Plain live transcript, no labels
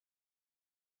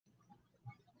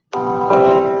More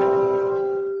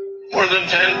than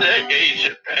 10 decades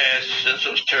have passed since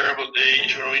those terrible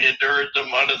days when we endured the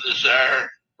mud of the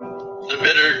Tsar, the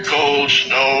bitter cold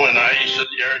snow and ice of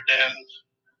the Ardennes,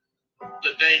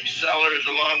 the dank cellars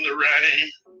along the Rhine,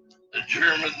 the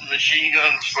German machine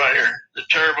gun fire, the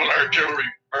terrible artillery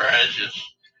barrages,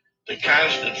 the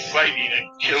constant fighting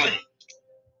and killing.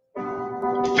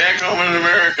 Back home in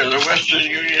America, the Western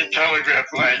Union telegraph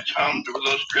lines hummed with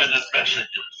those dreaded messages.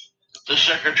 The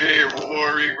Secretary of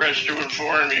War regrets to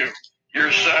inform you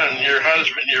your son, your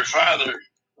husband, your father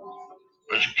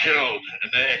was killed in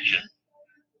action,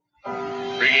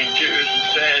 bringing tears and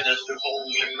sadness to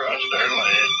homes across our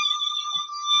land.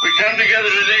 We come together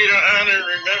today to honor and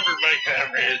remember, my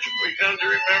comrades. We come to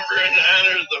remember and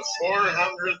honor the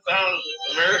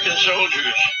 400,000 American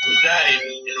soldiers who died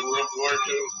in World War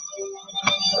II.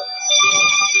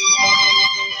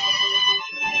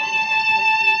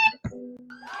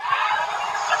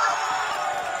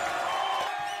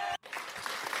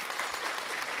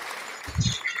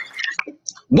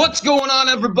 What's going on,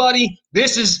 everybody?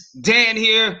 This is Dan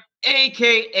here,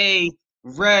 aka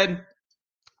Red.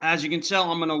 As you can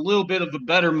tell, I'm in a little bit of a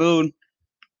better mood,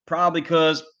 probably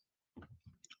because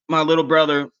my little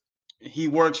brother, he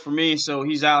works for me, so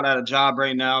he's out at a job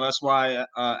right now. That's why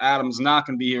Adam's not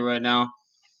going to be here right now.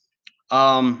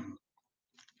 But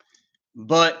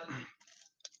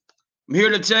I'm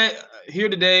here today.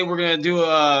 We're going to do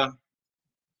a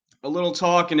little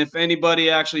talk, and if anybody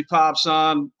actually pops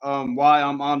on why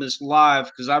I'm on this live,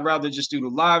 because I'd rather just do the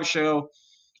live show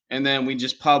and then we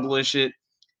just publish it,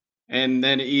 and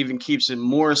then it even keeps it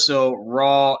more so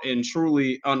raw and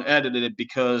truly unedited,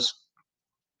 because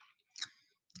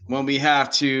when we have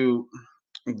to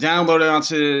download it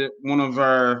onto one of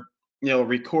our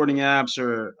recording apps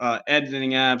or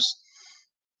editing apps,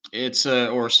 it's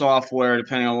or software,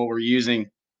 depending on what we're using,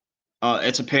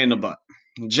 it's a pain in the butt,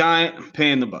 giant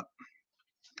pain in the butt.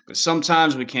 But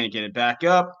sometimes we can't get it back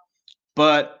up.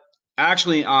 But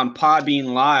actually, on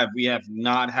Podbean Live, we have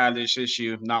not had this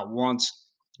issue, not once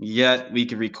yet. We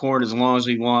can record as long as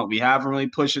we want. We haven't really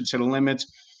pushed it to the limit.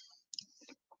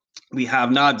 We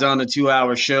have not done a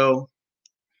 2-hour show.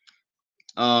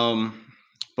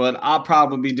 But I'll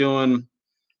probably be doing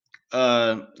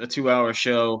a 2-hour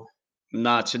show,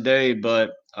 not today,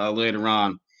 but later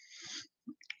on.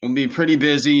 We'll be pretty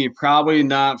busy, probably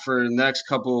not for the next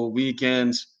couple of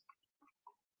weekends.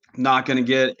 Not going to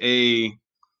get a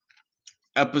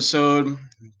episode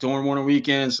during one of the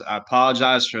weekends. I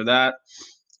apologize for that.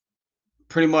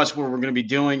 Pretty much what we're going to be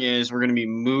doing is we're going to be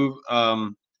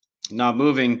not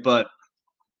moving, but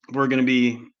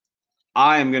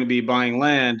I am going to be buying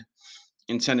land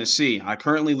in Tennessee. I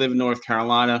currently live in North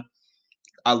Carolina.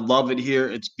 I love it here.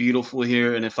 It's beautiful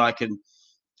here. And if I could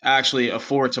actually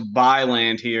afford to buy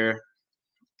land here,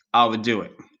 I would do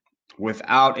it.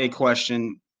 Without a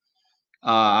question,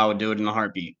 I would do it in a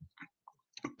heartbeat.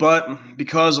 But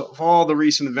because of all the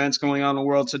recent events going on in the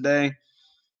world today,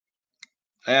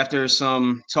 after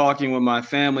some talking with my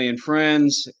family and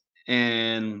friends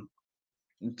and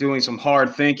doing some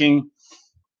hard thinking,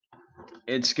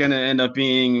 it's going to end up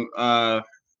being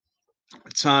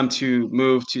time to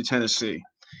move to Tennessee.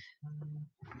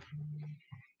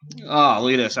 Oh,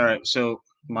 look at this. All right. So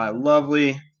my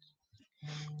lovely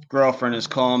girlfriend is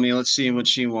calling me. Let's see what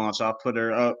she wants. I'll put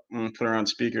her up and put her on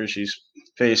speaker. She's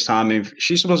FaceTiming.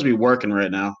 She's supposed to be working right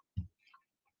now.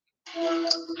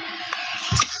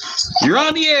 You're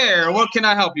on the air. What can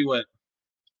I help you with?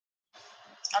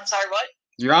 I'm sorry, what?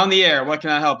 You're on the air. What can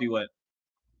I help you with?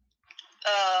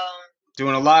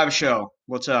 Doing a live show.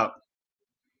 What's up?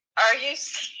 Are you?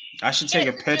 I should take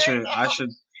a picture. I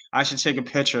should take a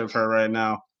picture of her right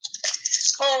now.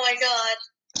 Oh my god.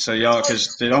 So y'all,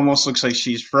 because it almost looks like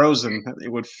she's frozen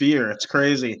with fear. It's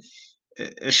crazy.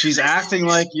 She's acting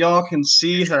like y'all can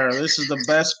see her. This is the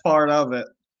best part of it.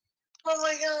 Oh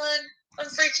my god. I'm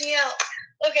freaking out.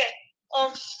 Okay. I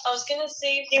was gonna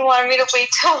see if you wanted me to wait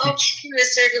till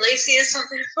Mr. Iglesias on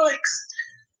Netflix.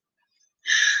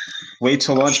 Wait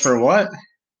till lunch for what?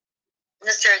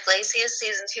 Mr. Iglesias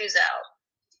season 2's out.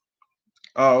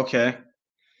 Oh, okay.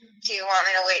 Do you want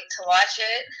me to wait to watch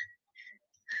it?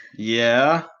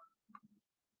 Yeah.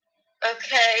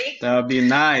 Okay. That would be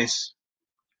nice.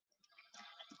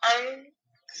 I'm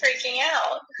freaking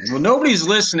out. Well, nobody's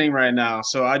listening right now,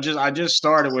 so I just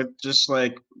started with just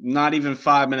like not even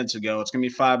 5 minutes ago. It's gonna be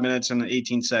 5 minutes and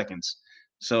 18 seconds.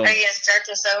 So. Are you gonna start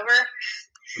this over?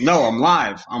 No, I'm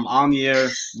live. I'm on the air,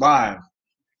 live,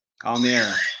 on the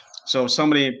air. So if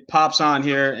somebody pops on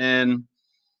here and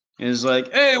is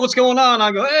like, "Hey, what's going on?"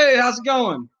 I go, "Hey, how's it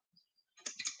going?"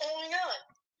 Oh my god,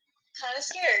 kind of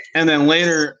scared. And then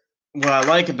later, what I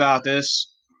like about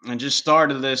this, I just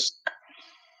started this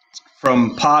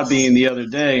from Podbean the other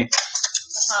day.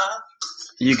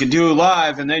 You could do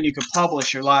live, and then you could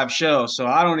publish your live show. So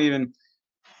I don't even.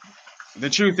 The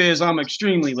truth is, I'm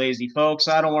extremely lazy, folks.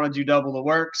 I don't want to do double the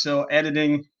work. So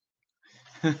editing,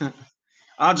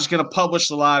 I'm just gonna publish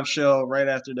the live show right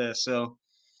after this. So.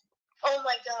 Oh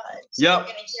my God! So Yep. You're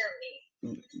gonna hear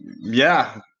me.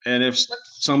 Yeah, and if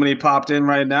somebody popped in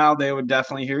right now, they would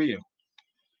definitely hear you.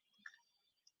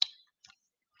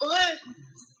 What?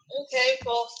 Okay,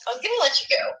 well, I'm gonna let you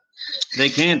go. They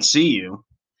can't see you.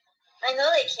 I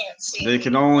know they can't see. They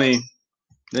can only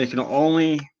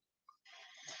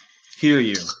hear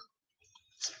you.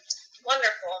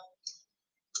 Wonderful.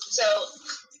 So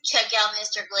check out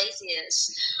Mr.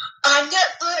 Glacius on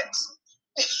Netflix.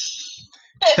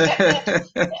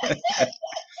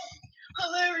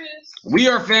 Hilarious. We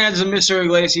are fans of Mr.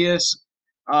 Iglesias.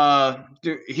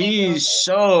 Dude, he's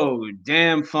so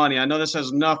damn funny. I know this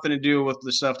has nothing to do with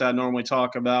the stuff that I normally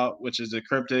talk about, which is the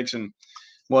cryptics and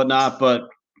whatnot, but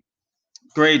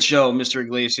great show, Mr.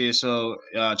 Iglesias. So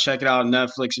check it out on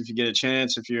Netflix if you get a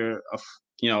chance. If you're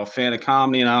a fan of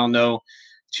comedy, and I don't know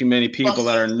too many people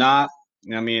that are not.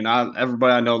 I mean,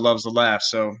 everybody I know loves to laugh,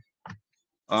 so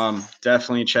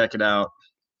definitely check it out,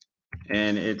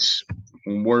 and it's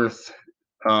worth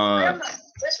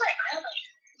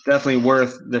definitely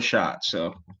worth the shot.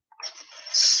 So,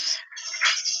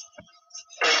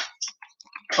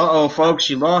 uh-oh, folks,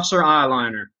 she lost her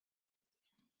eyeliner.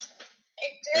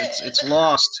 It's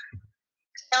lost.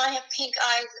 Now I have pink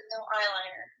eyes and no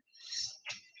eyeliner.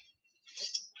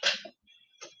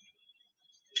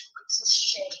 It's a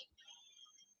shame.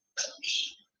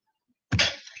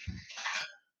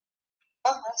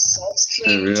 Oh, that sucks.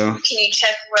 Can you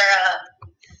check where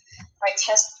my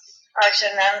test?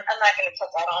 Actually, no, I'm not going to put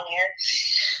that on here.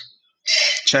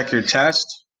 Check your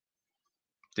test.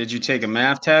 Did you take a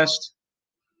math test?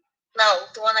 No,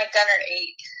 the one I got her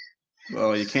 8.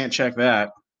 Well, you can't check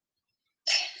that.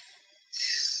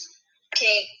 Can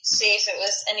you see if it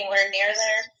was anywhere near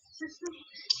there?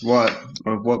 What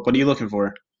are you looking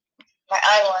for? My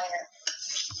eyeliner.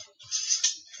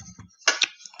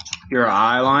 Your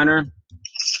eyeliner?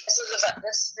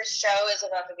 This show is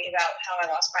about to be about how I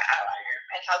lost my eyeliner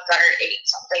and how Gunnar ate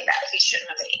something that he shouldn't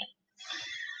have eaten.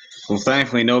 Well,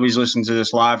 thankfully, nobody's listening to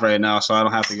this live right now, so I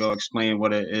don't have to go explain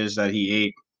what it is that he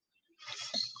ate.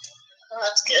 Well,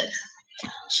 that's good.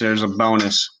 So there's a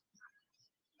bonus.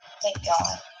 Thank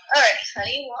God. All right,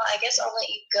 honey. Well, I guess I'll let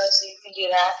you go so you can do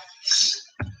that.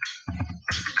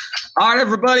 All right,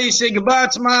 everybody, say goodbye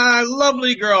to my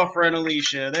lovely girlfriend,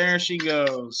 Alicia. There she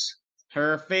goes.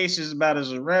 Her face is about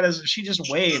as red as she just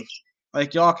waved.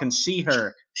 Like y'all can see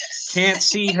her. Can't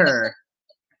see her.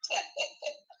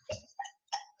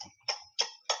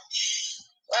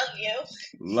 Love you.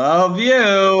 Love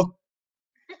you.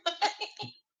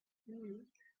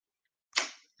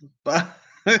 But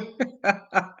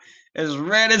as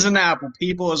red as an apple,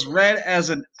 people. As red as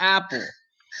an apple.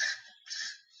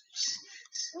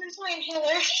 Where's my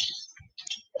inhaler?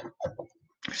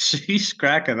 She's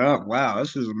cracking up. Wow,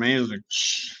 this is amazing.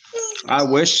 I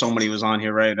wish somebody was on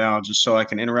here right now just so I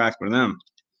can interact with them.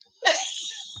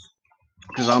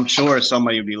 Because I'm sure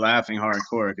somebody would be laughing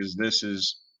hardcore because this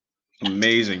is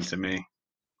amazing to me. Am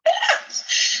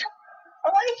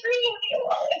I bringing you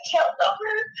all account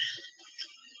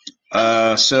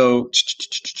number? So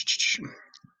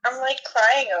I'm like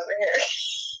crying over here.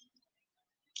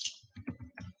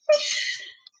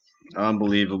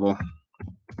 Unbelievable.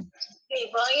 Hey,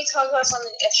 why don't you talk about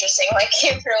something interesting like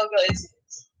Gabriel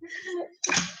Iglesias?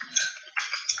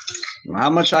 How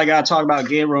much I gotta talk about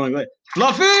Gabriel Iglesias?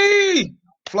 Fluffy!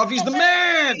 Fluffy's the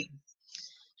man!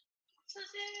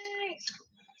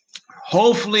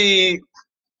 Hopefully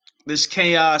this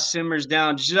chaos simmers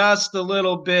down just a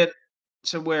little bit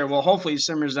to where, well, hopefully it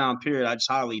simmers down, period. I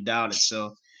just highly doubt it.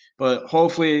 So, but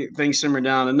hopefully things simmer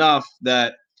down enough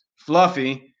that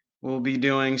Fluffy will be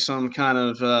doing some kind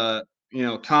of,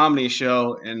 comedy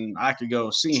show, and I could go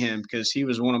see him because he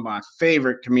was one of my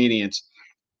favorite comedians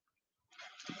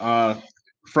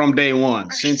from day one.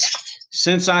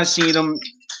 Since I seen him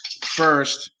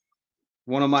first,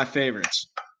 one of my favorites.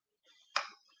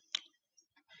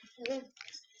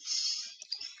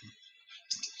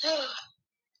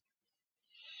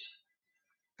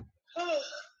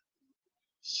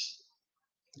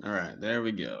 All right, there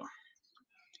we go.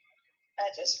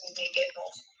 That just made me giggle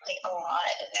like a lot,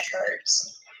 and it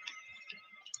hurts.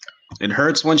 It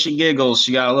hurts when she giggles.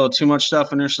 She got a little too much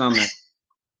stuff in her stomach.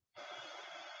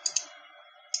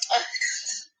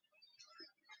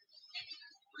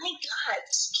 My God,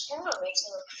 this camera makes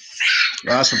me look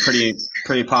That's a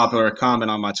pretty popular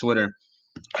comment on my Twitter.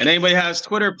 And anybody has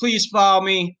Twitter, please follow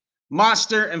me,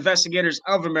 Monster Investigators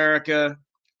of America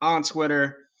on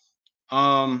Twitter.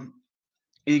 You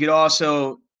could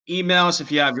also email us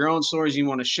if you have your own stories you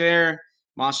want to share.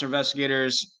 Monster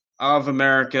Investigators of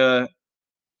America.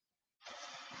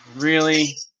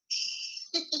 Really?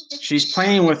 She's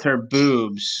playing with her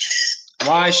boobs.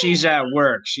 Why she's at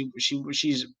work?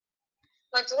 She's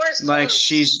like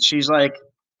she's like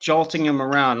jolting him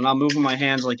around, and I'm moving my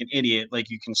hands like an idiot,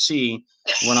 like you can see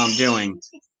what I'm doing,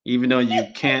 even though you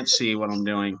can't see what I'm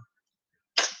doing.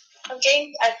 I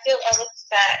feel I look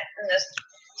fat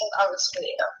on this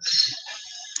video.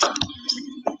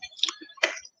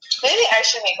 Maybe I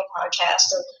should make a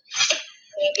podcast of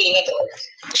me being a dork.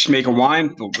 She make a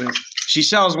wine. She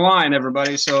sells wine,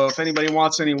 everybody. So if anybody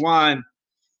wants any wine,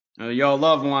 y'all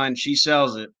love wine. She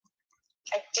sells it.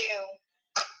 I do.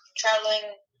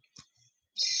 Traveling.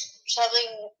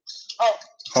 Oh.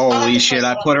 Holy shit!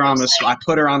 I put her on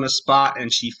the spot,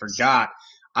 and she forgot.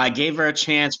 I gave her a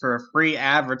chance for a free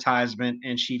advertisement,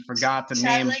 and she forgot the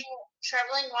name.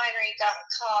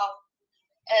 Travelingwinery.com,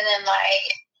 and then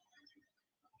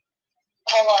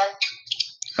hold on.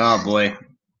 Oh boy,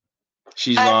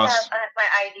 she's lost. My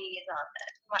ID is on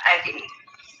it. My ID.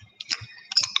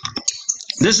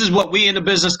 This is what we in the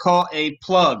business call a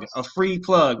plug, a free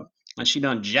plug, and she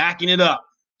done jacking it up.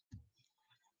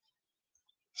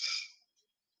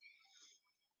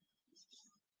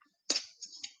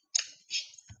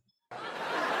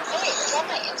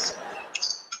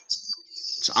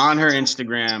 It's on her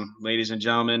Instagram, ladies and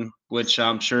gentlemen, which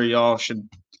I'm sure y'all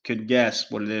could guess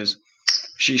what it is.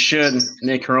 She should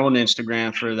make her own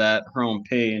Instagram for that, her own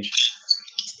page.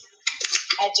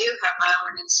 I do have my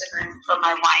own Instagram for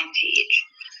my wine page.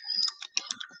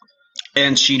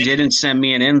 And she didn't send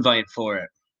me an invite for it.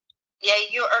 Yeah,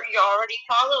 you're already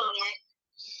following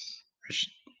it.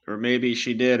 Or maybe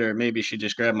she did, or maybe she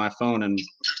just grabbed my phone and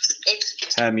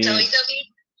had me.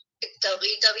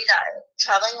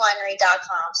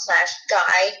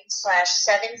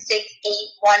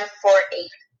 www.travelingwinery.com/guide/7681148.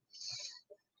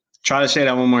 Try to say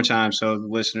that one more time so the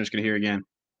listeners can hear again.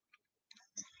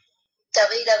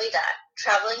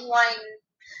 www.travelingwine.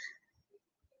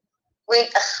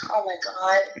 Wait, oh my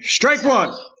god. Strike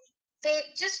one. Babe,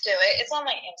 just do it. It's on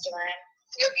my Instagram.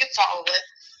 You follow it.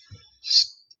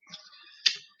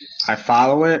 I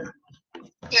follow it?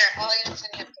 Here, I'll even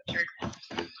send you a picture.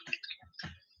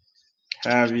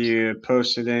 Have you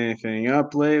posted anything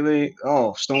up lately?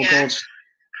 Oh, Stone Cold.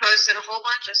 Posted a whole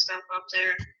bunch of stuff up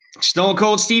there. Stone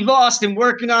Cold Steve Austin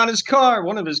working on his car,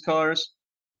 one of his cars.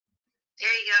 There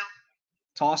you go.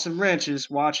 Tossing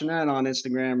wrenches, watching that on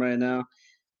Instagram right now.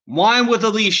 Wine with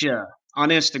Alicia on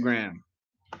Instagram.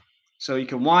 So you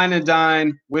can wine and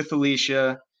dine with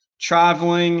Alicia.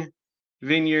 Traveling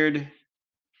Vineyard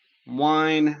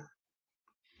Wine.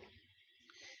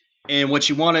 And what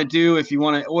you want to do, if you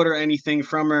want to order anything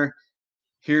from her,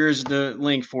 here's the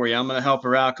link for you. I'm going to help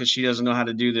her out because she doesn't know how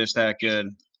to do this that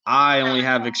good. I only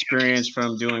have experience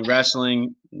from doing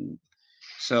wrestling.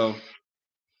 So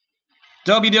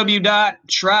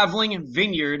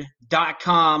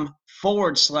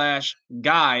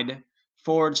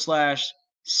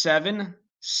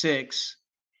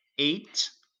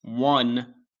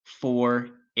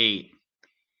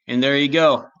And there you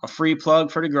go. A free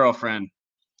plug for the girlfriend.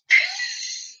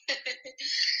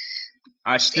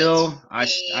 I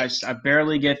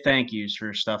barely get thank yous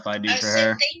for stuff I do for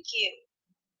her. Thank you.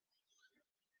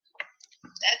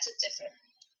 That's a different.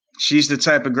 She's the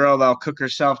type of girl that'll cook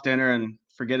herself dinner and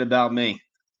forget about me.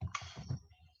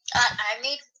 I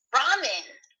made ramen.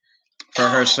 For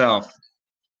herself.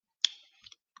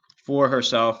 For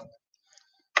herself.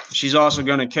 She's also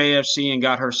going to KFC and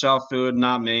got herself food,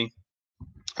 not me.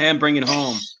 And bring it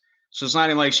home. So it's not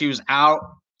even like she was out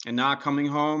and not coming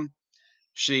home.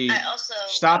 She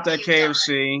stopped at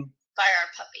KFC by our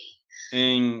puppy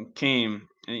and came,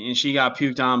 and she got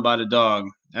puked on by the dog.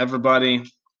 Everybody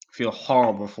feel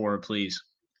horrible for her, please.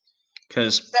 So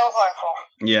horrible.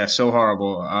 Yeah, so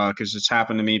horrible. Because it's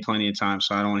happened to me plenty of times,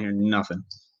 so I don't want to hear nothing.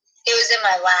 It was in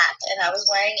my lap, and I was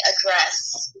wearing a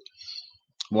dress.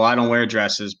 Well, I don't wear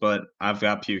dresses, but I've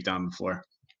got puked on before.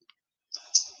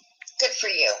 Good for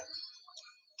you.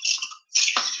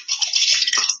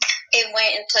 It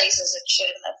went in places it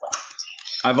shouldn't have went.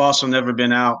 I've also never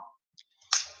been out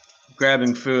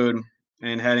grabbing food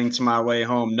and heading to my way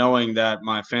home knowing that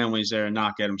my family's there and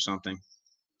not get them something.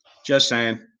 Just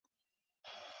saying.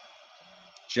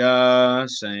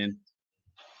 Just saying.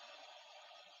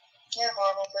 You're a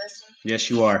horrible person. Yes,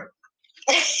 you are.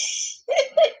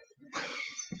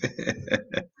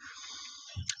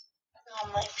 Oh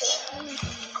my god.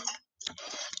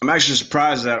 I'm actually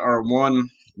surprised that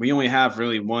we only have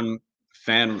really one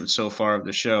fan so far of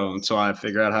the show until I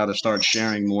figure out how to start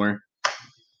sharing more.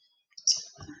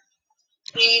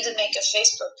 You need to make a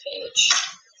Facebook page,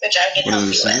 which I can What help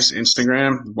is you this,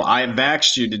 Instagram? Well, I have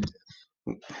asked you to.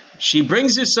 She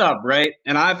brings this up, right?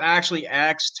 And I've actually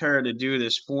asked her to do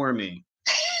this for me.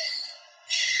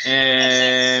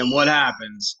 And what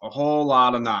happens? A whole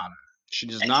lot of nada. She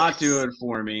does not do it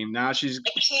for me. Now she's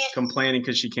complaining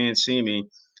because she can't see me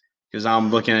because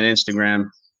I'm looking at Instagram.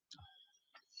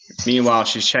 Meanwhile,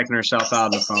 she's checking herself out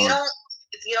on the phone.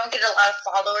 If you don't get a lot of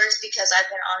followers because I've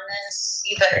been on this,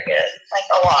 you better get like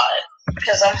a lot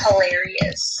because I'm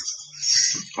hilarious.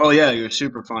 Oh yeah, you're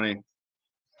super funny.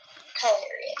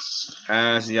 Hilarious.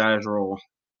 As the eyes roll.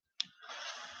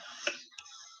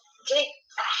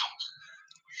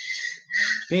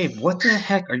 Babe, what the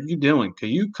heck are you doing? Could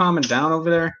you calm it down over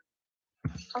there?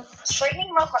 I'm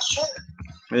straightening up my shirt.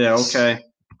 Yeah, okay.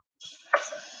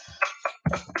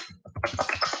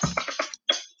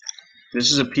 This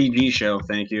is a PG show,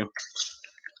 thank you.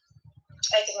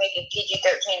 I can make it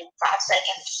PG-13 in 5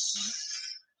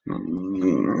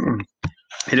 seconds.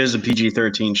 It is a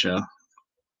PG-13 show.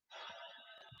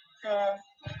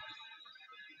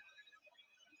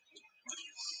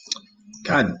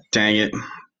 God dang it.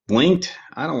 Linked?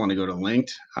 I don't want to go to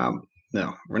Linked.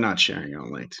 No, we're not sharing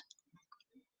on Linked.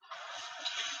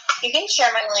 You can share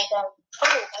my link on. I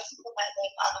can put my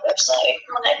link on the website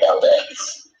when I build it.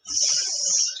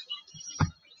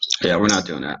 Yeah, we're not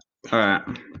doing that. All right.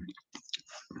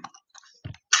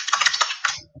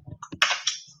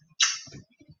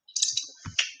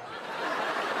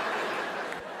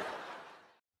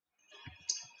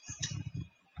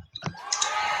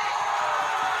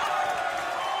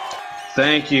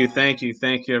 Thank you,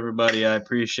 everybody. I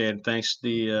appreciate it. Thanks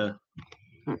the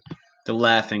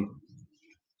laughing.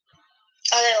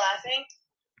 Are they laughing?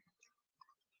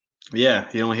 Yeah,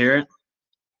 you don't hear it?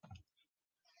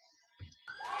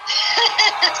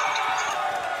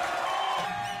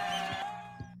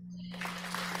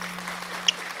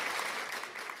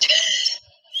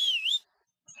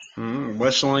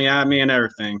 Whistling at me and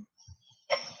everything.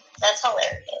 That's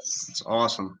hilarious. It's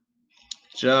awesome.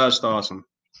 Just awesome.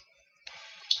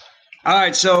 All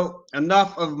right, so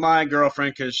enough of my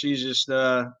girlfriend because she's just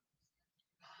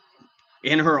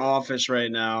in her office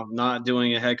right now, not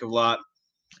doing a heck of a lot.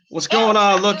 What's going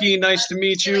on, Lookie? Nice to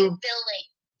meet you.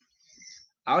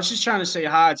 I was just trying to say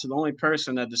hi to the only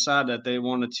person that decided that they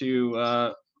wanted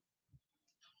to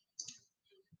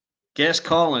guess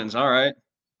call-ins. All right.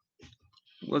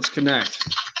 Let's connect.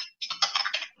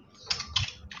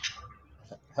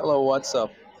 Hello, what's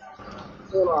up?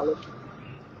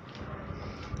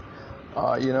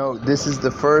 This is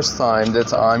the first time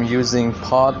that I'm using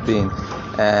Podbean,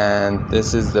 and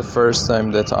this is the first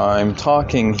time that I'm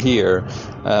talking here.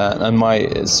 And my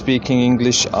speaking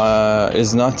English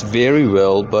is not very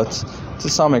well, but to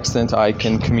some extent I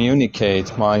can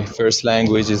communicate. My first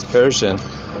language is Persian,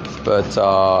 but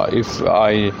if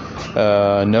I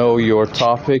know your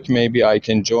topic, maybe I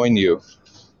can join you.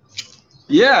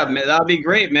 Yeah, that'd be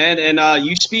great, man. And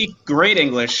you speak great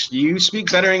English. You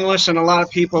speak better English than a lot of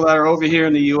people that are over here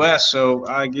in the U.S., so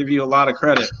I give you a lot of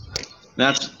credit.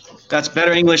 That's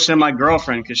better English than my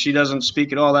girlfriend because she doesn't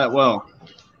speak it all that well.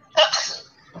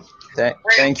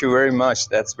 Thank you very much.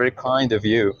 That's very kind of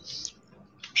you.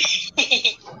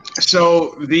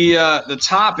 So the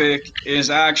topic is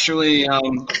actually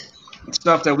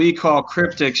stuff that we call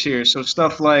cryptics here. So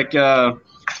stuff like let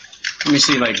me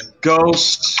see, like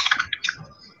ghosts,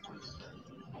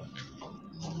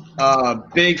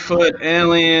 Bigfoot,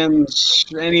 aliens,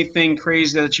 anything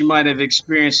crazy that you might have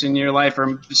experienced in your life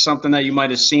or something that you might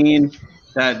have seen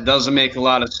that doesn't make a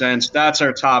lot of sense. That's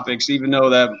our topics, even though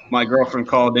that my girlfriend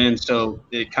called in, so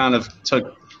it kind of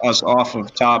took us off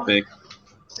of topic.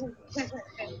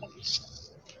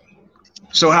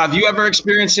 So have you ever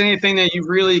experienced anything that you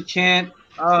really can't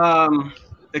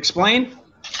explain?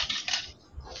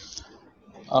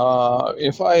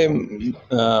 If I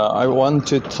want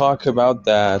to talk about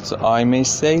that, I may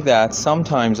say that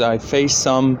sometimes I face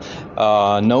some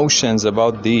notions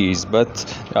about these,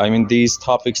 these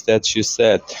topics that you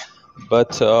said,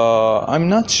 but I'm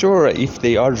not sure if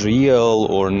they are real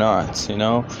or not,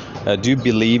 do you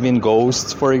believe in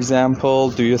ghosts, for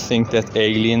example? Do you think that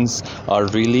aliens are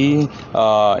really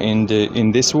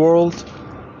in this world?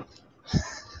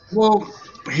 Well,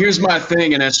 here's my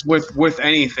thing, and it's with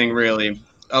anything really.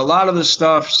 A lot of the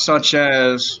stuff such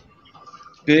as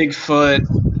Bigfoot,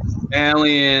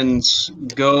 aliens,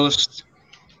 ghosts,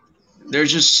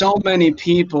 there's just so many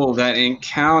people that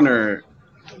encounter,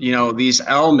 these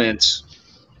elements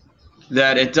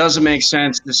that it doesn't make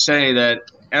sense to say that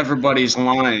everybody's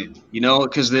lying,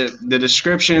 because the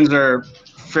descriptions are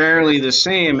fairly the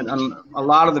same, and a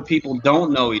lot of the people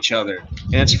don't know each other,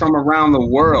 and it's from around the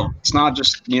world. It's not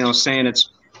just saying it's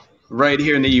right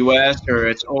here in the U.S. or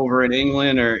it's over in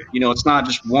England, or it's not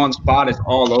just one spot. It's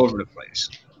all over the place.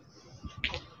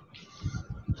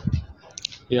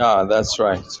 Yeah, that's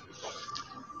right.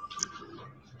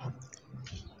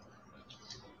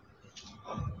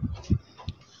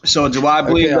 So do I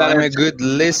believe Okay, that I'm a it's good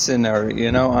listener.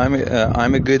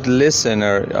 I'm a good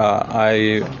listener.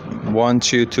 I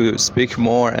want you to speak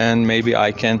more, and maybe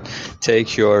I can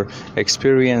take your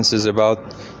experiences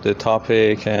about the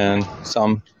topic and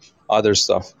some other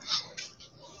stuff.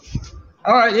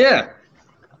 all right? Yeah.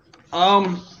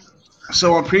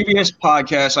 So on previous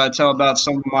podcasts, I tell about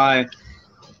some of my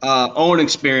own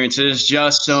experiences,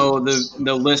 just so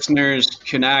the listeners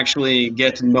can actually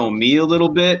get to know me a little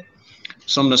bit.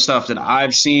 Some of the stuff that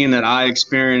I've seen, that I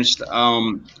experienced.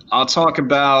 I'll talk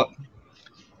about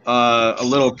a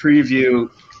little preview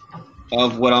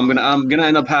of what I'm gonna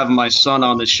end up having my son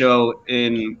on the show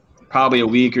in probably a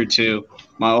week or two.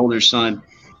 My older son,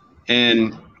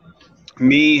 and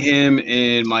me, him,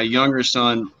 and my younger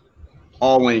son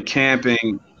all went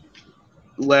camping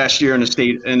last year in a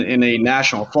state in a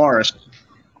national forest,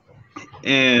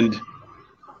 and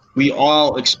we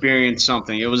all experienced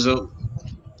something. It was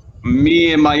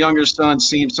me and my younger son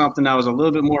seen something that was a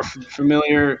little bit more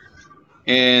familiar,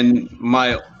 and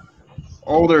my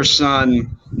older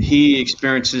son, he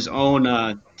experienced his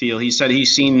own deal. He said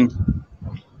he's seen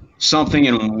something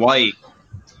in white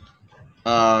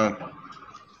uh,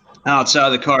 outside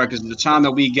the car, because the time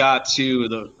that we got to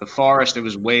the forest, it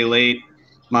was way late.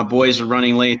 My boys were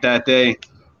running late that day,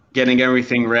 getting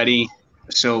everything ready.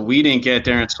 So we didn't get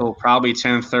there until probably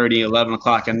 10:30, 11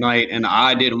 o'clock at night. And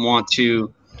I didn't want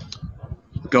to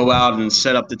go out and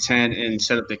set up the tent and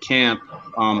set up the camp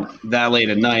that late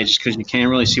at night, just because you can't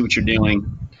really see what you're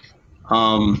doing.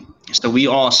 So we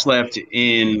all slept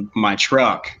in my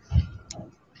truck,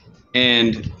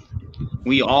 and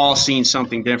we all seen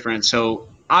something different. So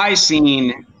I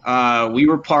seen we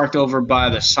were parked over by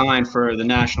the sign for the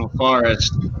national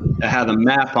forest that had a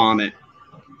map on it.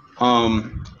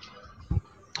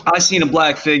 I seen a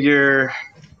black figure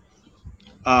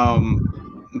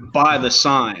by the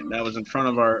sign that was in front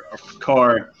of our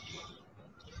car,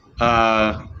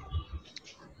 and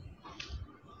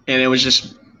it was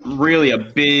just really a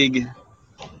big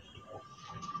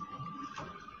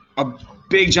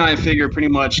giant figure, pretty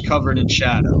much covered in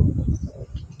shadow.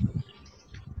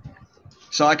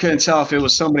 So I couldn't tell if it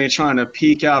was somebody trying to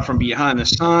peek out from behind the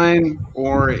sign,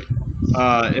 or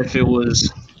if it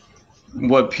was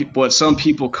what some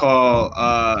people call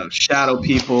shadow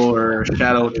people or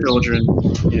shadow children,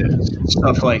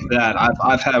 stuff like that.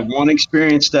 I've had one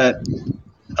experience that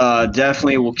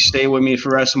definitely will stay with me for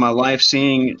the rest of my life,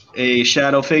 seeing a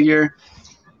shadow figure.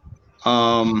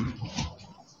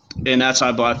 And that's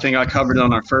I think I covered it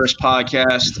on our first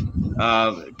podcast.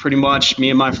 Pretty much, me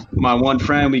and my one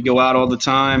friend, we go out all the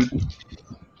time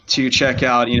to check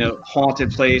out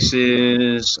haunted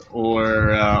places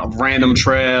or random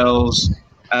trails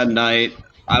at night.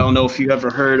 I don't know if you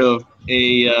ever heard of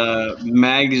a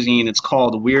magazine. It's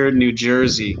called Weird New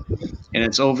Jersey, and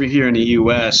it's over here in the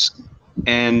U.S.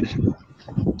 And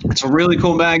it's a really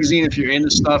cool magazine if you're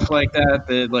into stuff like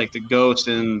that, like the ghosts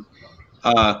and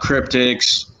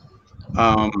cryptics.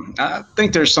 I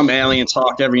think there's some alien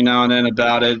talk every now and then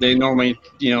about it. They normally,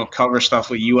 cover stuff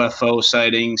with UFO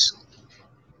sightings.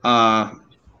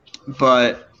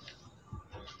 But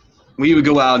we would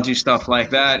go out and do stuff like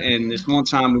that. And this one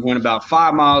time we went about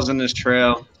 5 miles in this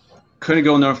trail, couldn't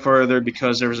go no further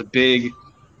because there was a big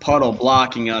puddle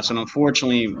blocking us. And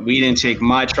unfortunately, we didn't take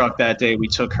my truck that day. We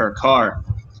took her car.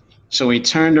 So we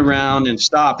turned around and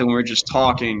stopped, and we were just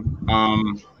talking.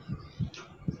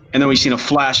 And then we seen a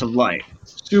flash of light,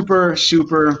 super,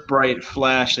 super bright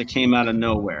flash that came out of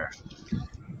nowhere.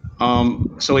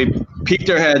 So we peeked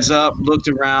our heads up, looked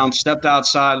around, stepped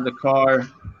outside of the car,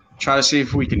 try to see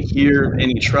if we can hear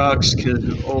any trucks, because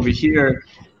over here,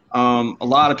 a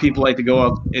lot of people like to go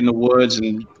up in the woods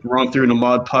and run through the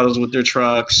mud puddles with their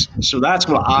trucks. So that's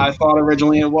what I thought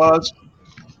originally it was.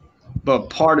 But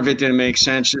part of it didn't make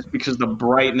sense just because the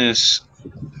brightness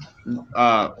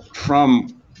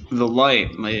from the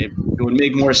light. It would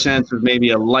make more sense with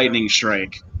maybe a lightning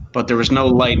strike, but there was no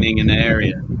lightning in the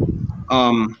area.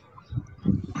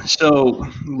 So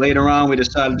later on, we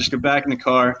decided to just get back in the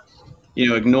car,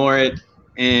 ignore it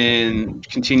and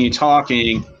continue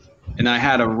talking. And I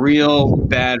had a real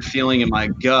bad feeling in my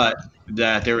gut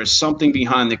that there was something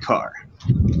behind the car.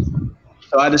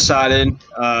 So I decided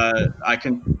I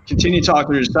can continue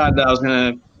talking. To decided that I was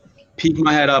going to peek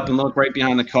my head up and look right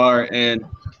behind the car, and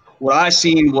what I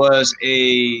seen was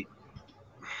and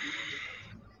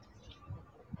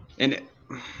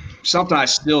something I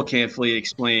still can't fully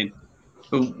explain.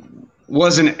 It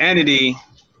was an entity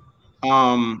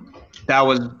that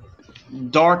was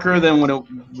darker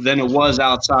than it was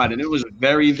outside, and it was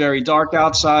very very dark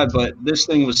outside. But this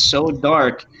thing was so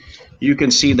dark, you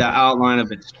can see the outline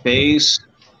of its face,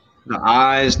 the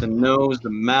eyes, the nose,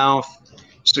 the mouth.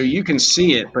 So you can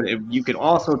see it, but you could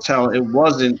also tell it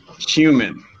wasn't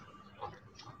human.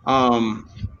 Um,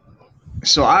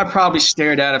 so I probably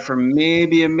stared at it for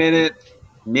maybe a minute,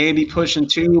 maybe pushing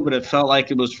two, but it felt like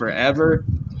it was forever.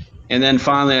 And then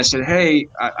finally, I said, "Hey,"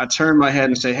 I turned my head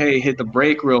and said, "Hey, hit the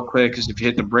brake real quick, because if you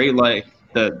hit the brake light,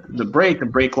 the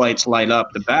brake lights light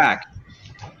up the back."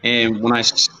 And when I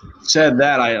said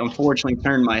that, I unfortunately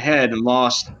turned my head and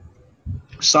lost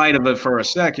sight of it for a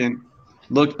second.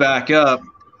 Looked back up,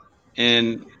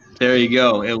 and there you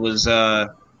go. It was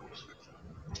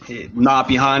not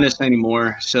behind us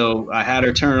anymore. So I had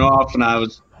her turn it off, and I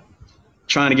was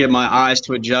trying to get my eyes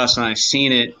to adjust, and I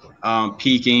seen it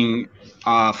peeking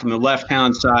from the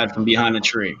left-hand side from behind a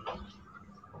tree.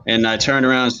 And I turned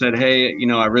around and said, "Hey,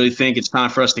 I really think it's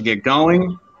time for us to get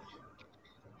going."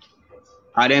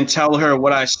 I didn't tell her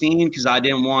what I seen because I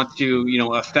didn't want to,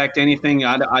 affect anything.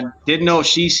 I didn't know if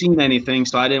she seen anything,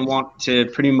 so I didn't want to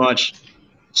pretty much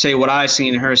say what I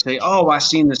seen and her say, "Oh, I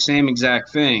seen the same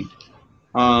exact thing."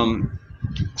 Um,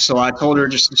 so I told her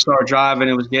just to start driving.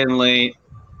 It was getting late.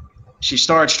 She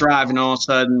starts driving. All of a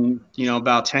sudden,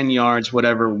 about 10 yards,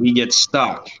 whatever, we get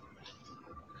stuck.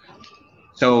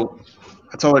 So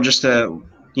I told her just to,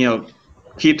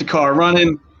 keep the car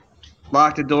running,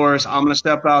 lock the doors. I'm going to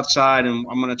step outside, and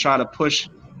I'm going to try to push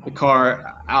the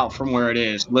car out from where it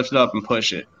is, lift it up and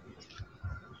push it.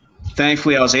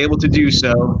 Thankfully, I was able to do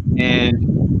so, and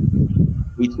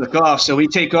we took off. So we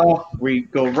take off. We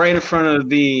go right in front of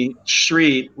the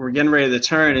street. We're getting ready to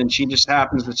turn, and she just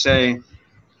happens to say,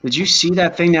 "Did you see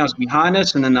that thing that was behind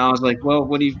us?" And then I was like, "Well,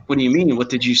 what do you mean? What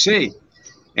did you see?"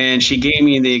 And she gave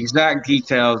me the exact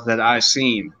details that I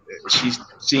seen. She's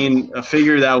seen a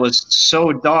figure that was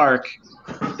so dark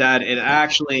that it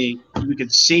actually, you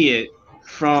could see it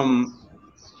from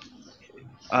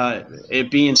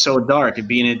it being so dark, it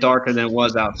being darker than it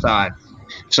was outside.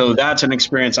 So that's an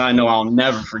experience I know I'll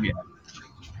never forget.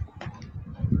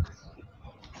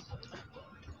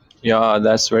 Yeah,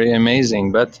 that's very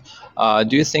amazing. But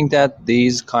do you think that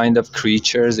these kind of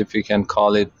creatures, if you can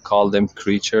call them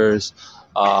creatures,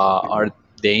 are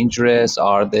dangerous?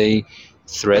 Are they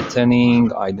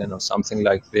threatening? I don't know, something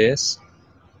like this.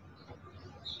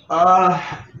 Uh,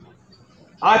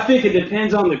 I think it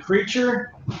depends on the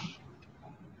creature.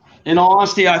 In all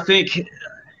honesty, I think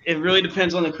it really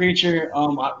depends on the creature.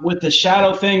 With the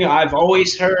shadow thing, I've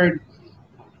always heard,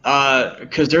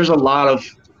 because there's a lot of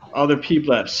other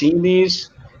people that have seen these,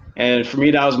 and for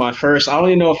me, that was my first. I don't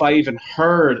even know if I even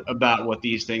heard about what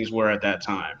these things were at that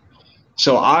time,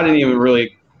 so I didn't even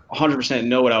really 100%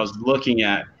 know what I was looking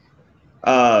at.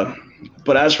 Uh,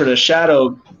 but as for the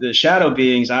shadow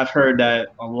beings, I've heard that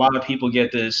a lot of people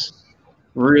get this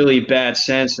really bad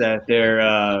sense that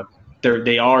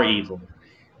they are evil,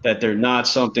 that they're not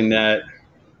something that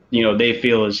they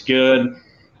feel is good.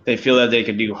 They feel that they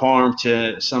could do harm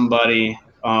to somebody.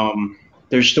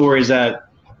 There's stories that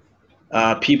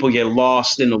people get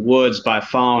lost in the woods by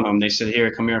following them. They said,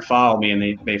 "Here, come here, follow me,"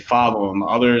 and they follow them.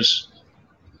 Others,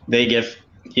 they get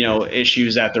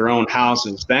issues at their own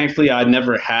houses. Thankfully, I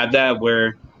never had that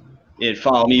where it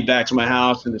followed me back to my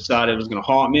house and decided it was going to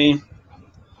haunt me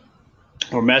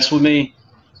or mess with me.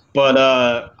 But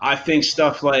I think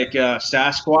stuff like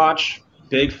Sasquatch,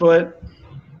 Bigfoot,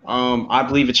 I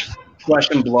believe it's flesh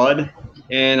and blood,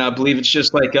 and I believe it's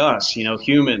just like us,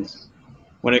 humans.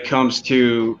 When it comes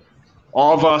to,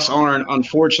 all of us aren't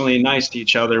unfortunately nice to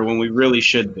each other when we really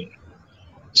should be.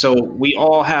 So we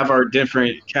all have our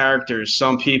different characters.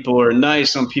 Some people are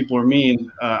nice, some people are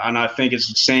mean, and I think it's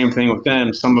the same thing with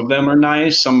them. Some of them are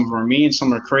nice, some of them are mean,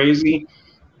 some are crazy.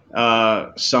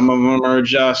 Some of them are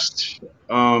just,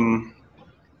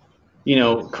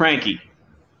 cranky.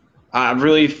 I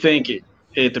really think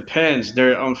it depends.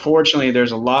 Unfortunately,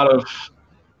 there's a lot of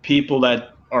people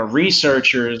that are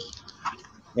researchers,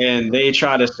 and they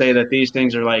try to say that these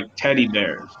things are like teddy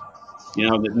bears,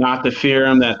 not to fear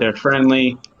them, that they're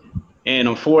friendly. And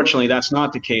unfortunately, that's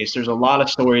not the case. There's a lot of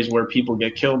stories where people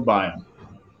get killed by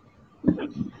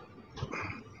them.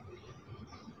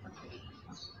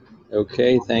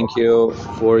 Okay, thank you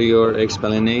for your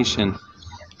explanation.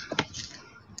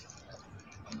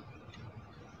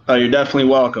 Oh, you're definitely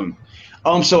welcome.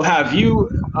 So have you?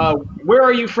 Where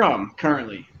are you from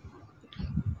currently?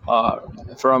 Uh,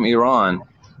 from Iran.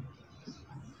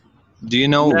 Do you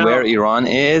know where Now, Iran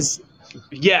is?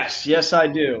 yes, yes, I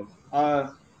do. I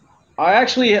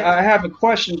have a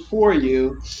question for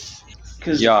you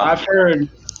because Yeah. I've heard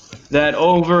that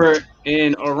over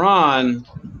in Iran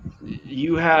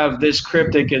you have this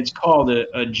cryptic. It's called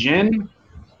a jinn.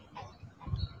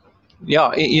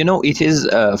 Yeah, it is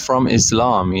from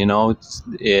Islam.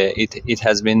 It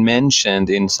has been mentioned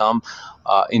in some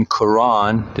in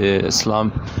Quran, the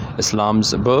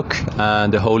Islam's book,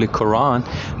 and the Holy Quran.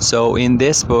 So in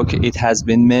this book, it has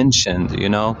been mentioned.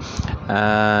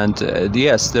 And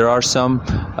yes, there are some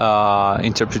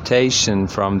interpretation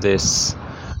from this,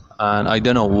 and I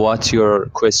don't know what your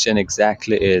question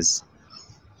exactly is.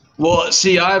 Well,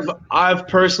 see, I've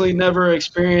personally never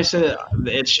experienced it.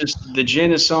 It's just the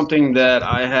gin is something that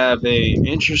I have a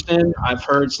interest in. I've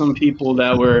heard some people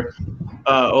that were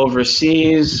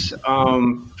overseas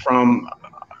from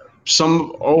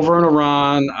some over in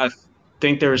Iran. I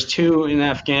think there's two in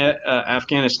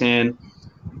Afghanistan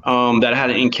that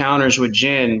had encounters with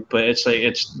jinn, but it's like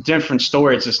it's different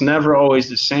stories. It's never always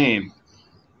the same.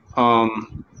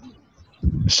 Um,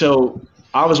 so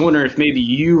I was wondering if maybe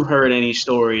you heard any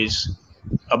stories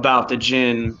about the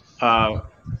jinn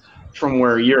from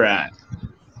where you're at.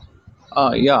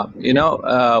 Yeah,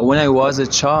 when I was a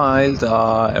child,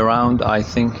 around I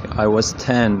think I was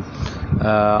 10,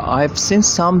 I've seen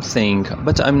something,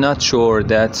 but I'm not sure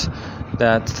that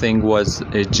that thing was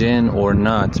a jinn or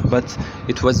not. But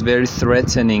it was very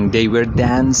threatening. They were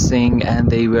dancing and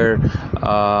they were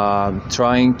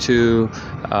trying to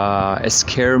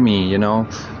scare me.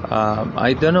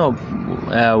 I don't know,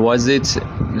 was it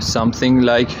something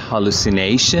like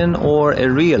hallucination or a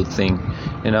real thing,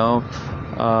 you know?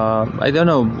 I don't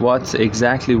know what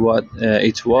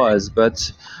it was,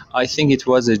 but I think it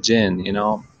was a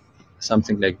jinn,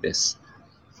 something like this.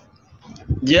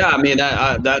 Yeah, I mean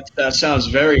that sounds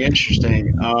very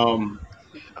interesting.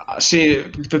 See,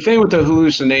 the thing with the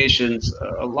hallucinations,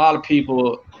 a lot of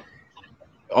people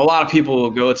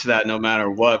will go to that no matter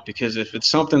what because if it's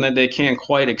something that they can't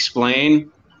quite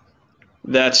explain,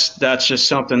 that's just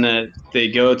something that they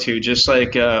go to. Just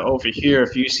like over here,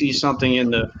 if you see something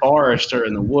in the forest or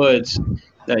in the woods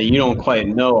that you don't quite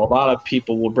know, a lot of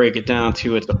people will break it down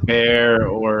to it's a bear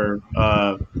or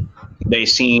they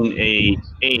seen a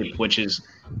ape, which is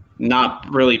not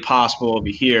really possible over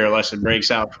here unless it breaks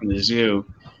out from the zoo.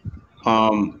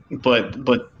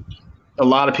 But a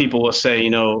lot of people will say,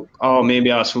 oh,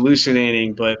 maybe I was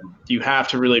hallucinating, but you have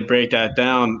to really break that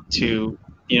down to,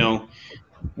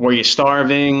 were you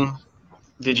starving?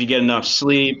 Did you get enough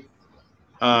sleep?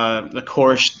 Of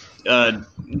course,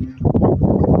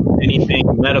 anything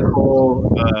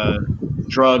medical,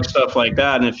 drug stuff like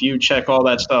that. And if you check all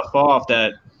that stuff off,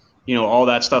 that all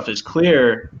that stuff is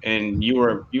clear, and you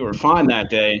were fine that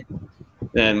day,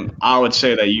 then I would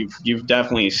say that you've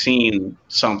definitely seen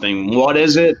something. What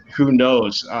is it? Who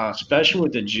knows? Especially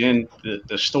with the jinn,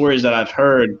 the stories that I've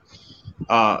heard.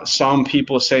 Some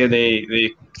people say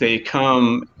they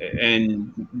come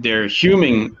and they're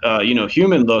human,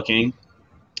 human looking,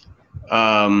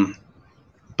 um,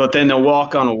 but then they'll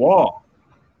walk on a wall.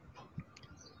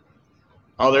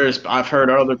 Others, I've heard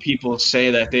other people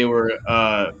say that they were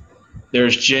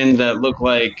there's jinn that look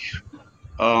like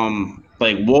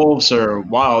wolves or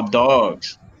wild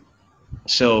dogs.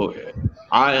 So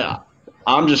I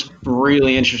I'm just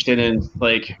really interested in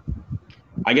like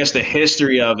I guess the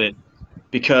history of it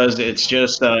because it's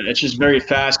just very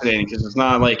fascinating because it's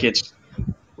not like it's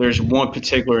there's one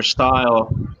particular style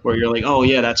where you're like, oh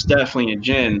yeah, that's definitely a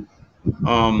jinn.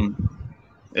 Um,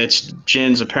 it's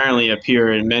jinns apparently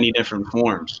appear in many different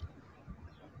forms.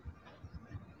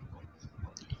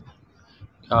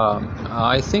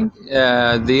 I think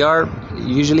they are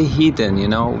usually hidden.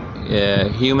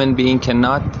 Human being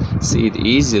cannot see it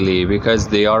easily because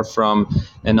they are from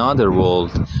another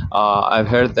world. I've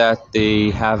heard that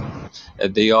they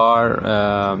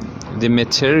are the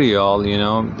material.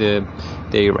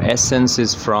 Their essence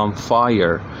is from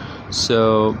fire.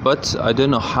 So, but I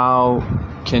don't know how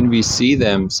can we see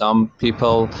them. Some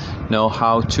people know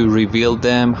how to reveal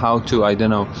them, how to, I don't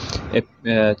know,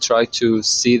 try to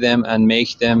see them and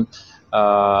make them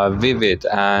vivid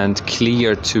and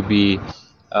clear to be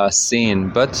seen.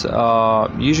 But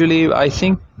usually I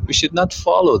think we should not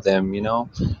follow them.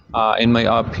 In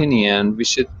my opinion, we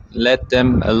should let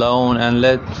them alone and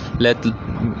let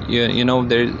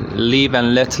they live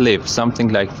and let live. Something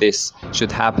like this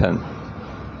should happen.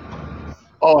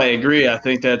 Oh, I agree. I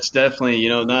think that's definitely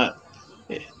not.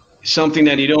 something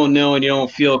that you don't know and you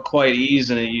don't feel quite ease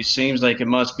in it. You seems like it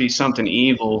must be something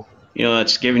evil,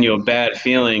 that's giving you a bad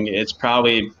feeling. It's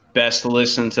probably best to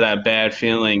listen to that bad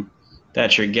feeling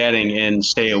that you're getting and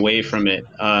stay away from it.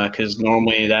 Because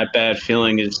normally that bad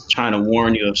feeling is trying to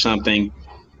warn you of something.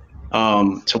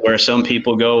 To where some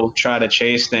people go try to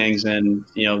chase things and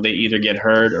they either get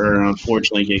hurt or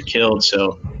unfortunately get killed.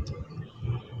 So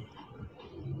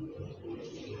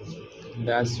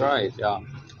That's right. Yeah,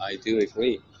 I do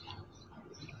agree.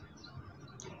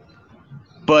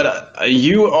 but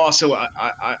you also,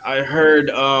 I heard,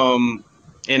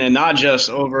 and not just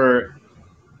over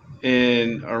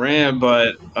in Iran,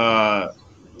 but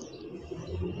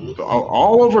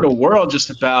all over the world, just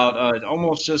about,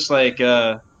 almost just like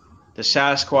the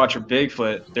Sasquatch or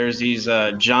Bigfoot. There's these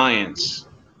giants.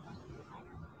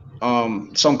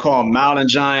 Some call them mountain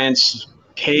giants,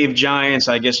 cave giants.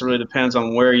 I guess it really depends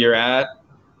on where you're at.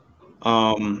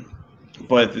 Um,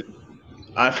 but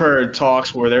I've heard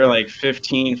talks where they're like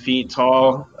 15 feet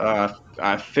tall.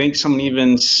 I think someone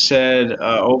even said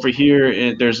over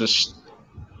here there's a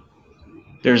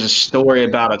story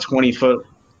about a 20-foot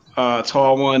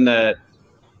tall one that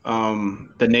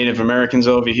the Native Americans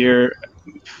over here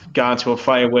got into a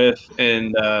fight with,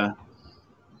 and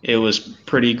it was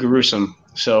pretty gruesome.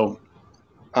 So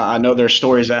I know there's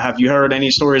stories. That have you heard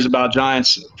any stories about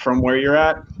giants from where you're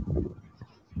at?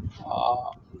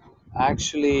 Uh,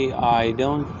 Actually, I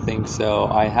don't think so.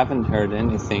 I haven't heard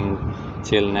anything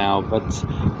till now, but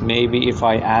maybe if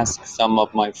I ask some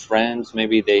of my friends,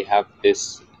 maybe they have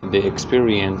the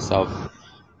experience of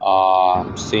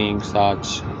seeing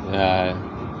such,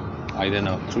 I don't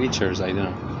know, creatures. I don't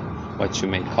know what you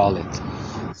may call it.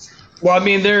 Well, I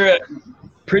mean, they're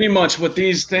pretty much what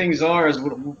these things are, is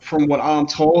from what I'm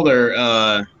told,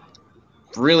 are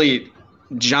really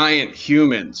giant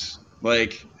humans.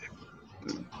 Like,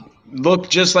 look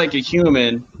just like a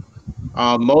human.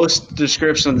 Most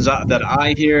descriptions that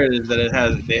I hear is that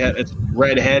it's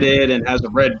red-headed and has a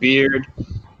red beard,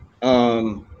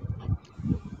 um,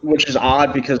 which is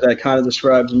odd because that kind of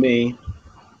describes me.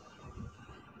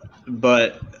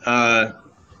 But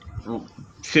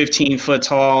 15 foot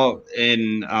tall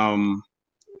and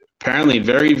apparently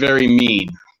very, very mean.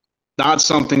 Not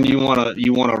something you want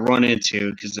to run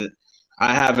into, because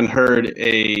I haven't heard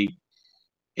a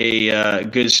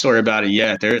good story about it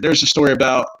yet. There's a story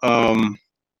about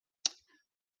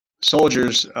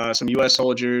soldiers, some U.S.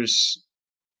 soldiers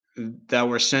that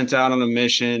were sent out on a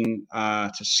mission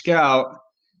to scout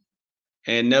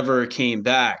and never came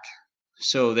back.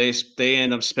 So they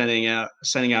end up sending out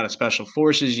a special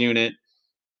forces unit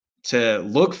to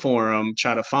look for them,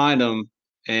 try to find them,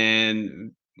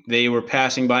 and they were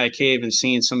passing by a cave and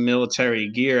seeing some military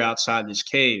gear outside this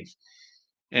cave.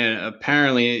 And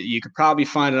apparently, you could probably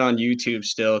find it on YouTube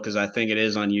still, because I think it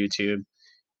is on YouTube.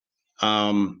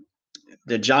 Um,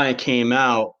 the giant came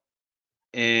out,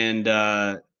 and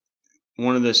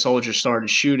one of the soldiers started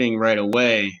shooting right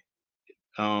away.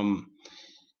 Um,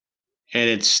 and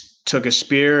it took a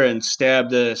spear and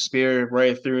stabbed the spear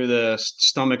right through the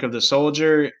stomach of the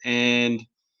soldier and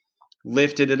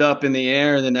lifted it up in the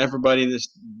air. And then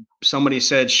somebody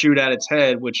said, shoot at its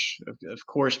head, which of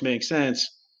course makes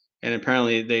sense. And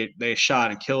apparently they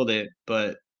shot and killed it.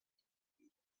 But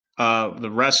the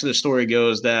rest of the story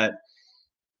goes that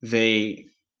they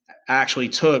actually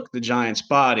took the giant's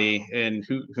body, and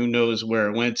who knows where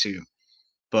it went to.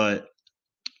 But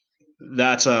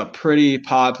that's a pretty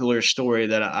popular story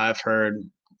that I've heard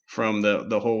from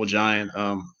the whole giant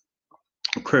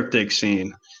cryptic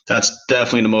scene. That's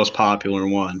definitely the most popular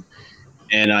one,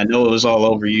 and I know it was all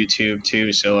over YouTube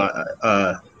too. So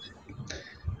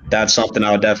that's something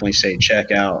I would definitely say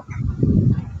check out.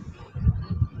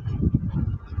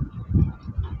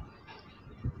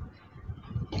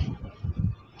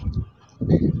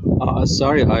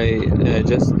 Sorry, I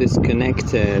just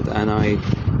disconnected and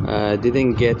I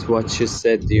didn't get what you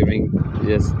said during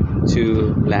just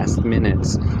 2 last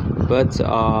minutes. But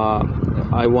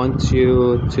I want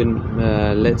you to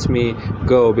let me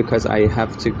go because I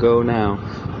have to go now.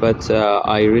 But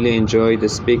I really enjoyed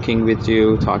speaking with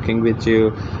you, talking with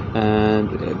you,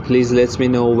 and please let me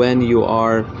know when you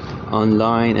are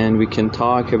online and we can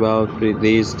talk about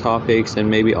these topics and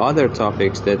maybe other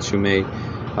topics that you may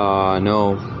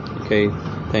know. Okay,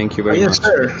 thank you very Yes, much.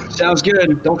 sir. Sounds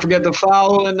good. Don't forget to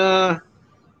follow, and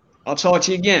I'll talk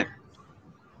to you again.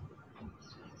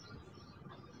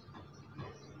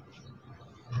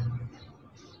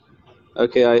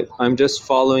 Okay, I'm just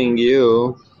following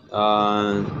you,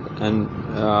 and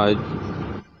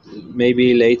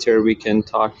maybe later we can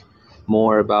talk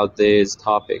more about these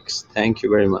topics. Thank you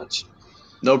very much.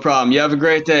 No problem. You have a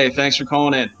great day. Thanks for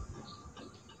calling in.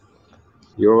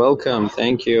 You're welcome.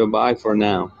 Thank you. Bye for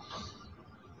now.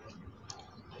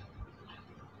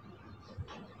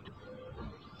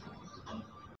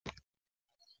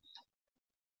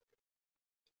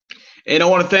 And I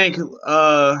want to thank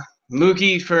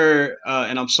Mookie for,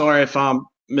 and I'm sorry if I'm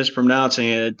mispronouncing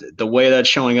it. The way that's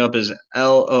showing up is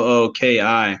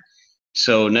Looki.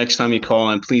 So next time you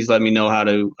call in, please let me know how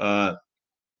to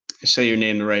say your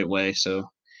name the right way. So,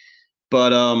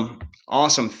 but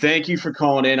awesome. Thank you for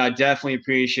calling in. I definitely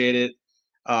appreciate it.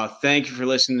 Thank you for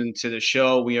listening to the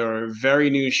show. We are a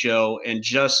very new show, and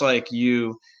just like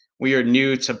you, we are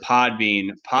new to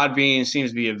Podbean. Podbean seems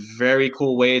to be a very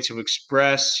cool way to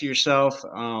express yourself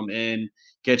and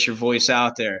get your voice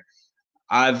out there.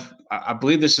 I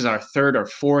believe this is our third or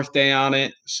fourth day on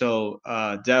it, so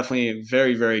definitely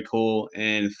very very cool.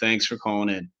 And thanks for calling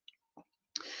in.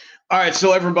 All right,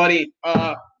 so everybody,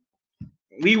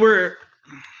 we were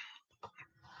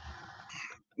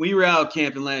out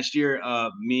camping last year.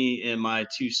 Me and my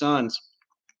two sons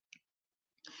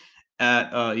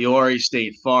at Uwharrie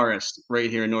State Forest right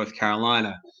here in North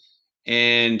Carolina,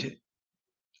 and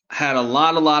had a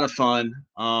lot of fun.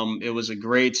 It was a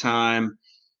great time,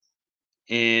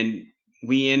 and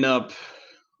we end up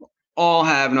all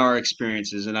having our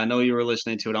experiences. And I know you were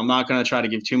listening to it. I'm not going to try to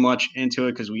give too much into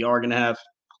it because we are going to have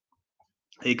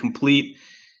a complete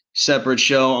separate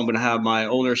show. I'm going to have my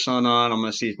older son on. I'm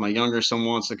going to see if my younger son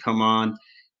wants to come on,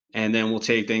 and then we'll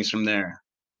take things from there.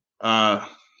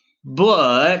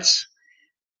 But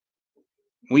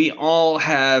we all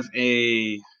have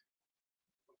a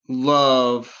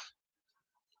love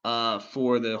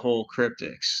for the whole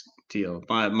cryptics deal.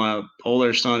 My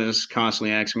older son is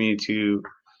constantly asking me to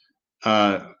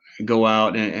go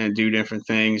out and do different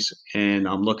things, and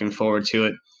I'm looking forward to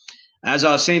it. As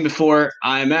I was saying before,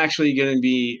 I'm actually going to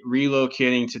be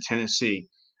relocating to Tennessee.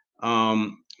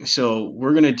 So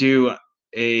we're going to do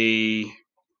a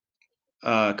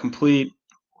complete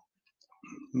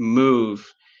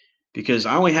move because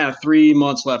I only have 3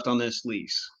 months left on this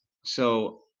lease.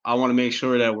 So I want to make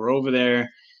sure that we're over there.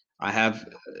 I have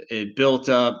it built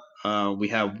up. We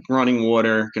have running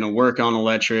water, going to work on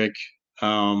electric.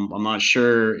 I'm not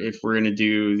sure if we're going to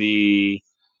do the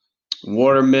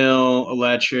water mill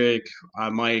electric.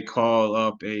 I might call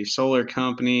up a solar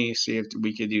company, see if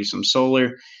we could do some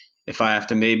solar. If I have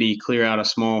to maybe clear out a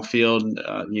small field,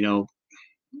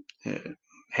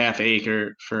 half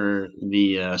acre for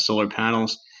the solar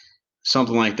panels,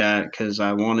 something like that, because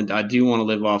I do want to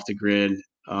live off the grid.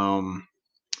 I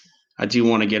do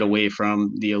want to get away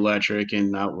from the electric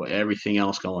and everything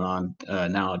else going on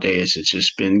nowadays. It's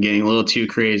just been getting a little too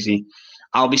crazy.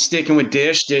 I'll be sticking with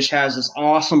Dish. Dish has this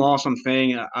awesome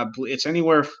thing. It's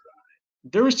anywhere.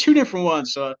 There was two different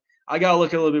ones, so I gotta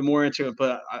look a little bit more into it.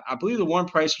 But I believe the one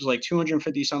price was like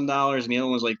 $250 some, and the other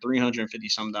one was like $350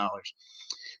 some.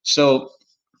 So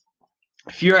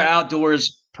if you're an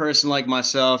outdoors person like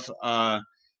myself, I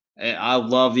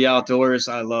love the outdoors.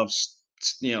 I love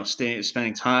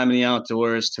spending time in the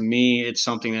outdoors. To me, it's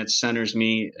something that centers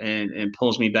me and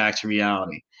pulls me back to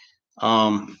reality.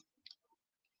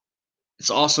 It's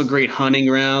also a great hunting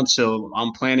ground. So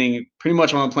pretty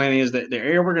much what I'm planning is that the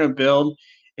area we're going to build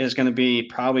is going to be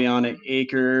probably on an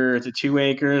acre to 2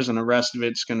 acres, and the rest of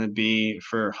it's going to be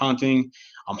for hunting.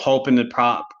 I'm hoping to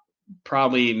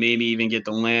probably maybe even get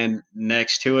the land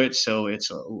next to it. So it's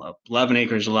 11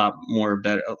 acres, a lot more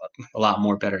better.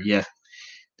 Yeah,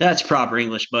 that's proper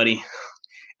English, buddy.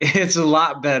 It's a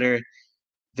lot better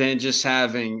than just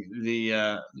having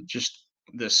just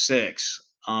the 6.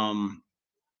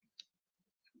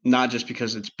 Not just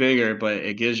because it's bigger, but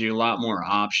it gives you a lot more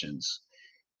options.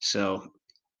 So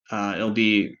it'll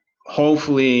be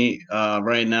hopefully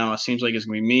right now. It seems like it's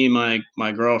gonna be me, my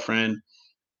girlfriend,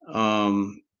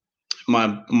 my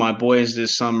boys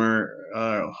this summer,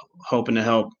 hoping to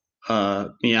help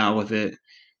me out with it,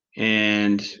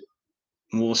 and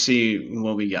we'll see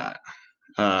what we got.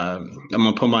 I'm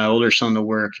gonna put my older son to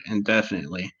work, and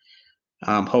definitely,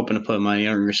 I'm hoping to put my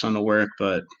younger son to work,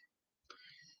 but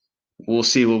we'll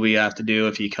see what we have to do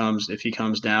if he comes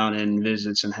down and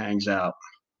visits and hangs out.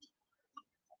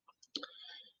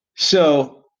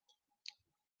 So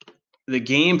the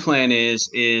game plan is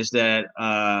that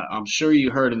I'm sure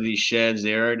you heard of these sheds.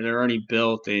 They're already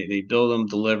built. They build them,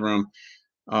 deliver them.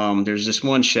 There's this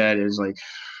one shed is like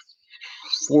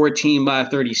 14 by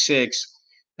 36.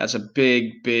 That's a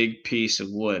big piece of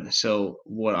wood. So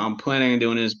what I'm planning on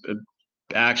doing is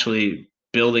actually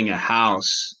building a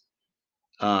house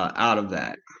out of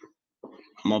that.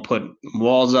 I'm gonna put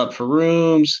walls up for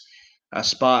rooms, a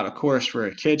spot, of course, for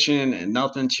a kitchen, and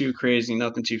nothing too crazy,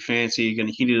 nothing too fancy. You're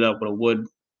gonna heat it up with a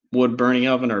wood burning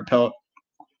oven or a pellet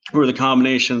or the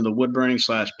combination of the wood burning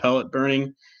 / pellet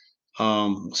burning.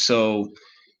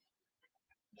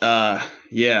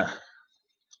 Yeah,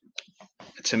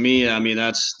 to me, I mean,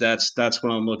 that's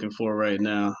what I'm looking for right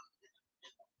now.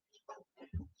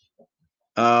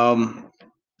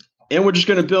 And we're just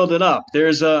going to build it up.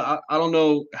 There's I don't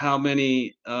know how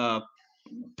many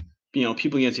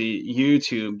people get to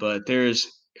YouTube, but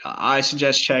I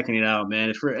suggest checking it out, man.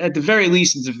 If at the very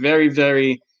least, it's very,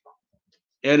 very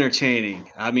entertaining.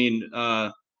 I mean,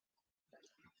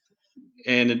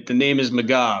 and the name is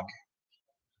Magog.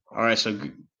 All right, so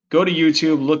go to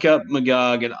YouTube, look up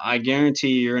Magog, and I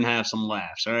guarantee you're gonna have some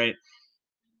laughs. All right,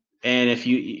 and if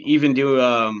you even do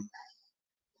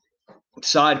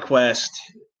side quest,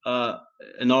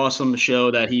 an awesome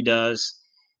show that he does,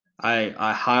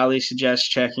 I highly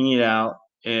suggest checking it out,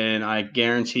 and I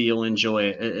guarantee you'll enjoy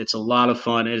it. It's a lot of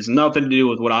fun. It has nothing to do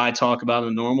with what I talk about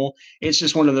in normal. It's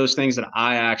just one of those things that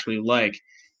I actually like.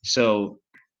 So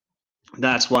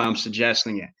that's why I'm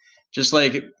suggesting it. Just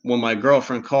like when my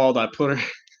girlfriend called, I put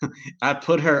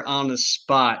her on the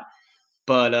spot.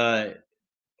 But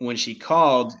when she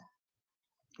called,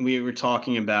 we were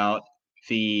talking about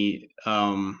the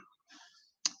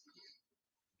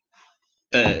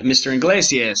Mr.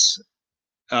 Iglesias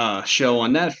show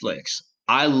on Netflix.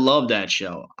 I love that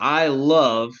show. I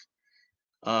love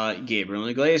Gabriel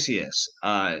Iglesias.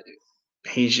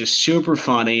 He's just super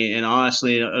funny, and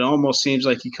honestly, it almost seems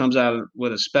like he comes out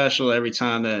with a special every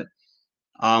time that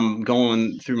I'm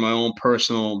going through my own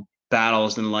personal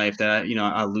battles in life that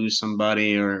I lose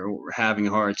somebody or having a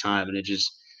hard time, and it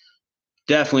just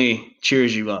definitely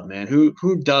cheers you up, man. Who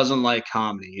doesn't like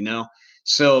comedy,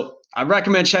 So I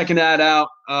recommend checking that out.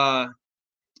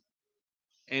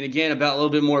 And again, about a little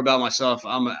bit more about myself.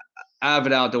 I'm an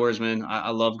avid outdoorsman.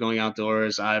 I love going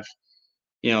outdoors. I've,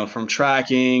 from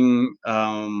tracking,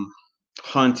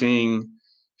 hunting,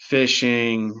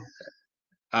 fishing,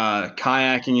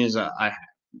 kayaking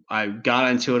I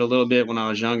got into it a little bit when I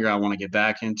was younger. I want to get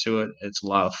back into it. It's a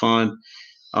lot of fun.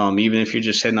 Even if you're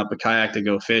just hitting up a kayak to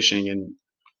go fishing and,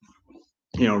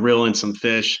 reel in some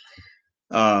fish.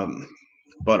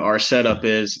 But our setup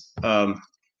is,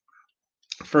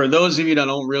 for those of you that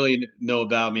don't really know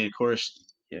about me, of course,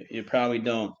 you probably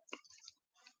don't.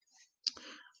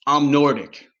 I'm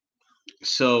Nordic.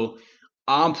 So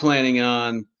I'm planning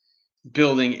on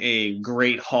building a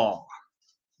great hall,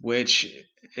 which,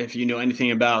 if you know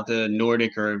anything about the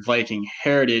Nordic or Viking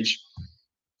heritage,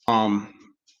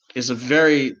 is a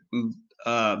very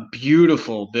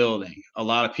beautiful building. A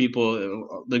lot of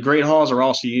people, the great halls are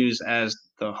also used as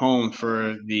the home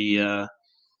for the,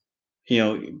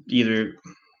 either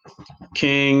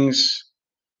kings,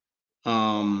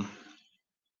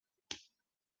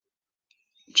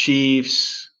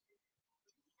 chiefs,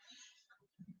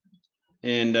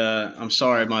 and I'm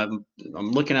sorry, I'm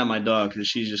looking at my dog because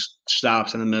she just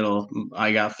stops in the middle.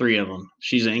 I got 3 of them.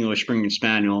 She's an English Springer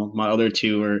Spaniel. My other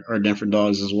 2 are different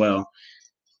dogs as well.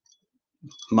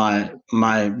 My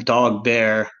dog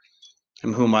Bear,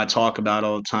 whom I talk about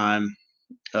all the time,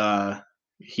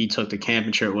 he took the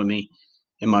camping trip with me,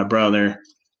 and my brother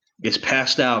is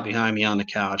passed out behind me on the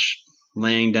couch,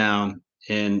 laying down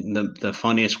in the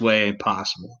funniest way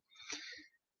possible.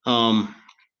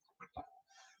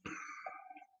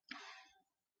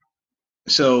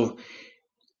 So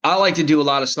I like to do a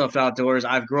lot of stuff outdoors.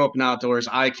 I've grew up in outdoors.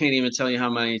 I can't even tell you how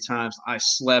many times I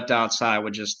slept outside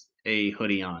with just a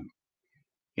hoodie on.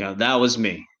 That was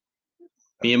me.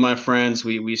 Me and my friends,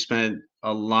 we spent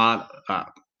a lot,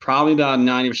 probably about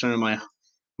 90% of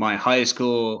my high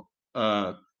school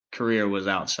career was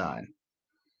outside.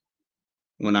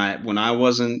 When I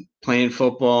wasn't playing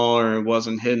football or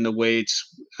wasn't hitting the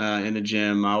weights in the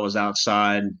gym, I was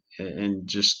outside and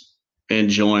just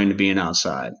enjoying being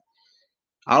outside.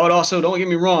 I would also, don't get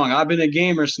me wrong, I've been a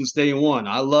gamer since day one.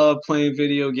 I love playing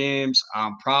video games.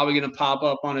 I'm probably going to pop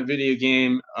up on a video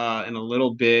game in a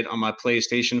little bit on my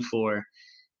PlayStation 4.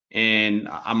 And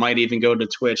I might even go to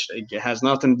Twitch. It has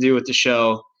nothing to do with the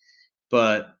show.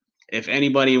 But if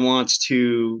anybody wants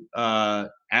to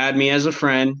add me as a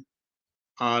friend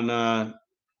on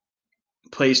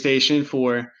PlayStation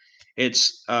 4,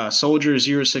 it's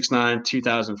Soldier069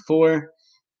 2004.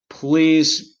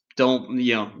 Please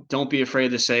don't be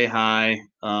afraid to say hi,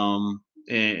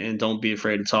 and don't be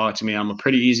afraid to talk to me. I'm a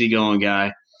pretty easygoing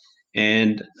guy,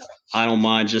 and I don't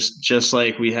mind, just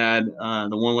like we had the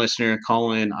one listener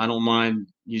call in. I don't mind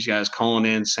you guys calling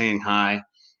in, saying hi,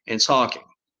 and talking.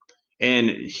 And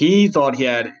he thought he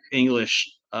had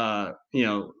English,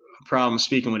 problem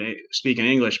speaking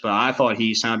English, but I thought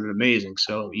he sounded amazing.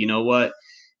 So you know what?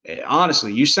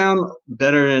 Honestly, you sound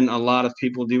better than a lot of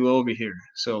people do over here.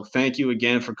 So thank you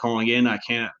again for calling in. I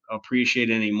can't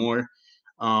appreciate it anymore.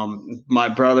 My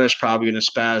brother is probably going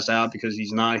to spaz out because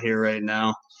he's not here right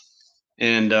now,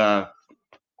 and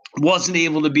wasn't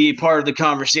able to be part of the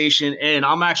conversation. And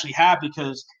I'm actually happy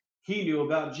because he knew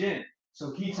about gin,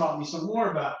 so he taught me some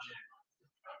more about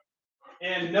gin.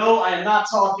 And no, I am not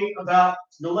talking about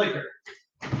the liquor.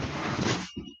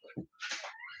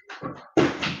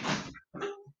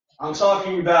 I'm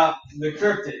talking about the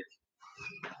cryptic.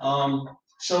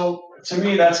 So to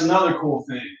me, that's another cool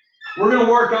thing. We're going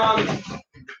to work on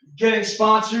getting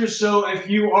sponsors. So if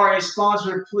you are a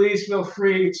sponsor, please feel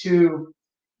free to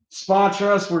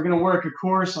sponsor us. We're going to work, of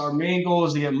course. Our main goal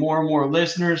is to get more and more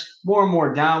listeners, more and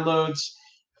more downloads,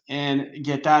 and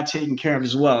get that taken care of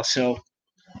as well. So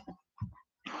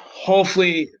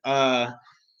hopefully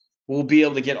we'll be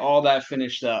able to get all that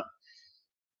finished up.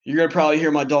 You're going to probably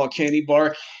hear my dog Candy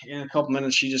bark in a couple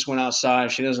minutes. She just went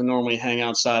outside. She doesn't normally hang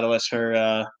outside unless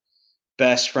her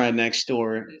best friend next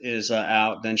door is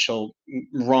out. Then she'll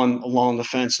run along the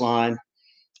fence line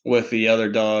with the other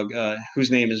dog, whose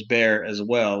name is Bear as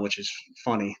well, which is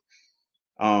funny.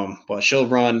 But she'll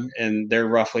run, and they're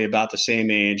roughly about the same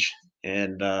age,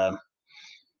 and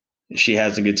she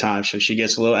has a good time. So she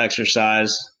gets a little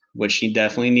exercise, which she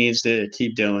definitely needs to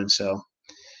keep doing. So,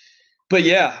 but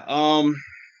yeah,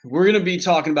 we're going to be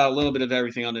talking about a little bit of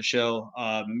everything on the show.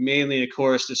 Mainly, of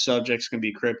course, the subject's going to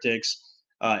be cryptics,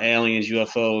 aliens,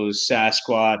 UFOs,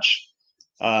 Sasquatch,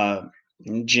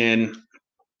 Jinn.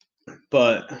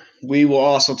 But we will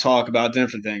also talk about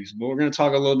different things. But we're going to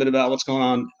talk a little bit about what's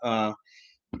going on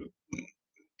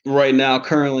right now,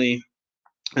 currently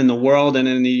in the world and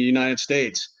in the United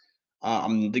States.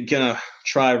 I'm going to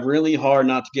try really hard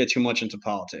not to get too much into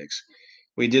politics.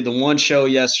 We did the one show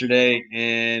yesterday,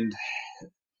 and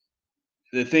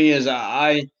the thing is,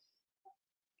 I'm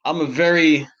a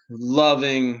very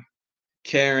loving,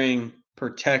 caring,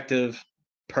 protective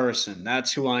person.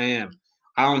 That's who I am.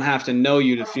 I don't have to know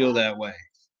you to feel that way.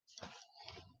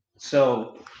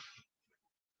 So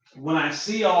when I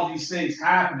see all these things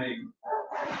happening,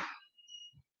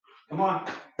 come on.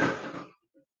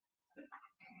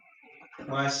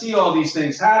 When I see all these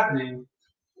things happening,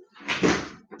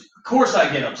 of course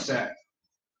I get upset.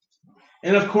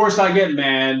 And of course I get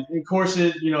mad. Of course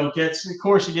it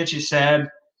gets you sad,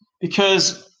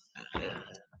 because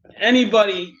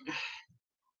anybody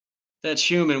that's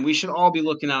human, we should all be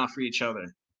looking out for each other.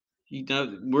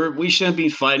 We shouldn't be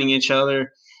fighting each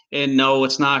other. And no,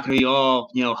 it's not going to be all,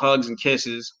 hugs and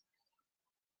kisses.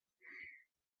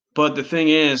 But the thing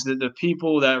is that the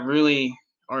people that really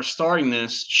are starting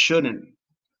this shouldn't.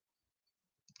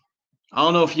 I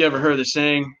don't know if you ever heard the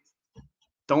saying,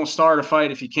 don't start a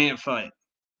fight if you can't fight.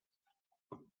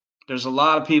 There's a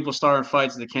lot of people starting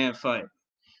fights that can't fight.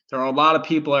 There are a lot of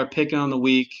people that are picking on the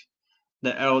weak,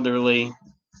 the elderly,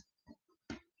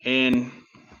 and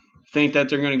think that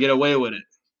they're going to get away with it.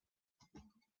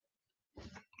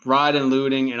 Riot and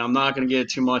looting, and I'm not going to get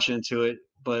too much into it,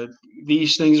 but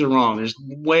these things are wrong. There's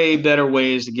way better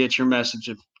ways to get your message,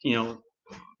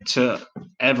 to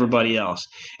everybody else,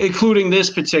 including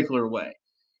this particular way.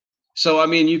 So, I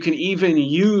mean, you can even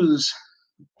use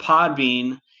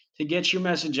Podbean to get your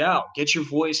message out, get your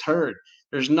voice heard.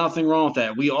 There's nothing wrong with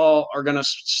that. We all are going to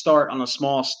start on a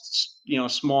small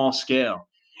scale,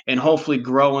 and hopefully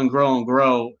grow and grow and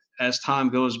grow as time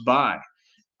goes by.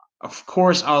 Of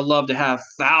course, I would love to have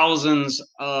thousands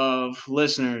of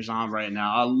listeners on right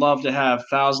now. I'd love to have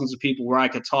thousands of people where I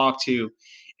could talk to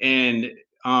and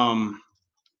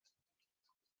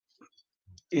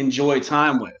enjoy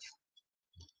time with.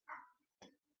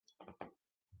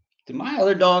 Did my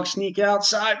other dog sneak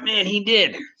outside? Man, he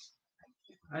did.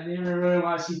 I didn't even really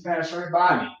want to see pass right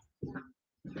by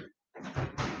me.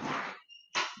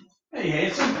 Hey,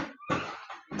 handsome.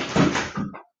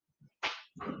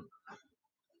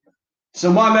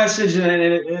 So my message, and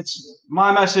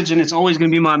it's always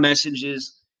going to be my message,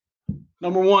 is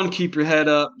number one, keep your head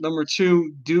up. Number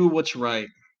two, do what's right.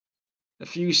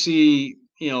 If you see,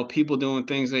 people doing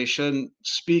things they shouldn't,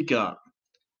 speak up.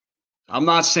 I'm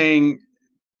not saying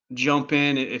jump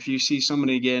in if you see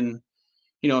somebody getting,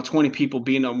 20 people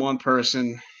beating up one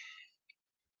person.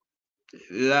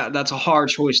 That's a hard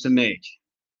choice to make.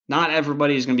 Not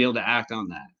everybody is going to be able to act on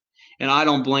that. And I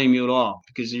don't blame you at all,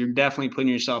 because you're definitely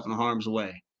putting yourself in harm's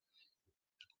way.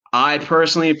 I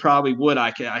personally probably would.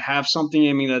 I have something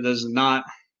in me that does not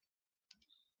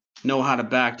know how to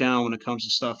back down when it comes to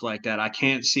stuff like that. I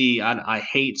can't see. I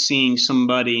hate seeing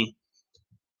somebody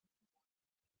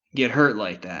get hurt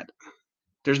like that.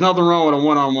 There's nothing wrong with a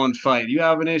one-on-one fight. You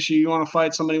have an issue, you want to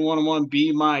fight somebody one-on-one,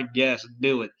 be my guest,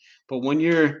 do it. But when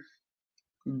you're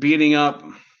beating up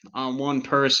on one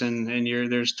person and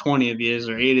there's 20 of you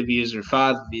or 8 of you or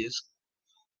 5 of you,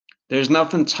 there's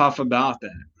nothing tough about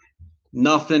that.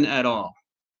 Nothing at all.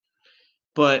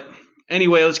 But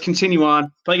anyway, let's continue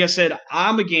on. Like I said,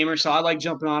 I'm a gamer, so I like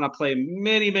jumping on. I play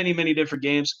many, many, many different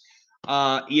games.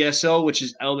 ESO, which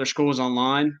is Elder Scrolls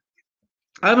Online.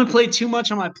 I haven't played too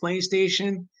much on my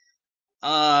PlayStation,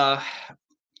 but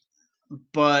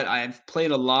I've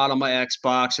played a lot on my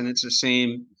Xbox, and it's the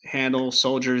same handle,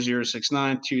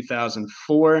 Soldier069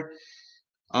 2004.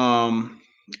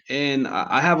 And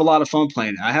I have a lot of fun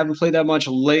playing it. I haven't played that much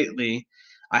lately.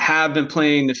 I have been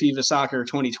playing the FIFA Soccer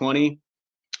 2020.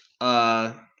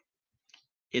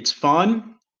 It's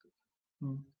fun,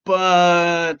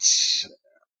 but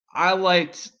I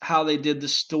liked how they did the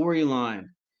storyline.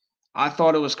 I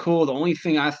thought it was cool. The only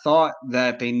thing I thought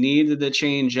that they needed to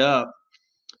change up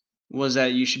was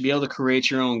that you should be able to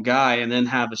create your own guy and then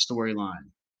have a storyline.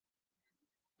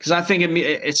 Because I think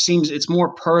it seems it's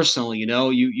more personal.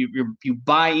 You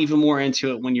buy even more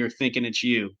into it when you're thinking it's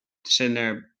you sitting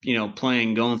there,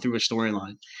 playing, going through a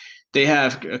storyline. They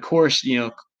have, of course,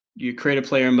 you create a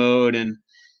player mode and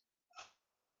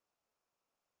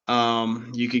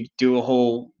you could do a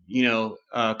whole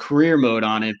career mode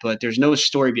on it, but there's no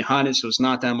story behind it, so it's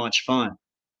not that much fun.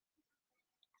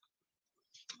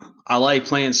 I like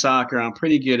playing soccer. I'm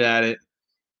pretty good at it,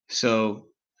 so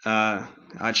I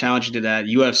challenge you to that.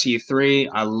 UFC 3,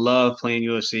 I love playing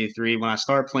UFC 3. When I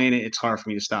start playing it, it's hard for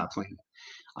me to stop playing it.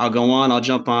 I'll go on, I'll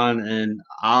jump on, and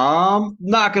I'm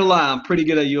not gonna lie, I'm pretty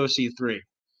good at UFC 3.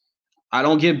 I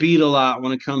don't get beat a lot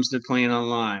when it comes to playing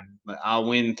online. But I'll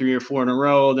win 3 or 4 in a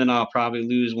row, then I'll probably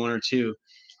lose 1 or 2.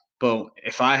 But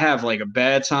if I have like a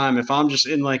bad time, if I'm just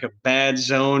in like a bad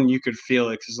zone, you could feel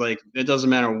it because like it doesn't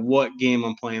matter what game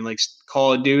I'm playing, like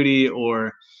Call of Duty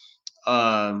or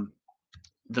the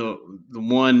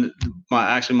one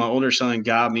my older son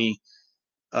got me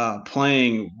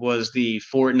playing was the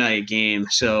Fortnite game.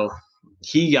 So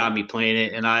he got me playing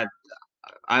it, and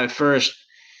I first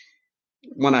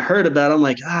when I heard about it, I'm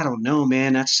like, I don't know,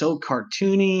 man, that's so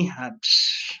cartoony.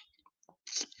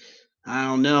 I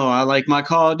don't know. I like my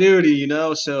Call of Duty,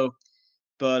 So,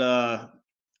 but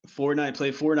played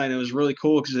Fortnite. It was really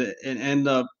cool because it ended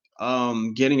up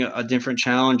getting a different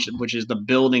challenge, which is the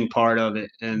building part of it,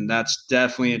 and that's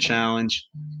definitely a challenge.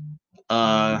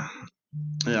 Yeah,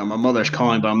 my mother's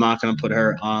calling, but I'm not going to put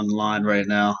her online right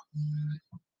now.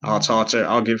 I'll talk to her.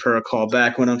 I'll give her a call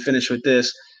back when I'm finished with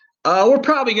this. We're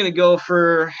probably going to go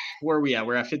for where are we at?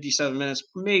 We're at 57 minutes,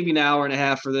 maybe an hour and a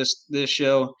half for this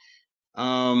show.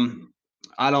 And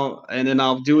then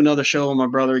I'll do another show when my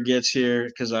brother gets here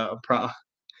because I'll probably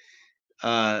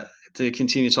to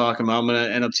continue talking about. I'm gonna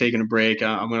end up taking a break.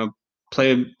 I'm gonna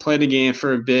play the game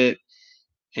for a bit,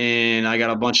 and I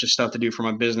got a bunch of stuff to do for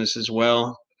my business as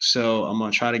well. So I'm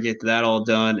gonna try to get that all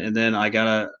done, and then I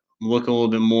gotta look a little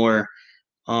bit more.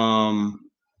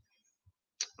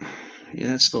 Yeah,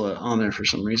 that's still on there for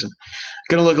some reason.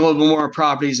 Gonna look a little bit more at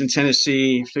properties in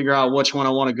Tennessee, figure out which one I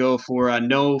want to go for. I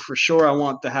know for sure I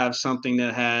want to have something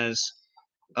that has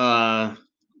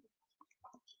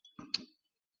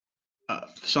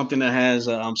something that has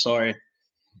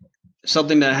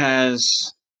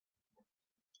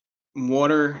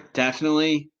water,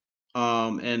 definitely,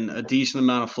 and a decent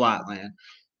amount of flat land.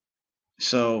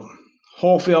 So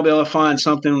hopefully I'll be able to find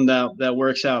something that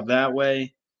works out that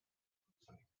way.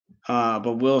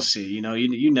 But we'll see.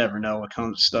 You never know what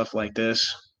comes to stuff like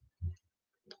this.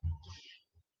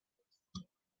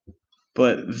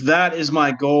 But that is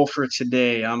my goal for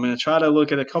today. I'm going to try to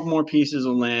look at a couple more pieces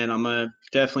of land. I'm going to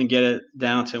definitely get it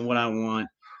down to what I want.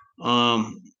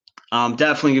 I'm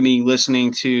definitely going to be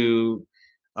listening to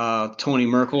Tony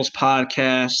Merkel's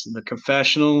podcast, The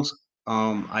Confessionals.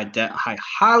 I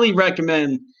highly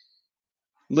recommend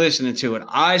listening to it.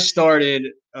 I started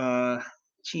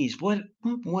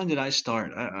when did I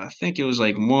start? I think it was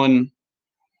like one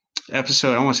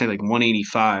episode, I want to say like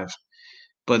 185.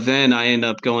 But then I end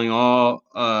up going all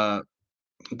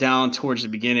down towards the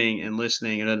beginning and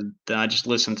listening, and then I just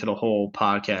listened to the whole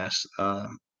podcast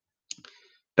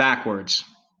backwards.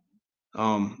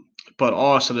 But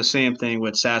also the same thing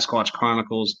with Sasquatch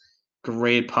Chronicles,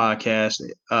 great podcast.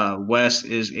 Wes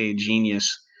is a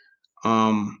genius.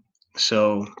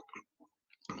 So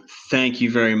thank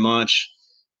you very much,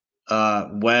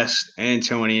 Wes and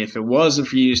Tony. If it wasn't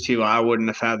for you two, I wouldn't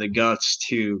have had the guts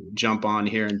to jump on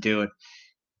here and do it.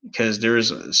 Because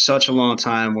there's such a long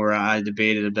time where I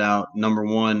debated about, number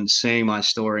one, saying my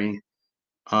story,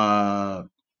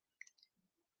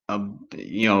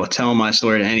 telling my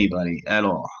story to anybody at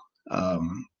all.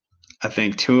 I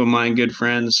think two of my good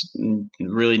friends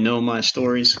really know my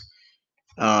stories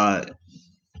and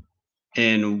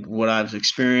what I've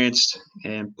experienced,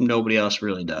 and nobody else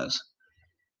really does.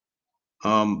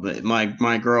 But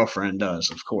my girlfriend does,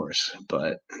 of course,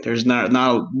 but there's not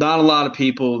a lot of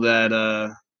people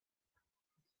that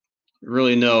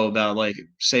really know about, like,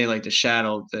 say, like the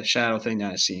shadow thing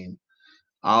that I've seen.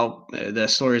 That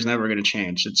story is never going to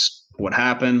change. It's what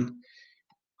happened.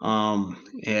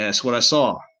 Yeah, it's what I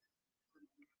saw.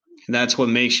 And that's what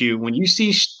makes you, when you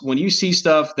see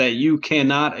stuff that you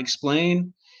cannot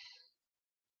explain.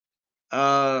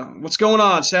 What's going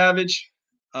on, Savage?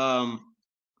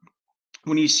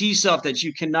 When you see stuff that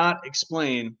you cannot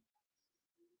explain,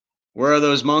 where are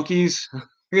those monkeys?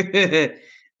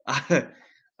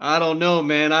 I don't know,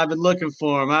 man. I've been looking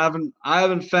for them. I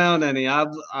haven't found any.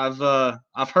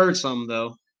 I've heard some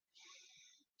though.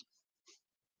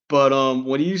 But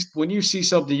when you see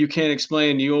something you can't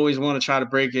explain, you always want to try to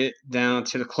break it down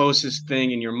to the closest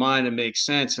thing in your mind that makes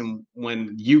sense. And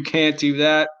when you can't do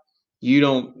that, you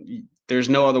don't. There's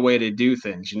no other way to do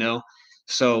things, you know.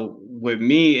 So with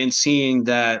me and seeing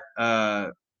that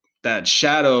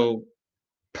shadow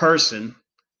person,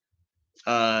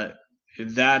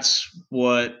 that's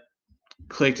what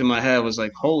clicked in my head. Was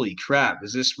like, holy crap,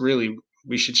 is this really?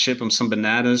 We should ship them some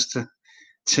bananas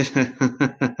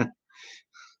to.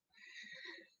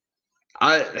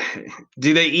 I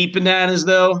do they eat bananas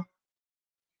though?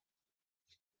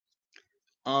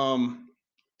 Um,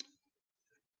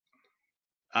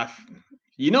 I,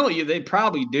 they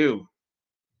probably do.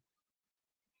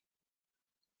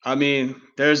 I mean,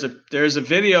 there's a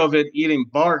video of it eating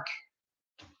bark.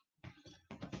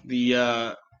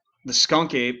 The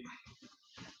skunk ape.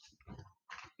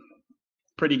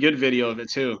 Pretty good video of it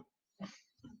too.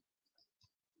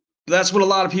 But that's what a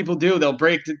lot of people do. They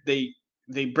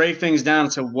break things down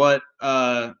to what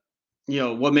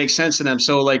what makes sense to them.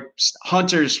 So like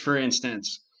hunters, for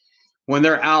instance, when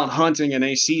they're out hunting and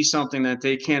they see something that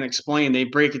they can't explain, they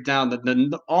break it down.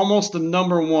 Almost the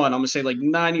number one, I'm gonna say like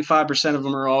 95% of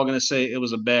them are all gonna say it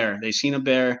was a bear. They seen a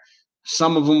bear.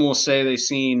 Some of them will say they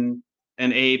seen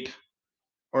an ape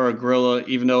or a gorilla,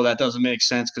 even though that doesn't make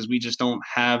sense because we just don't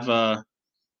have.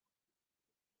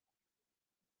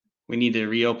 We need to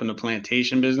reopen the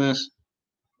plantation business.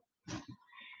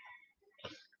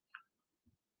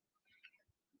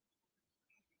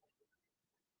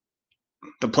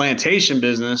 The plantation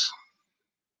business.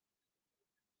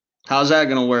 How's that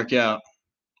gonna work out?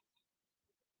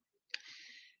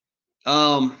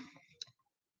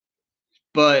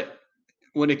 But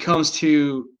when it comes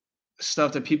to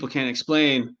stuff that people can't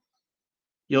explain,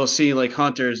 you'll see like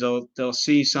hunters, they'll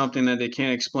see something that they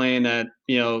can't explain that,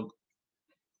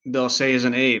 they'll say is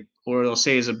an ape or they'll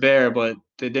say is a bear, but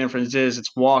the difference is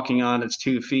it's walking on its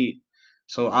 2 feet.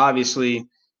 So obviously,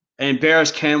 and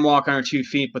bears can walk on their 2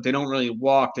 feet, but they don't really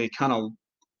walk. They kind of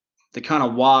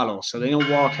waddle. So they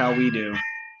don't walk how we do.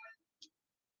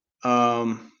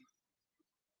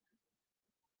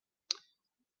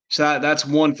 So that's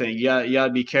one thing you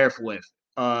gotta be careful with.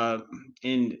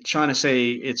 In trying to say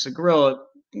it's a gorilla,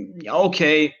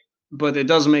 okay, but it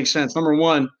doesn't make sense. Number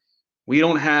one, we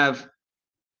don't have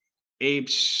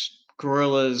apes,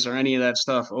 gorillas, or any of that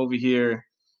stuff over here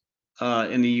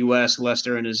in the U.S. unless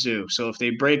they're in a zoo. So if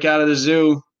they break out of the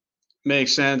zoo,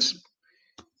 makes sense.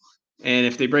 And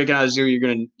if they break out of the zoo,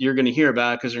 you're gonna hear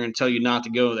about it because they're gonna tell you not to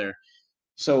go there.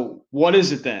 So what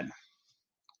is it then?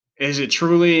 Is it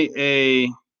truly a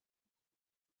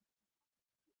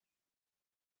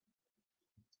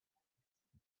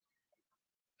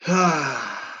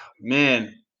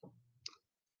man?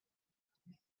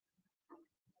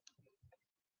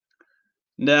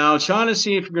 Now, trying to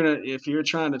see if you're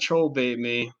trying to troll bait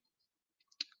me.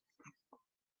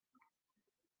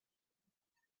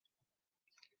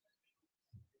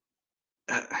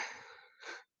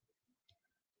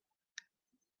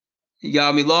 You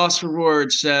got me lost for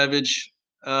words, Savage.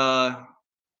 Black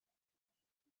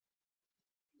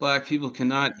people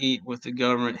cannot eat with the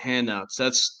government handouts.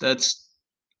 That's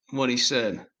what he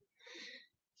said.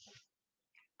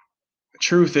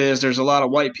 Truth is, there's a lot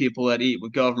of white people that eat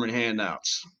with government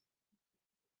handouts.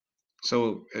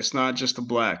 So it's not just the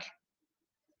black.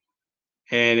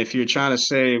 And if you're trying to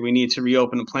say we need to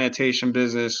reopen the plantation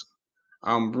business,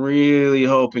 I'm really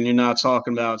hoping you're not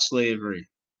talking about slavery.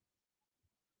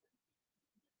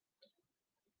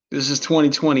 This is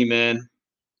 2020, man.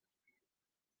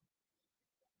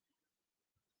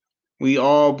 We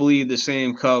all bleed the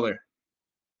same color.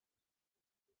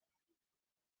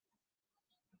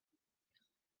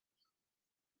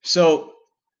 So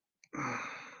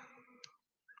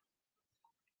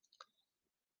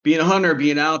being a hunter,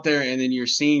 being out there, and then you're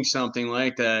seeing something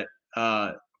like that.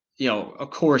 Of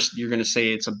course, you're going to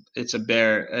say it's a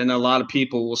bear, and a lot of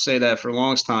people will say that for a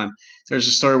long time. There's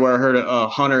a story where I heard a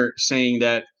hunter saying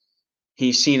that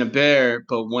he's seen a bear,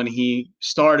 but when he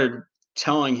started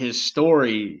telling his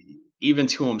story, even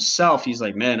to himself, he's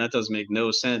like, "Man, that doesn't make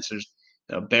no sense.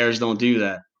 Bears don't do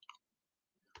that."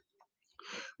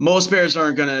 Most bears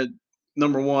aren't going to,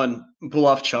 number one,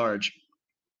 bluff charge.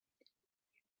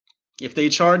 If they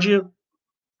charge you,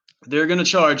 they're going to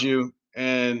charge you,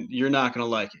 and you're not going to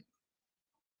like it.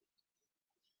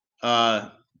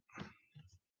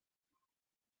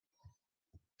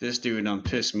 This dude done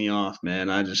pissed me off, man.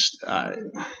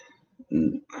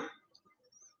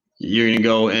 You're gonna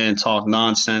go and talk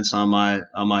nonsense on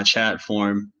my chat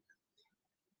forum.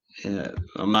 Yeah,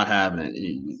 I'm not having it.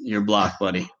 You're blocked,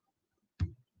 buddy.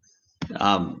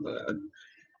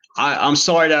 I'm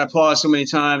sorry that I paused so many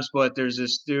times, but there's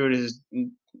this dude, his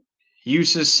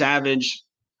USIS Savage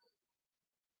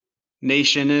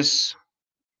Nationist.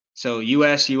 So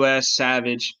US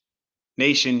Savage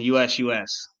Nation US. You're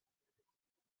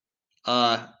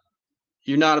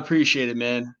not appreciated,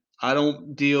 man. I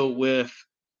don't deal with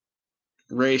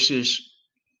racist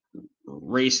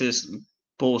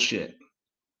bullshit.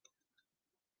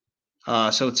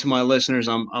 So to my listeners,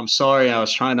 I'm sorry. I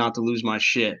was trying not to lose my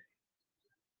shit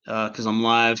because I'm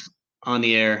live on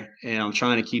the air and I'm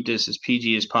trying to keep this as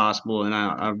PG as possible. And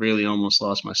I really almost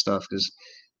lost my stuff because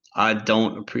I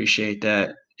don't appreciate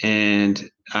that. And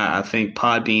I think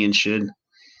Podbean should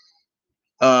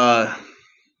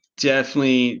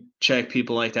definitely check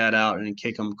people like that out and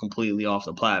kick them completely off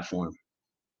the platform.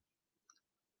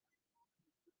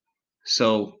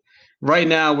 So right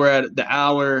now we're at the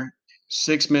hour,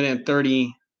 6 minute and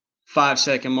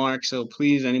 35-second mark. So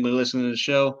please, anybody listening to the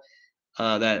show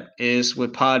that is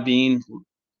with Podbean,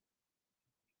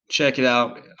 check it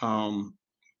out.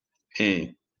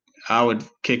 And I would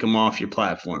kick them off your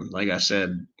platform. Like I said,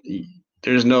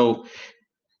 there's no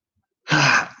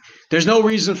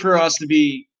reason for us to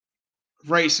be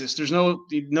racist. There's no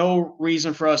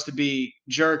reason for us to be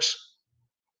jerks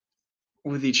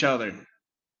with each other.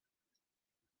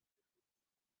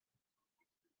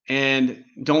 And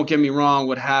don't get me wrong,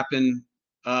 what happened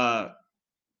that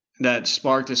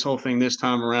sparked this whole thing this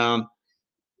time around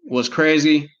was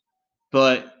crazy,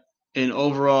 but in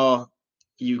overall,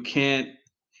 you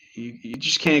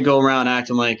just can't go around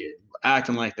acting like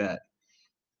that.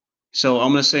 So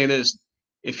I'm gonna say this: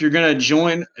 if you're gonna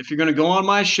go on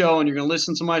my show and you're gonna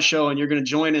listen to my show and you're gonna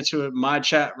join into my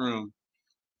chat room,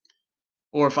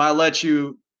 or if I let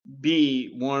you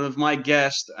be one of my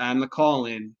guests on the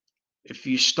call-in, if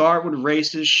you start with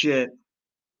racist shit,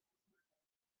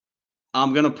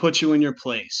 I'm going to put you in your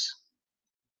place.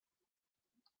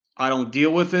 I don't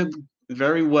deal with it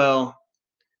very well,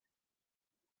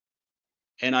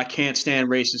 and I can't stand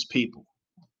racist people.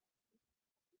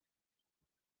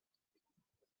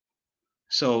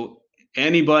 So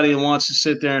anybody who wants to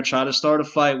sit there and try to start a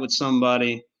fight with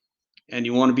somebody and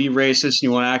you want to be racist and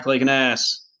you want to act like an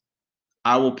ass,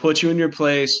 I will put you in your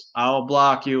place, I'll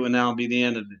block you, and that'll be the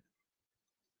end of it.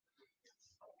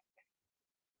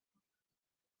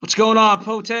 What's going on,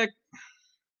 Potek?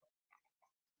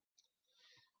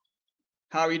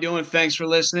 How are you doing? Thanks for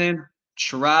listening.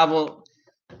 Travel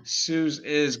Suze,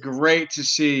 is great to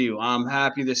see you. I'm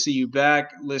happy to see you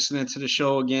back listening to the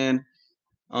show again.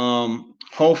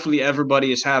 Hopefully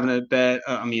everybody is having a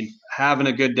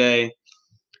good day.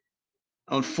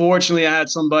 Unfortunately, I had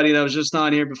somebody that was just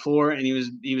on here before, and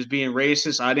he was being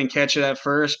racist. I didn't catch it at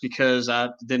first because I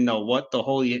didn't know what the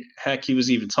holy heck he was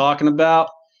even talking about.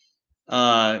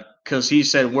 Because he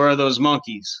said, "Where are those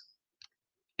monkeys?"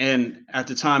 And at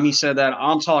the time he said that,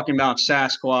 I'm talking about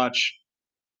Sasquatch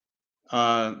 /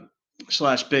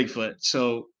 Bigfoot.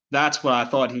 So that's what I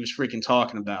thought he was freaking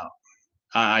talking about.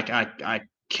 I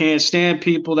can't stand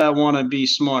people that want to be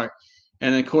smart.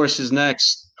 And of course, his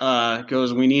next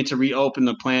goes, "We need to reopen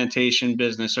the plantation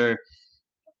business." Or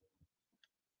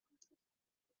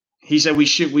he said we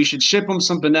should ship them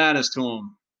some bananas to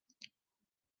him.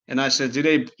 And I said, "Do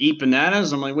they eat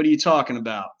bananas?" I'm like, "What are you talking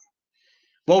about?"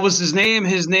 What was his name?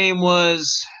 His name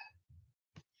was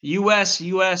US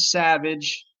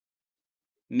Savage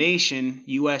Nation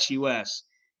US.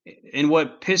 And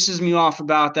what pisses me off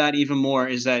about that even more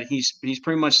is that he's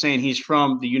pretty much saying he's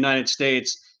from the United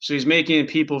States. So he's making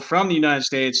people from the United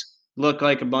States look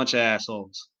like a bunch of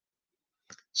assholes.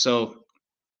 So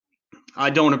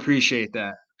I don't appreciate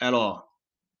that at all.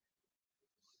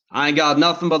 I ain't got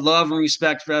nothing but love and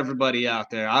respect for everybody out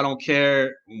there. I don't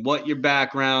care what your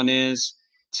background is.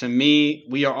 To me,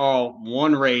 we are all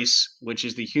one race, which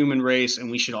is the human race, and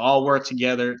we should all work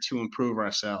together to improve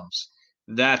ourselves.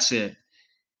 That's it.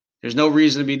 There's no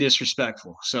reason to be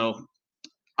disrespectful. So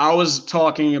I was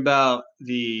talking about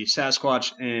the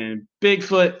Sasquatch and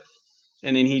Bigfoot,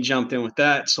 and then he jumped in with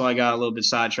that, so I got a little bit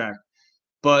sidetracked.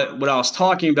 But what I was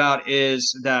talking about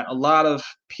is that a lot of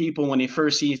people, when they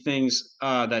first see things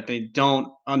that they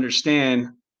don't understand,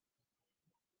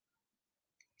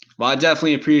 well, I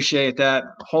definitely appreciate that.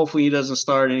 Hopefully, he doesn't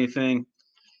start anything.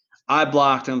 I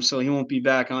blocked him, so he won't be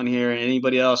back on here.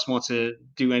 Anybody else wants to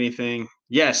do anything?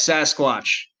 Yes, Sasquatch.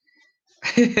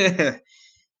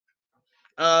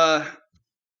 uh,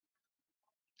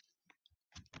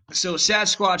 so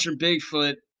Sasquatch or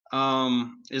Bigfoot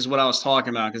is what I was talking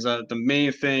about, because the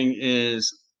main thing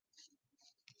is,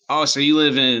 oh, so you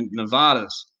live in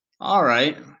Nevadas. All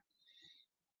right.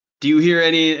 Do you hear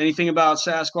anything about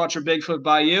Sasquatch or Bigfoot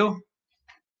by you?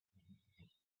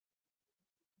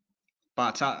 By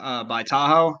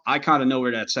Tahoe? I kind of know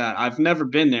where that's at. I've never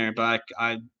been there, but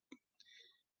I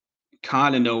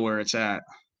kind of know where it's at.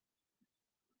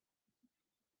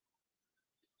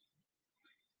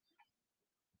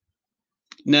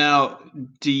 Now,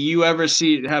 have you ever, I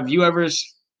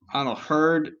don't know,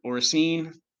 heard or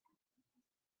seen?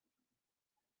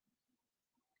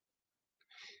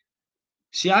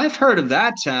 See, I've heard of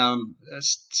that town. That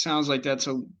sounds like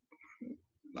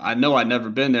I know I've never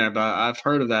been there, but I've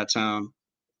heard of that town.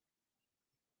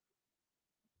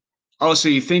 Oh, so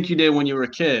you think you did when you were a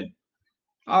kid?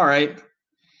 All right.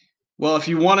 Well, if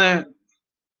you want to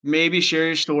maybe share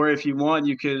your story, if you want,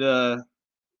 you could,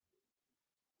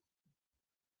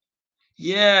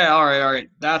 yeah, all right.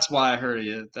 That's why I heard of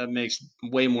you. That makes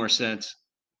way more sense.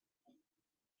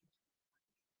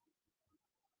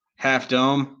 Half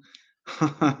Dome.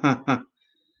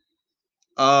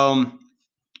 um,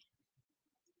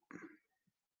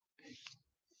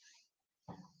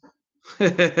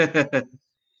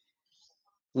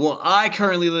 well, I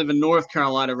currently live in North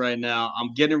Carolina right now.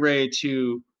 I'm getting ready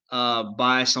to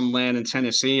buy some land in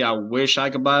Tennessee. I wish I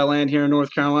could buy land here in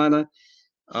North Carolina.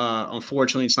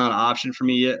 Unfortunately, it's not an option for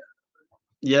me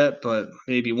yet, but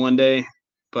maybe one day.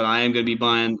 But I am going to be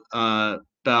buying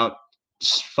about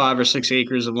 5 or 6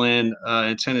 acres of land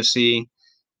in Tennessee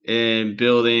and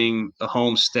building a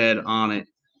homestead on it.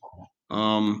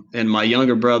 And my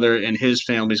younger brother and his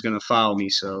family is going to follow me.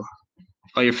 So,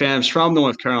 oh, your family's from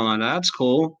North Carolina. That's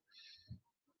cool.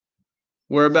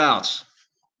 Whereabouts?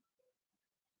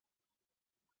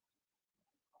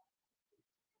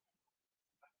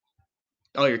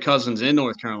 Oh, your cousin's in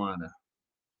North Carolina.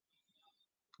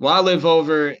 Well, I live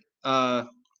over.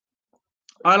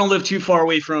 I don't live too far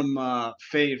away from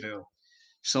Fayetteville,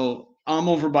 so I'm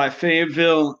over by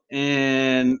Fayetteville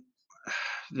and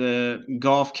the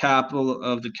golf capital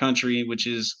of the country, which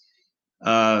is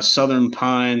Southern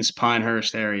Pines,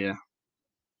 Pinehurst area.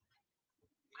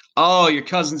 Oh, your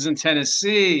cousin's in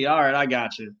Tennessee. All right, I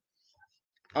got you.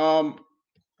 Um,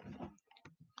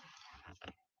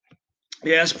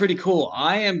 yeah, it's pretty cool.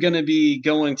 I am gonna be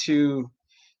going to.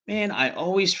 Man, I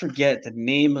always forget the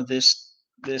name of this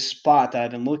spot that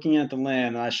I've been looking at the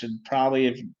land. I should probably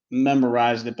have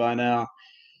memorized it by now.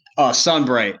 Oh,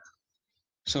 Sunbright.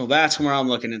 So that's where I'm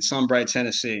looking in Sunbright,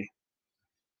 Tennessee.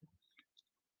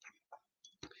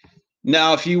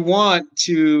 Now, if you want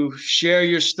to share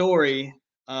your story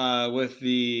with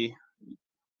the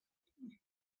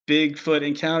Bigfoot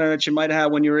encounter that you might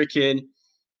have when you were a kid,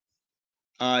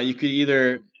 you could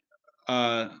either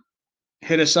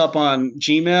hit us up on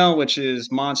Gmail, which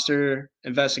is Monster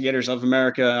Investigators of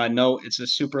America. I know it's a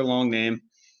super long name.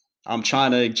 I'm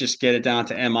trying to just get it down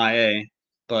to MIA,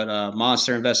 but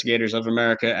Monster Investigators of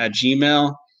America at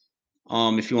Gmail.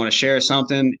 If you want to share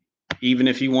something, even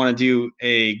if you want to do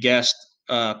a guest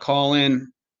call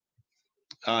in,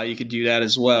 you could do that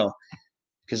as well.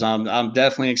 Because I'm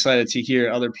definitely excited to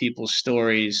hear other people's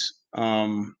stories,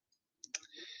 and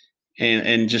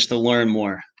just to learn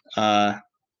more.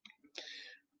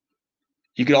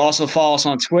 You could also follow us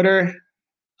on Twitter.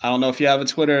 I don't know if you have a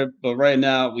Twitter, but right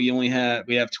now we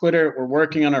have Twitter. We're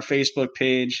working on our Facebook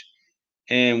page,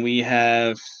 and we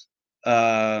have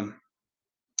a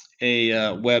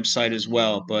website as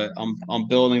well. But I'm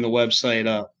building the website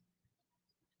up.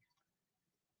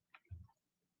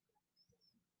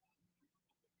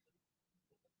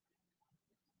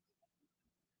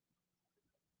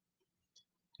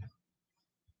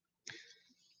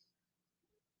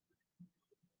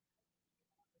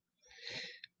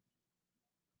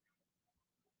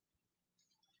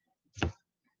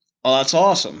 Oh, that's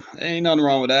awesome. Ain't nothing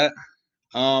wrong with that.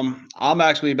 I'm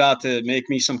actually about to make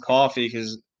me some coffee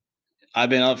because I've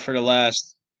been up for the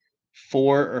last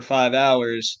 4 or 5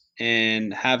 hours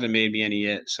and haven't made me any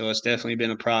yet. So it's definitely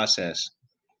been a process.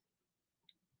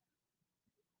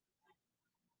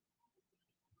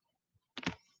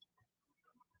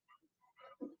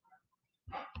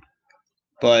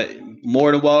 But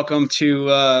more than welcome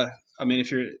to,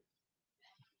 if you're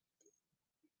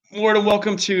more than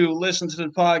welcome to listen to the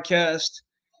podcast.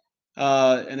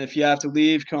 And if you have to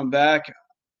leave, come back.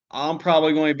 I'm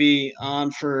probably going to be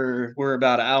on we're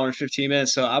about an hour and 15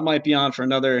 minutes. So I might be on for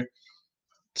another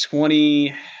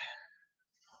 20,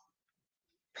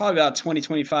 probably about 20,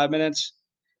 25 minutes.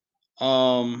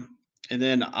 And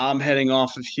then I'm heading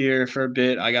off of here for a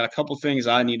bit. I got a couple things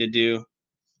I need to do.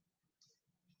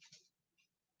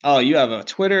 Oh, you have a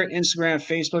Twitter, Instagram,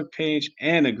 Facebook page,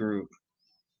 and a group,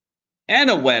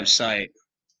 and a website.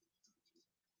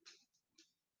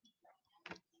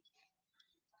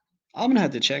 I'm going to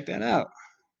have to check that out.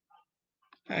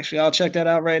 Actually, I'll check that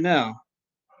out right now.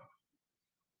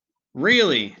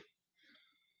 Really?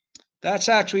 That's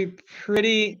actually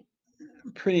pretty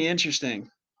interesting.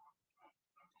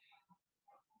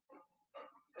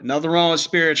 Nothing wrong with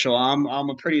spiritual. I'm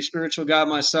a pretty spiritual guy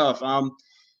myself.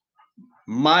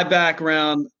 My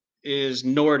background is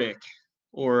Nordic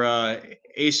or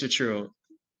Asatru,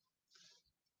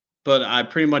 but I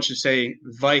pretty much just say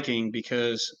Viking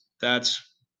because that's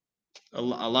a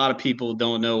lot of people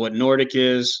don't know what Nordic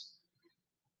is.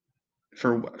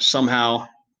 For somehow,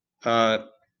 Asatru,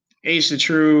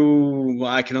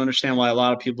 I can understand why a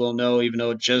lot of people don't know, even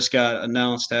though it just got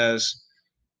announced as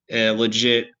a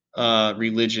legit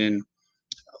religion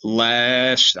 2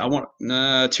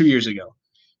 years ago.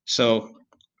 So,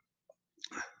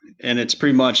 and it's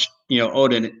pretty much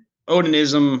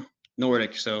Odinism,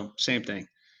 Nordic, so same thing.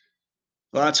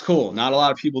 Well, that's cool. Not a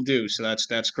lot of people do, so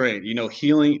that's great.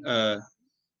 Healing,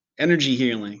 energy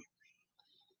healing.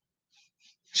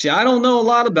 See, I don't know a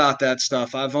lot about that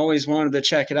stuff. I've always wanted to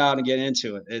check it out and get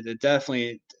into it. It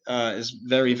definitely is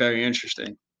very, very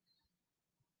interesting.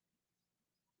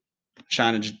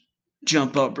 Trying to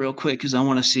jump up real quick because I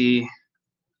want to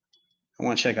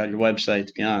check out your website,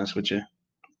 to be honest with you.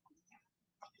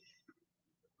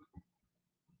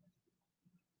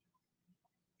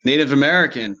 Native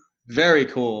American. Very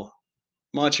cool.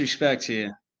 Much respect to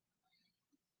you.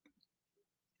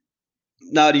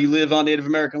 Now, do you live on Native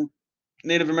American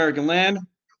land?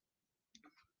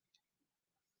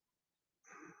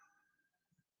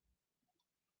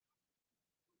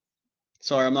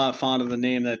 Sorry, I'm not fond of the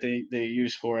name that they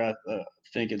use for it. I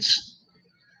think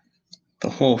the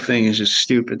whole thing is just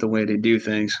stupid the way they do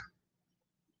things.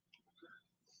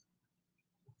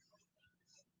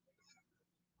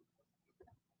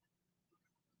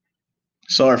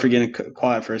 Sorry for getting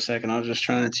quiet for a second. I was just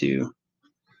trying to.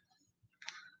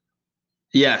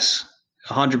 Yes,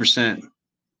 100%.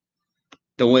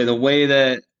 The way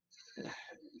that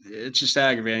it's just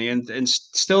aggravating, and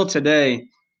still today,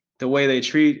 the way they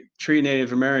treat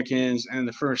Native Americans and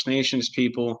the First Nations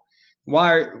people.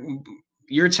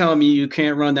 You're telling me you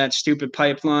can't run that stupid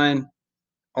pipeline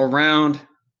around?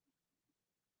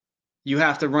 You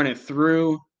have to run it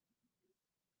through.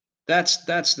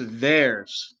 That's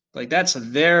theirs. Like, that's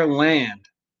their land.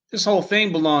 This whole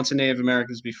thing belonged to Native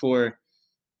Americans before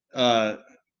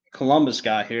Columbus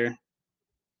got here.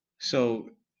 So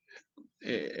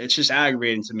it's just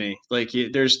aggravating to me. Like,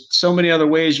 there's so many other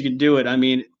ways you could do it. I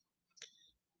mean,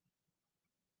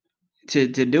 to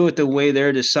do it the way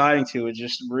they're deciding to is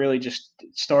just really just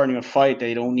starting a fight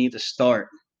they don't need to start.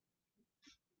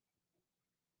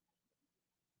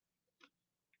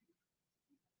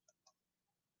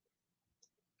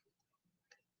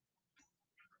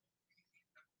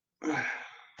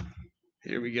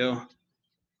 Here we go.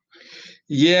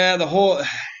 Yeah,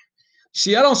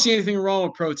 see, I don't see anything wrong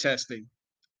with protesting.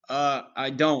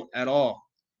 I don't at all.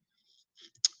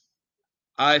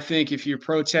 I think if you're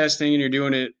protesting and you're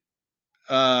doing it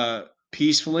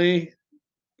peacefully,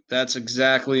 that's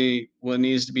exactly what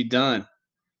needs to be done.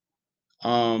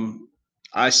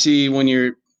 I see when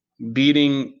you're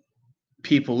beating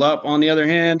people up, on the other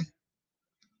hand,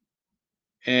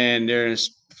 and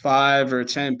there's 5 or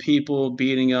 10 people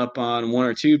beating up on 1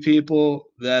 or 2 people,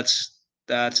 that's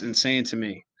insane to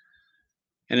me.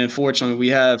 And unfortunately, we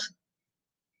have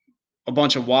a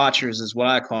bunch of watchers, is what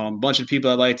I call them, a bunch of people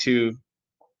that like to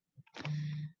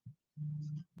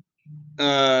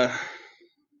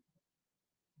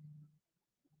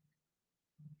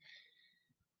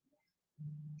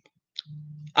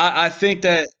I think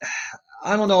that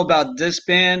I don't know about this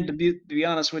band, to be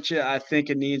honest with you. I think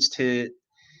it needs to.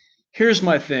 Here's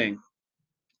my thing.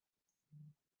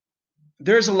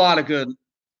 There's a lot of good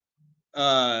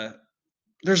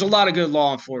there's a lot of good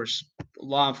law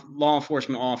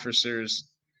enforcement officers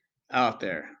out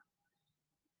there,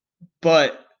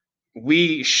 but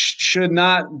we should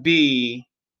not be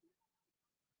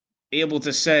able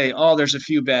to say, oh, there's a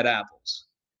few bad apples,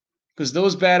 because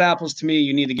those bad apples, to me,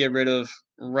 you need to get rid of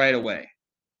right away.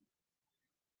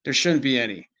 There shouldn't be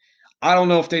any. I don't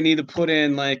know if they need to put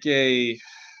in like a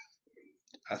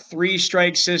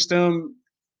 3-strike system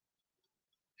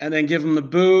and then give them the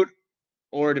boot,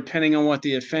 or depending on what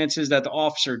the offense is that the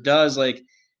officer does, like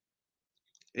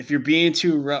if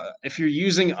you're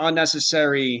using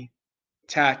unnecessary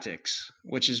tactics,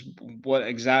 which is what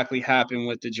exactly happened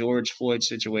with the George Floyd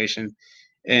situation.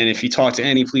 And if you talk to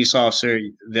any police officer,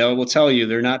 they will tell you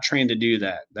they're not trained to do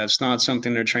that. That's not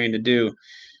something they're trained to do.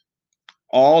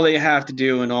 All they have to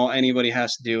do, and all anybody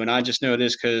has to do, and I just know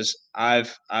this because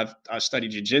I've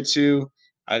studied jiu-jitsu,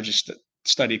 I've just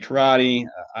studied karate,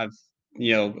 I've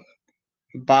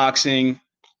boxing,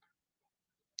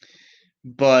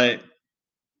 but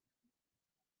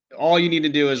all you need to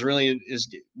do is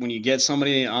when you get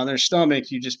somebody on their stomach,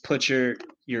 you just put your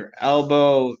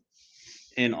elbow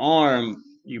and arm,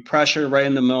 you pressure right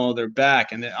in the middle of their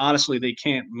back, and honestly, they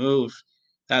can't move.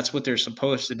 That's what they're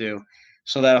supposed to do.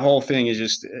 So that whole thing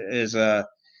the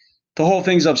whole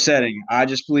thing's upsetting. I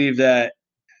just believe that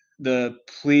the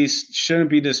police shouldn't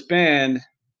be disbanded,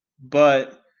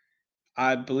 but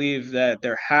I believe that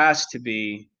there has to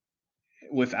be,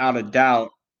 without a doubt,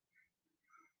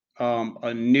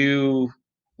 a new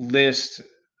list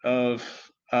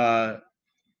of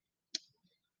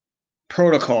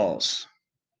protocols.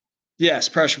 Yes,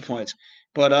 pressure points,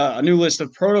 but a new list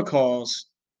of protocols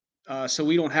so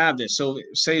we don't have this. So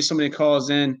say somebody calls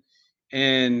in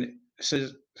and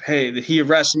says, "Hey, he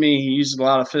arrested me. He used a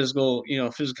lot of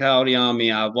physicality on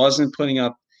me. I wasn't putting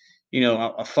up,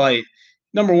 a fight."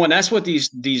 Number one, that's what these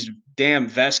damn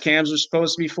vest cams are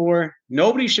supposed to be for.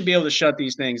 Nobody should be able to shut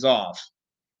these things off.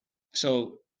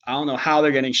 So I don't know how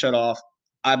they're getting shut off.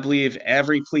 I believe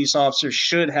every police officer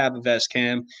should have a vest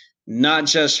cam, not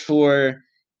just for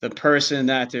the person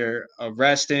that they're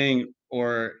arresting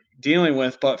or dealing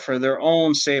with, but for their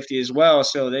own safety as well.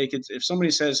 So they could, if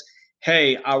somebody says,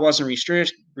 "Hey, I wasn't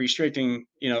resisting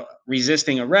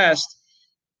arrest,"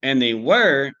 and they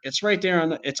were, it's right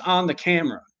there it's on the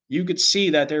camera. You could see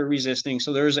that they're resisting.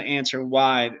 So there's an answer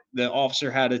why the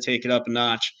officer had to take it up a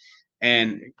notch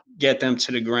and get them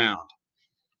to the ground.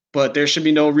 But there should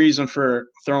be no reason for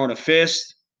throwing a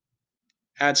fist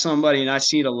at somebody, and I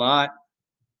see it a lot.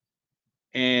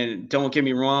 And don't get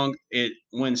me wrong,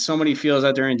 when somebody feels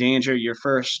that they're in danger, your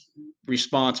first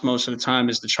response most of the time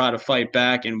is to try to fight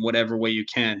back in whatever way you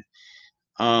can.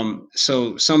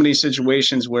 So some of these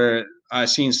situations where I've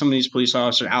seen some of these police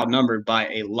officers outnumbered by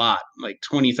a lot, like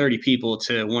 20, 30 people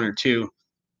to 1 or 2.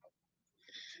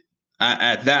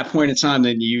 At that point in time,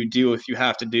 then you do what you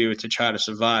have to do to try to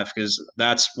survive, because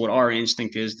that's what our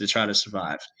instinct is, to try to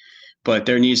survive. But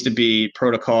there needs to be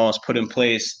protocols put in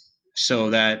place so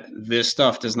that this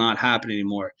stuff does not happen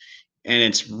anymore. And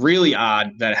it's really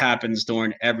odd that it happens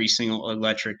during every single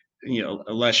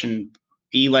election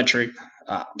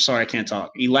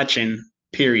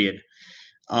period.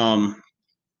 When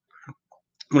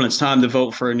it's time to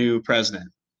vote for a new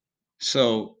president.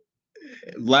 So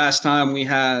last time we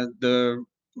had the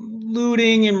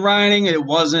looting and rioting, it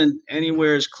wasn't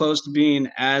anywhere as close to being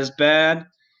as bad.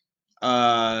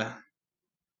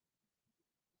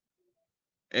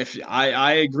 If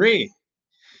I agree.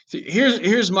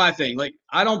 Here's my thing. Like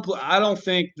I don't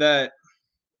think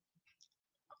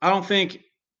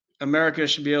America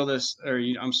should be able to, or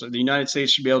I'm sorry, the United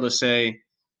States should be able to say,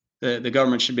 the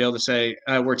government should be able to say,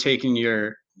 we're taking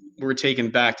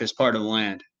back this part of the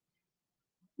land,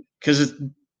 because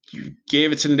you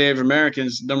gave it to the Native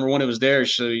Americans. Number one, it was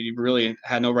theirs, so you really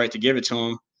had no right to give it to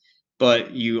them.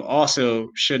 But you also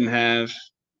shouldn't have.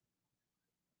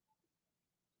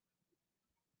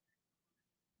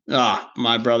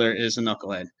 My brother is a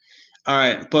knucklehead. All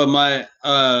right, but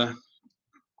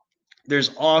there's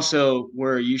also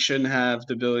where you shouldn't have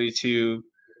the ability to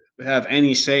have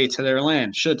any say to their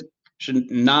land. Should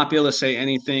not be able to say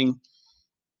anything,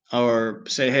 or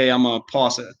say, "Hey, I'm gonna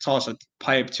toss a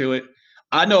pipe to it."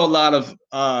 I know a lot of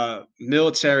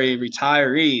military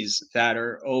retirees that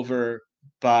are over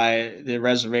by the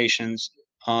reservations,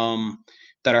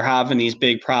 that are having these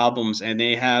big problems, and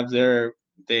they have their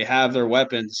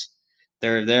weapons.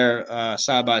 They're there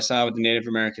side by side with the Native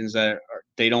Americans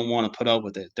they don't want to put up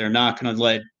with it. They're not going to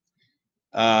let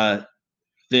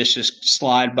this just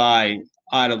slide by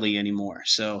idly anymore.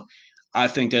 So I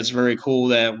think that's very cool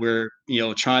that we're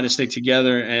trying to stick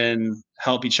together and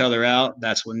help each other out.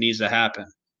 That's what needs to happen.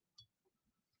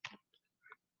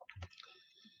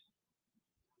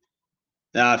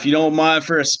 Now, if you don't mind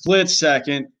for a split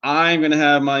second, I'm going to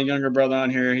have my younger brother on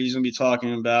here. He's going to be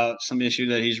talking about some issue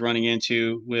that he's running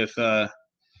into with an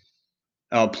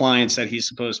appliance that he's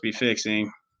supposed to be fixing.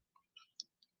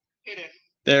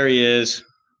 There he is.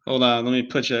 Hold on, let me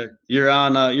put you. You're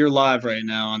on. You're live right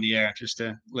now on the air, just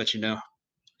to let you know.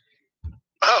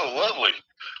 Oh, lovely.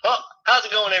 Well, how's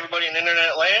it going, everybody in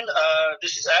internet land?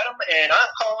 This is Adam, and I'm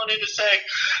calling in to say,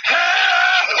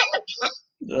 help!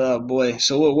 Oh boy.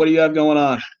 So what do you have going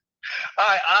on?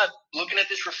 I'm looking at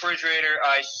this refrigerator.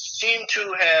 I seem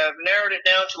to have narrowed it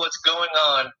down to what's going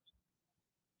on.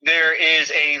 There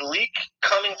is a leak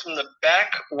coming from the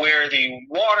back where the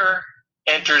water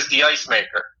enters the ice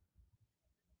maker.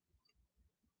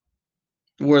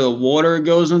 Where the water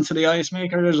goes into the ice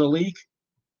maker, there's a leak?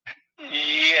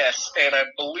 Yes, and I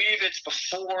believe it's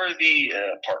before the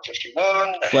Part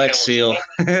 51. Flex seal.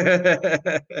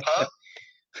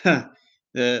 Huh?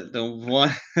 the one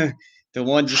the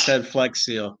one just said flex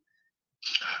seal.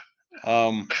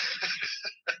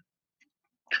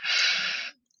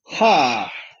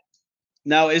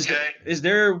 Now is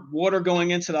there water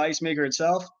going into the ice maker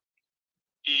itself?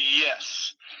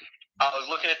 Yes. I was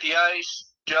looking at the ice,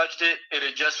 judged it. It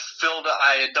had just filled.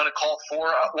 I had done a call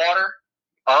for water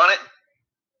on it.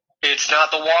 It's not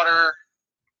the water,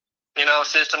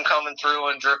 system coming through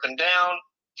and dripping down.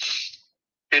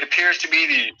 It appears to be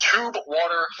the tube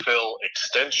water fill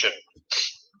extension.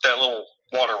 That little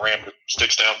water ramp that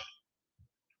sticks down.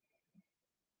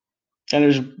 And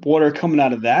there's water coming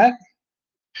out of that?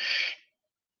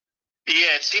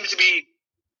 Yeah, it seems to be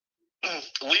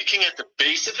leaking at the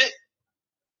base of it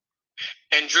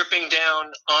and dripping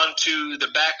down onto the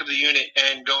back of the unit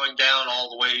and going down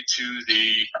all the way to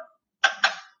the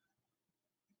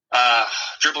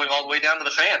dribbling all the way down to the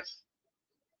fan,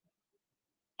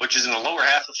 which is in the lower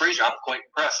half of the freezer. I'm quite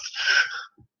impressed.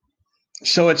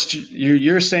 So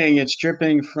you're saying it's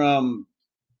dripping from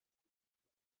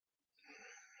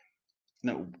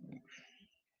the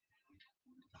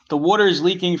water is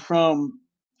leaking from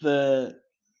the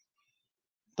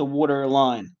water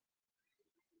line.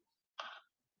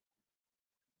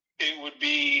 It would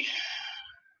be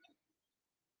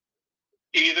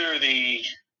either the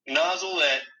nozzle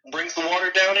that brings the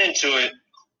water down into it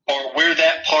or where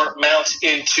that part mounts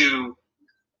into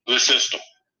the system.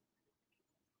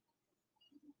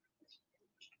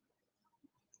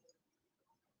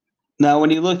 Now, when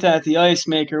you looked at the ice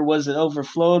maker, was it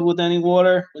overflowed with any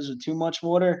water? Was it too much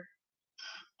water?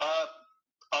 A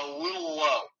little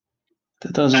low.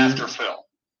 That doesn't after fill.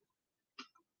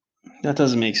 That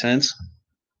doesn't make sense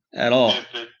at all.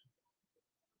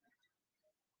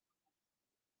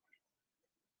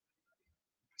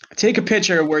 Take a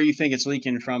picture of where you think it's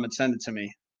leaking from and send it to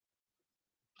me.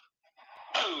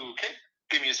 Okay.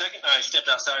 Give me a second. I stepped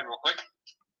outside real quick.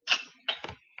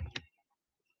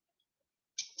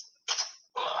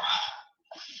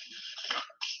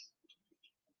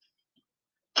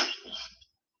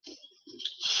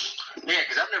 Yeah,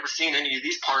 because I've never seen any of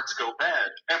these parts go bad,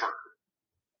 ever.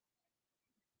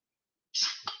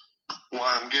 Well,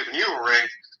 I'm giving you a ring.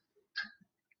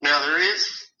 Now, there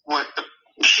is what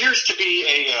appears to be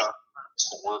a, what's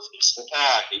the word for this?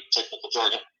 I hate technical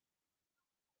jargon.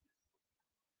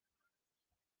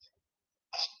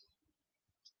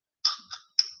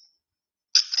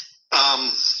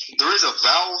 There is a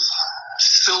valve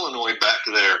solenoid back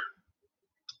there.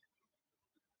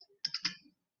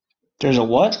 There's a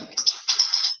what?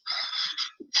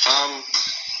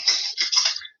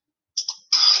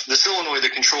 The solenoid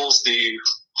that controls the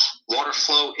water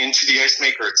flow into the ice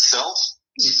maker itself.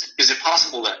 Is it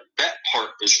possible that that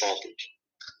part is faulty?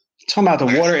 Talking about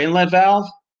the water inlet valve?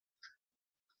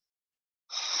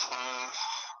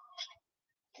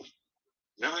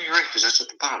 No, you're right, because that's at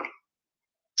the bottom.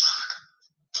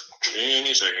 Give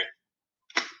me a second.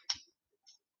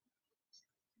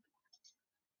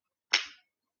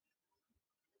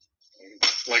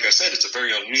 Like I said, it's a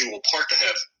very unusual part to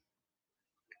have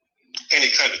any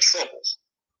kind of trouble.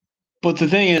 But the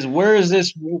thing is, where is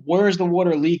the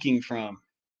water leaking from?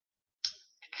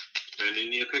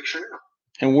 Sending you a picture now.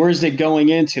 And where is it going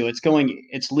into?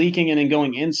 It's leaking and then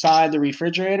going inside the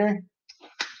refrigerator?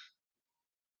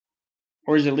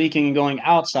 Or is it leaking and going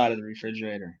outside of the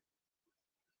refrigerator?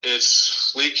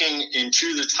 It's leaking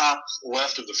into the top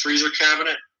left of the freezer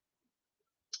cabinet.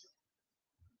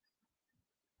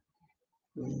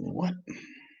 What?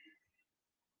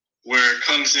 Where it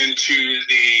comes into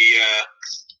the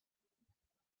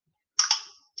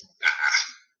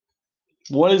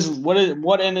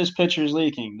what in this picture is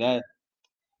leaking? That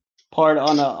part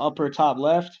on the upper top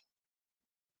left?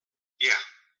 Yeah.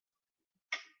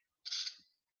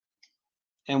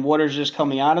 and water's just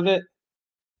coming out of it?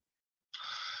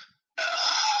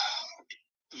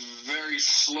 Very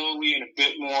slowly and a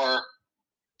bit more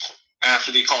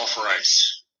after the call for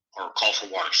ice, or call for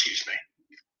water, excuse me.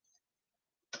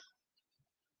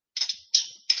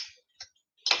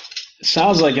 It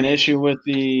sounds like an issue with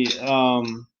the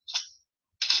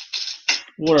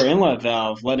water inlet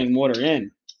valve letting water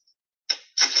in.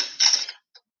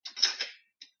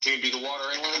 Would be the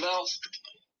water inlet valve?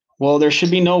 Well, there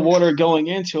should be no water going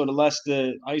into it unless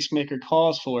the ice maker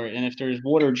calls for it. And if there's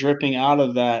water dripping out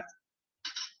of that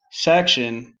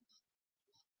section,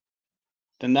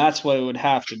 then that's what it would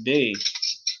have to be,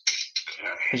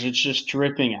 because it's just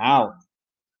dripping out.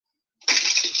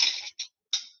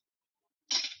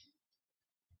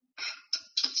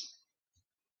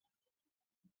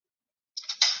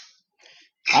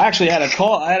 I actually had a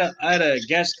call. I had a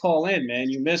guest call in, man.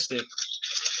 You missed it.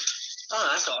 Oh,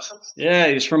 that's awesome. Yeah,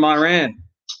 he's from Iran.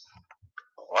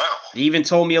 Wow. He even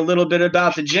told me a little bit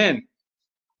about the gym,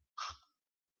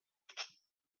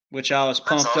 which I was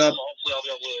pumped awesome. up. Hopefully I'll be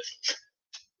able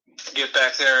to get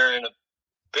back there in a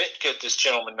bit, get this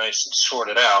gentleman nice and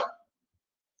sorted out.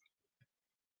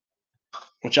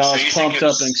 Which I was pumped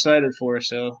up and excited for.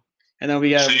 So, and then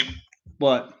we got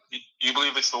what? You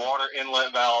believe it's the water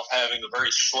inlet valve having a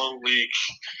very slow leak,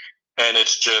 and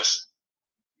it's just...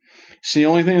 It's the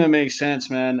only thing that makes sense,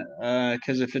 man,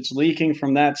 because if it's leaking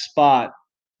from that spot,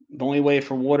 the only way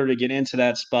for water to get into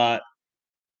that spot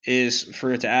is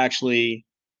for it to actually,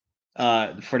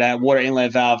 for that water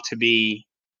inlet valve to be...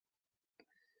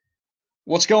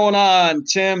 What's going on,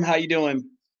 Tim? How you doing?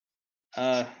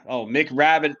 Mick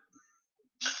Rabbit.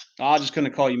 I'm just going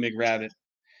to call you Mick Rabbit.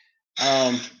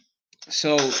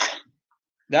 So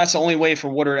that's the only way for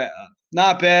water to...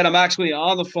 Not bad. I'm actually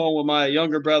on the phone with my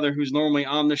younger brother who's normally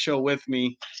on the show with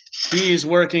me. He's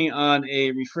working on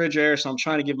a refrigerator, so I'm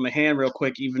trying to give him a hand real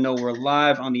quick, even though we're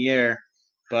live on the air.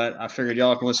 But I figured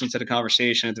y'all can listen to the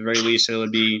conversation. At the very least, it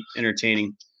would be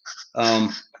entertaining. We're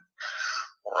on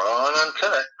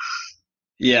uncut.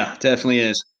 Yeah, definitely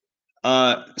is.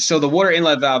 So the water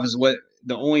inlet valve is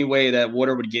the only way that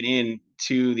water would get in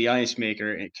to the ice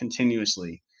maker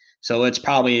continuously. So it's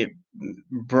probably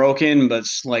broken, but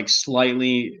like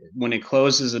slightly, when it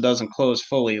closes, it doesn't close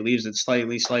fully. It leaves it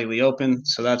slightly open.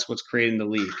 So that's what's creating the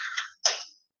leak.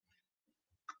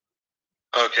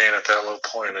 Okay, and at that low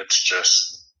point, it's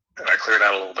just, if I cleared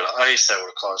out a little bit of ice, that would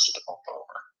have caused it to bump over.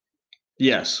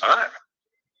 Yes.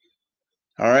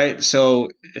 All right. So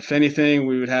if anything,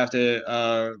 we would have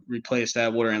to replace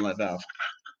that water inlet valve.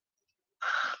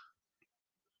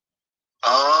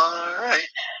 All right.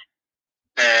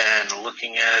 And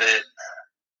looking at it,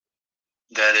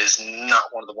 that is not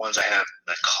one of the ones I have in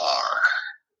the car.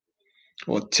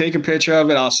 Well, take a picture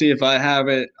of it. I'll see if I have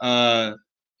it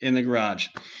in the garage.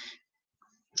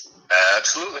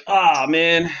 Absolutely. Ah,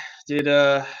 man. Did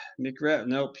Mick Rabbit?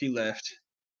 Nope, he left.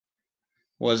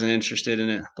 Wasn't interested in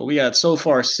it. But we got so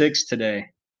far 6 today.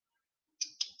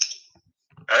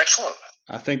 Excellent.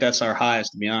 I think that's our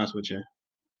highest, to be honest with you.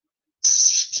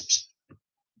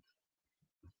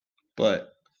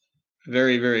 But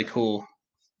very, very cool.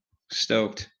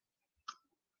 Stoked.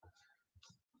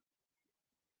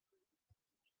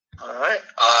 All right.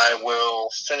 I will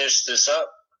finish this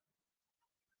up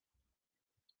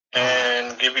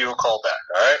and give you a call back.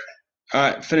 All right. All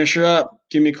right. Finish her up.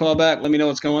 Give me a call back. Let me know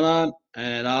what's going on.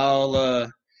 And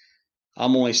I'm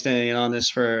only staying on this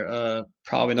for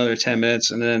probably another 10 minutes.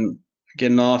 And then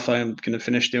getting off, I'm going to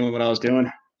finish doing what I was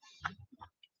doing.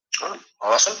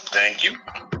 Awesome. Thank you.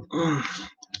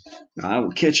 I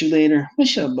will catch you later.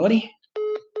 What's up, buddy?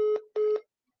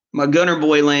 My gunner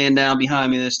boy laying down behind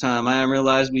me this time. I didn't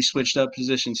realize we switched up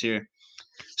positions here.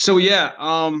 So yeah,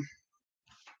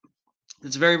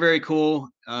 it's very, very cool.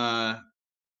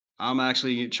 I'm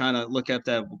actually trying to look at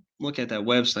that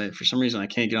website. For some reason I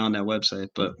can't get on that website,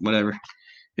 but whatever.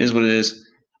 It is what it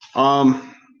is.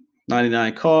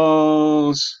 99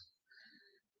 calls.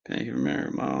 Thank you, Mary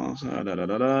Miles.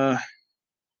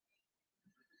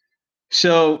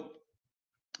 So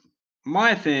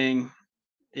my thing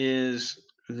is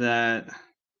that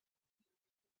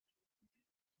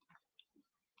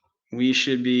we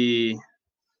should be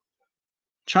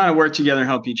trying to work together and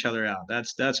help each other out.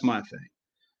 That's my thing.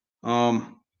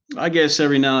 I guess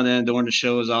every now and then during the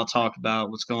shows I'll talk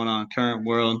about what's going on in the current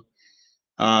world,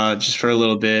 just for a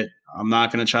little bit. I'm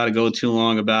not going to try to go too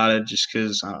long about it just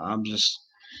because I'm just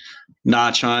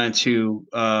not trying to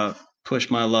push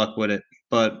my luck with it,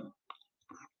 but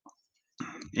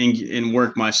and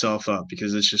work myself up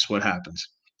because it's just what happens.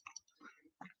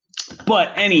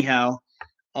 But anyhow,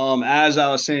 as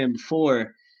I was saying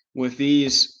before, with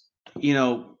these,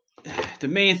 the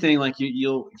main thing, like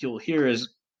you'll hear, is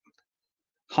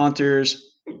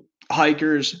hunters,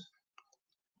 hikers,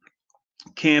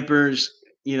 campers,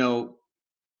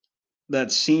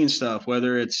 that's seen stuff,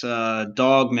 whether it's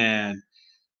Dogman,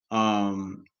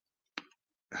 um,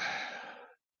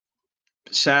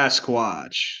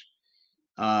 Sasquatch,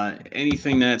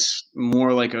 anything that's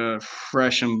more like a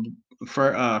fresh and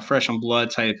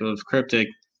blood type of cryptic.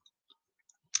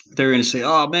 They're gonna say,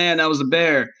 "Oh man, that was a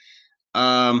bear,"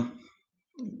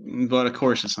 but of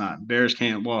course it's not. Bears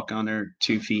can't walk on their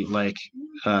 2 feet like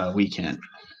we can.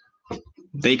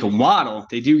 They can waddle.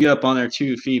 They do get up on their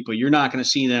 2 feet, but you're not going to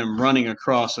see them running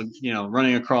across a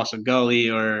gully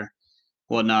or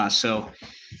whatnot. So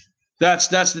that's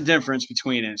the difference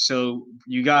between it. So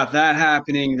you got that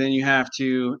happening. Then you have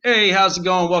to, hey, how's it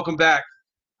going? Welcome back.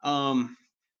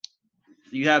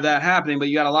 You have that happening, but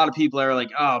you got a lot of people that are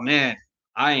like, oh man,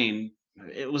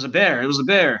 it was a bear. It was a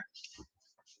bear.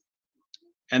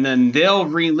 And then they'll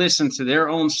re-listen to their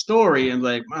own story and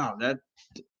like, wow, that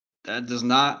does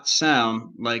not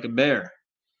sound like a bear.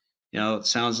 It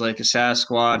sounds like a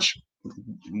Sasquatch,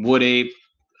 wood ape,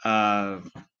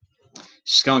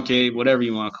 skunk ape, whatever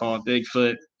you want to call it,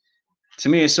 Bigfoot. To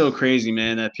me, it's so crazy,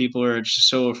 man, that people are just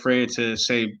so afraid to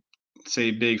say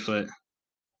Bigfoot.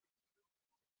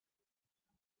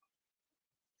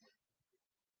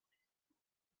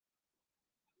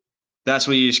 That's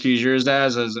what you excuse yours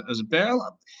as a bear.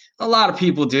 A lot of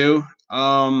people do.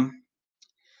 To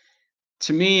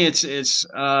me, it's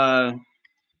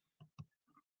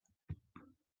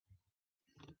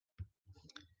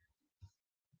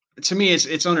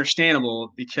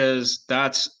understandable, because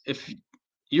that's, if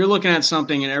you're looking at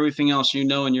something and everything else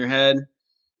in your head.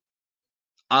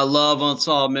 I love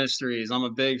unsolved mysteries. I'm a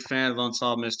big fan of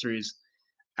unsolved mysteries.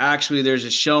 Actually, there's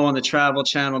a show on the Travel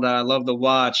Channel that I love to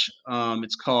watch.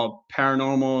 It's called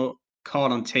Paranormal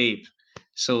Caught on Tape.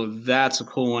 So that's a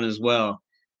cool one as well.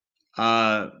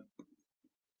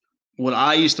 What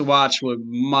I used to watch with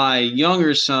my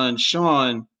younger son,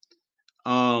 Sean,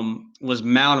 was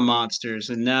Mountain Monsters.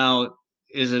 And now,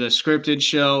 is it a scripted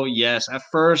show? Yes. At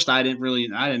first, I didn't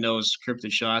know it was a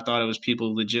scripted show. I thought it was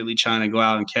people legitimately trying to go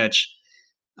out and catch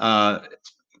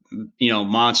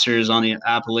monsters on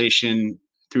the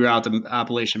throughout the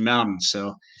Appalachian Mountains.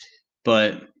 So,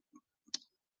 but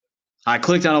I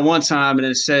clicked on it one time and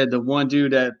it said the one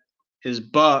dude that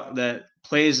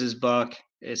plays as Buck,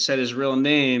 it said his real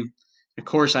name. Of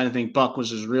course, I didn't think Buck was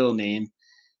his real name,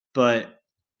 but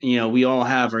we all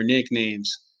have our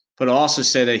nicknames. But it also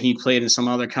said that he played in some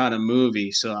other kind of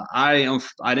movie. So I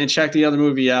didn't check the other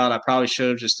movie out. I probably should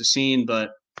have, just to seen,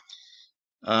 but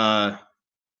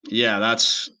yeah,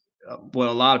 that's what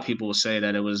a lot of people will say,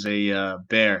 that it was a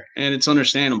bear, and it's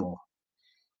understandable.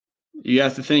 You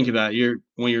have to think about it.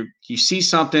 When you see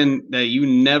something that you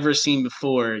never seen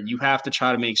before, you have to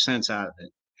try to make sense out of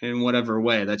it in whatever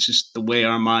way. That's just the way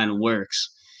our mind works.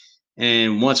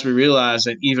 And once we realize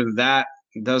that even that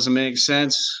doesn't make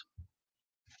sense,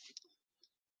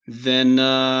 then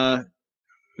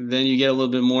you get a little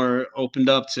bit more opened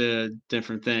up to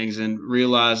different things and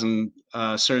realizing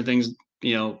certain things,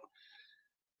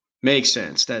 make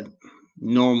sense that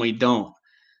normally don't.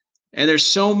 And there's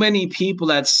so many people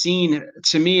that's seen.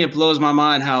 To me, it blows my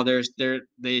mind how they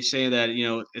say that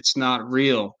it's not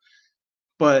real,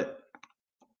 but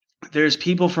there's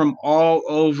people from all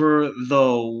over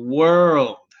the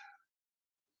world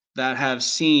that have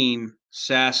seen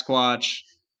Sasquatch,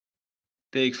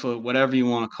 Bigfoot, whatever you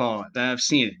want to call it, that have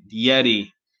seen it.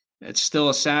 Yeti, it's still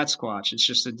a Sasquatch. It's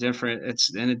just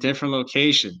it's in a different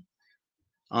location.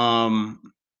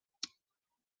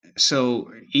 So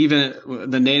even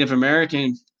the Native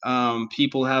American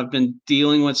people have been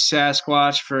dealing with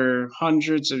Sasquatch for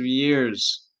hundreds of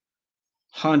years,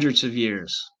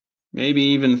 maybe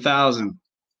even 1,000.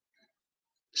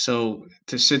 So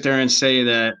to sit there and say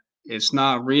that it's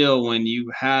not real when you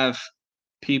have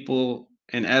people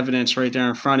and evidence right there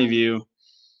in front of you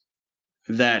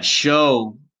that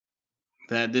show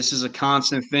that this is a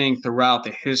constant thing throughout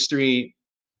the history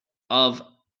of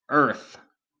Earth,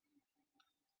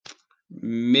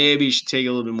 maybe you should take it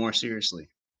a little bit more seriously.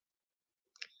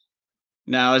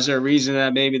 Now, is there a reason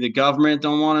that maybe the government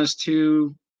don't want us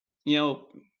to,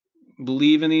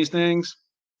 believe in these things?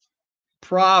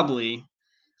 Probably.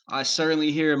 I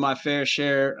certainly hear my fair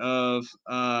share of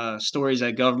stories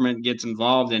that government gets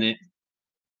involved in it,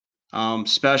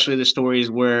 especially the stories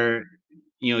where,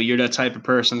 you're that type of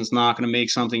person that's not going to make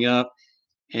something up,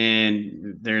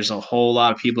 and there's a whole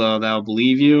lot of people that will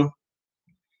believe you,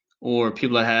 or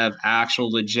people that have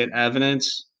actual legit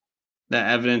evidence.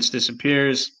 That evidence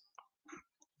disappears.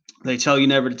 They tell you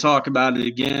never to talk about it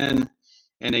again.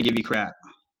 and they give you crap.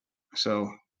 So,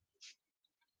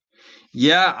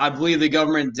 yeah, I believe the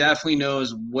government definitely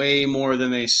knows way more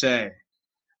than they say.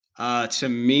 To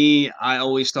me, I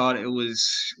always thought it was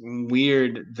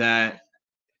weird that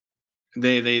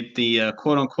the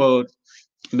quote unquote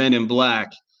Men in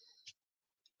Black.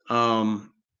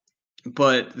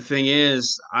 But the thing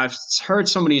is, I've heard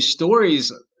so many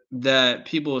stories that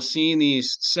people have seen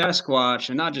these Sasquatch,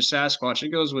 and not just Sasquatch. It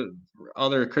goes with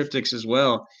other cryptids as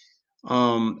well.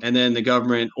 And then the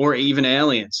government, or even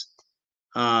aliens,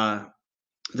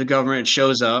 the government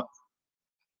shows up,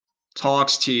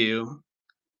 talks to you,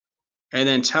 and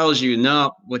then tells you,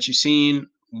 no, what you seen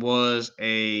was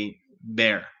a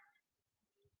bear.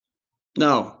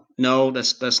 No,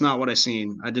 that's not what I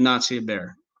seen. I did not see a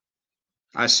bear.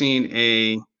 I seen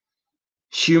a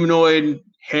humanoid,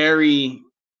 hairy,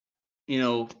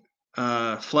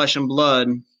 flesh and blood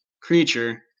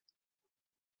creature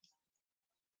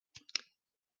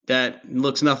that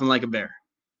looks nothing like a bear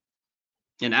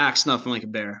and acts nothing like a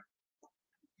bear.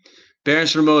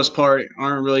 Bears, for the most part,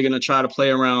 aren't really going to try to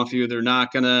play around with you. They're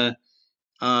not going to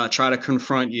try to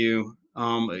confront you,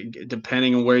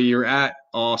 depending on where you're at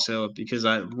also, because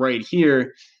right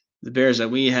here, the bears that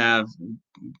we have,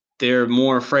 they're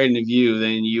more afraid of you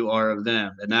than you are of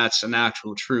them, and that's an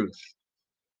actual truth.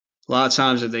 A lot of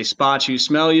times, if they spot you,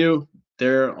 smell you,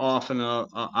 they're off in a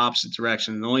opposite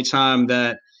direction. The only time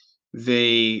that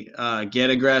they get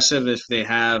aggressive if they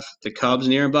have the cubs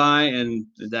nearby, and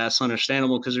that's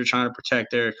understandable because they're trying to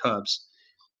protect their cubs.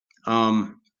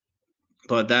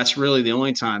 But that's really the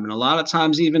only time. And a lot of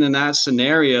times, even in that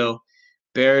scenario,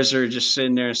 bears are just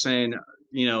sitting there saying,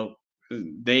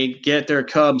 they get their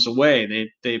cubs away.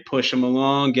 They push them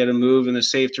along, get them move in a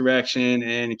safe direction,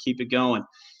 and keep it going.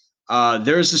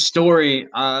 There's a story.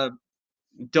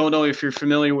 Don't know if you're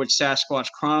familiar with Sasquatch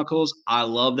Chronicles. I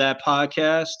love that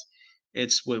podcast.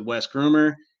 It's with Wes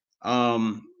Groomer.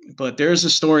 But there's a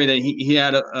story that he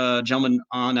had a gentleman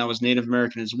on that was Native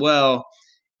American as well.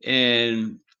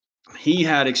 And he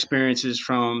had experiences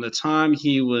from the time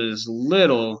he was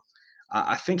little.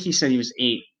 I think he said he was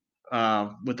 8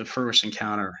 with the first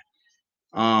encounter,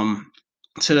 to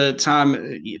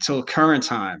the current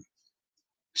time.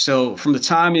 So from the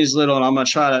time he's little, and I'm going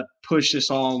to try to push this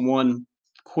all in one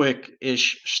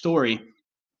quick-ish story.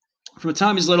 From the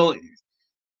time he's little,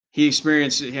 he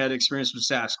had experience with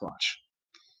Sasquatch.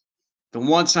 The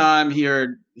one time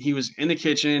he was in the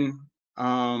kitchen,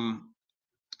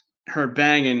 heard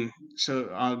banging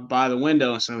by the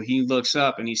window, so he looks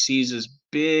up and he sees this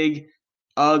big,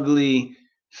 ugly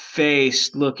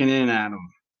face looking in at him,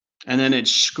 and then it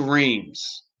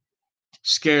screams,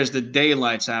 scares the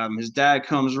daylights out of him. His dad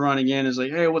comes running in, is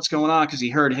like, "Hey, what's going on?" Because he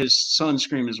heard his son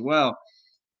scream as well,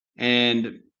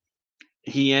 and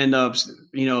he ended up,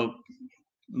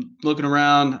 looking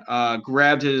around,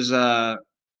 grabbed his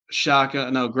grabbed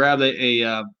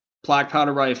a black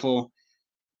powder rifle,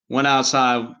 went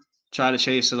outside, tried to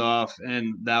chase it off,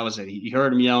 and that was it. He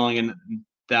heard him yelling, and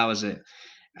that was it.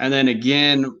 And then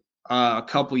again, a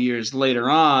couple years later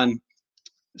on,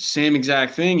 same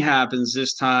exact thing happens.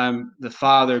 This time, the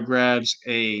father grabs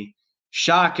a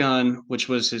shotgun, which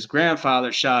was his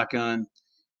grandfather's shotgun,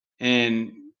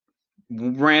 and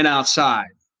ran outside.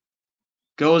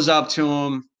 Goes up to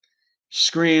him,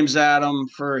 screams at him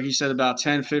for, he said, about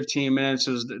 10, 15 minutes.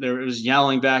 It was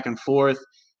yelling back and forth,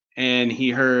 and he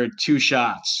heard 2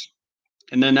 shots.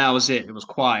 And then that was it. It was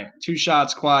quiet. 2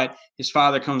 shots, quiet. His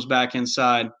father comes back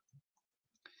inside,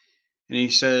 and he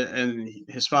said, and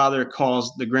his father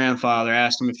calls the grandfather,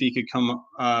 asked him if he could come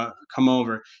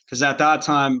over, because at that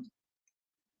time,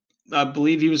 I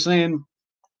believe he was saying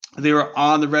they were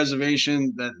on the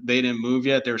reservation, that they didn't move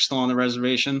yet. They were still on the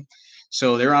reservation,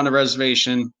 so they're on the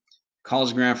reservation.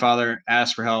 Calls grandfather,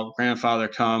 asks for help. Grandfather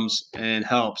comes and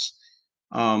helps.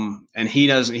 And he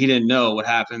didn't know what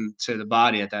happened to the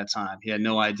body at that time. He had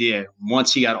no idea.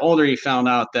 Once he got older, he found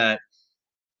out that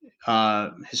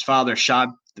his father shot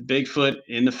the Bigfoot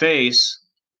in the face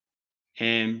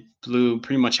and blew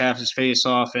pretty much half his face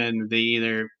off, and they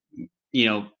either,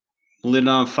 lit it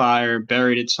on fire,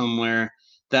 buried it somewhere.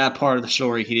 That part of the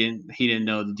story he didn't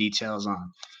know the details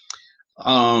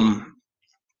on.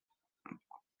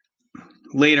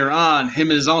 Later on, him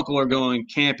and his uncle are going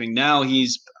camping. Now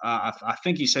he's, I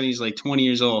think he said he's like 20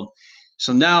 years old.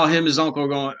 So now him and his uncle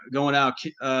are going out,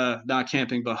 not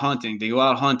camping, but hunting. They go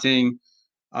out hunting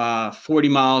 40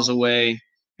 miles away.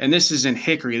 And this is in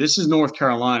Hickory. This is North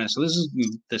Carolina. So this is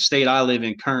the state I live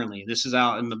in currently. This is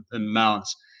out in the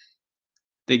mountains.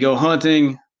 They go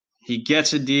hunting. He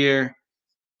gets a deer,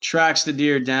 tracks the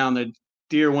deer down. The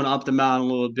deer went up the mountain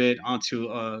a little bit onto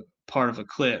a part of a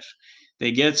cliff.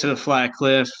 They get to the flat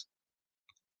cliff.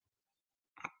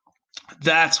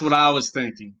 That's what I was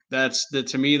thinking.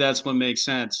 To me, that's what makes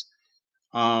sense.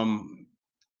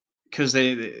 Because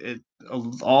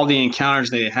all the encounters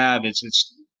they have,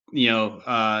 it's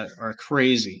are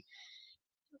crazy.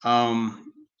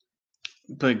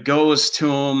 But goes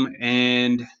to him,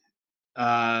 and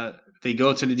they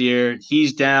go to the deer.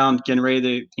 He's down, getting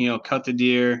ready to cut the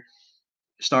deer,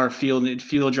 start field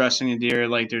dressing the deer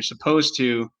like they're supposed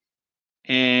to,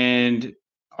 and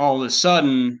all of a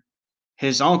sudden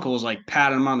his uncle's like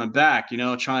patting him on the back,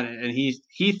 trying to, and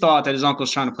he thought that his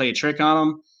uncle's trying to play a trick on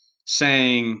him,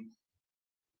 saying,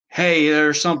 "Hey,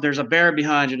 there's a bear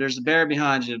behind you. There's a bear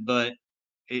behind you." But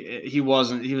he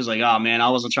wasn't. He was like, "Oh man, I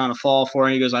wasn't trying to fall for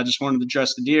it." He goes, "I just wanted to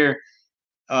dress the deer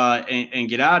and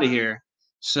get out of here."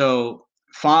 So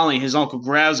finally, his uncle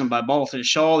grabs him by both his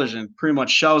shoulders and pretty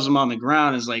much shoves him on the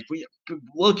ground. Is like,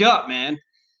 "Look up, man."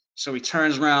 So he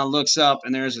turns around, looks up,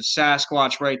 and there's a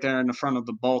Sasquatch right there in the front of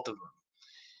the both of them.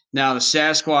 Now, the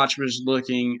Sasquatch was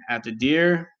looking at the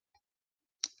deer,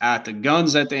 at the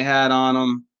guns that they had on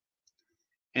them,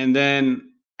 and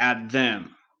then at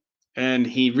them. And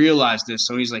he realized this,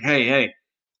 so he's like, "Hey,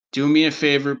 do me a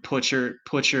favor, put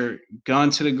your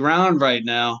gun to the ground right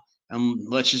now, and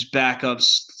let's just back up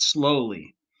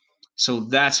slowly." So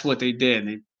that's what they did.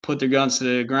 They put their guns to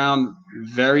the ground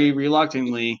very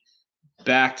reluctantly,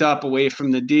 backed up away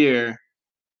from the deer,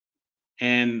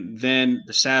 and then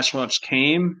the Sasquatch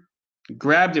came,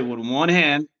 grabbed it with one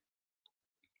hand,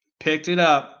 picked it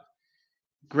up,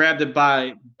 grabbed it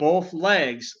by both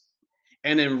legs,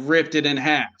 and then ripped it in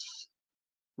half.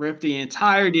 Ripped the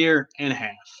entire deer in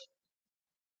half.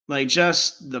 Like,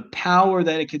 just the power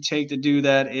that it could take to do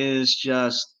that is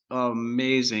just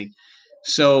amazing.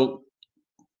 So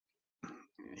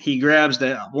he grabs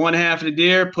that one half of the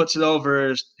deer, puts it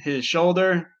over his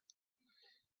shoulder,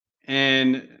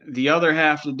 and the other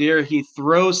half of the deer he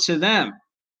throws to them.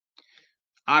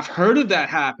 I've heard of that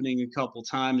happening a couple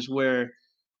times where,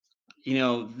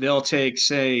 they'll take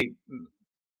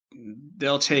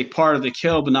part of the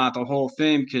kill, but not the whole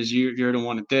thing because you're the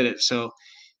one that did it. So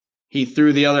he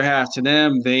threw the other half to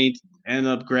them. They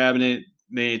ended up grabbing it.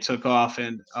 They took off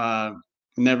and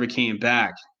never came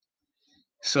back.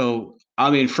 So, I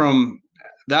mean,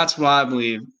 that's what I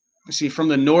believe. See, from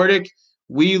the Nordic,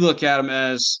 we look at them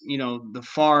as, the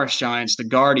forest giants, the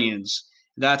guardians.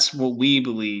 That's what we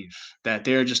believe, that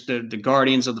they're just the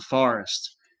guardians of the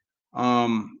forest.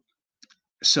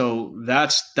 So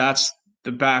that's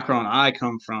the background I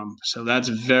come from. So that's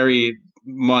very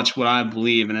much what I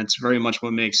believe, and it's very much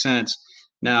what makes sense.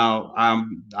 Now,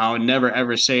 I would never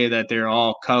ever say that they're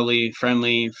all cuddly,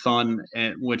 friendly, fun,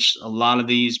 which a lot of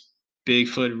these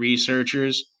Bigfoot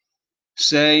researchers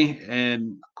say,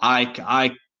 and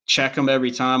I check them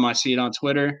every time I see it on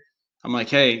Twitter. I'm like,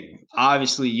 hey,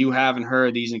 obviously you haven't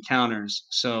heard these encounters,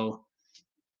 so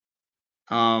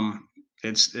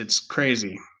it's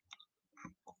crazy.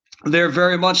 They're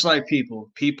very much like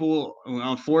people. People,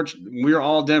 unfortunately, we're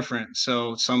all different.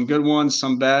 So some good ones,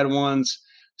 some bad ones,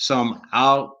 some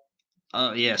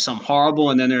some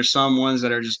horrible, and then there's some ones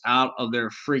that are just out of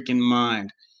their freaking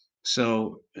mind.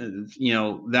 So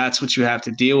that's what you have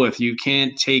to deal with. You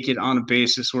can't take it on a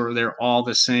basis where they're all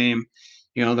the same.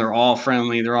 They're all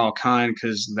friendly, they're all kind,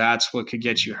 because that's what could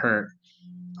get you hurt.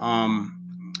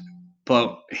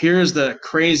 But here's the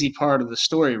crazy part of the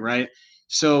story, right?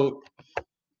 So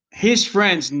his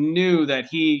friends knew that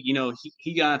he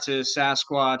got to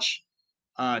Sasquatch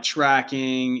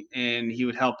tracking, and he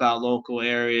would help out local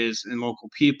areas and local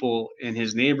people in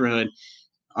his neighborhood.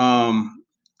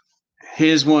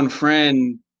 His one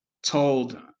friend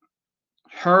told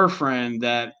her friend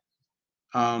that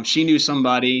she knew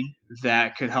somebody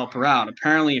that could help her out.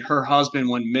 Apparently, her husband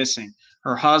went missing.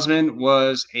 Her husband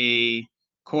was a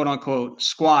quote unquote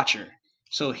squatcher.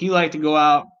 So he liked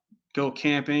to go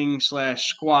camping /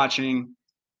 squatching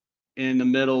in the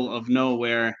middle of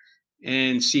nowhere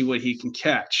and see what he can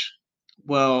catch.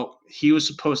 Well, he was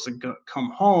supposed to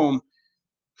come home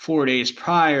 4 days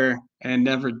prior and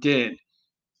never did.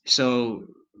 So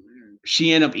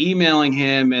she ended up emailing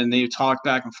him, and they talked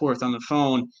back and forth on the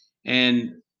phone.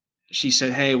 And she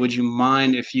said, "Hey, would you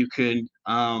mind if you could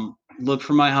look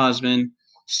for my husband,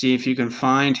 see if you can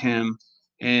find him,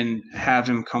 and have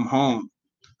him come home,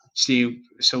 see,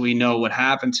 so we know what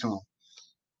happened to him?"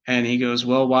 And he goes,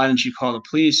 "Well, why didn't you call the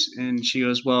police?" And she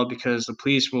goes, "Well, because the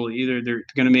police will either they're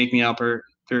going to make me up, or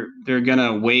they're going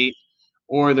to wait,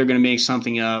 or they're going to make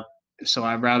something up. So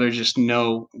I'd rather just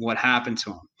know what happened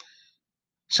to him."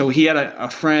 So he had a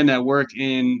friend that worked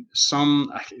in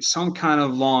some kind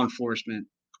of law enforcement,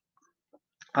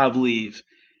 I believe,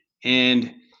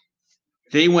 and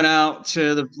They went out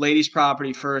to the lady's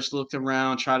property first, looked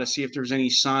around, tried to see if there was any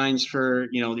signs for,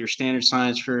 your standard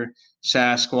signs for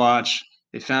Sasquatch.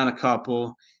 They found a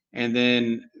couple, and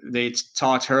then they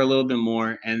talked to her a little bit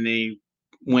more, and they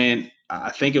went,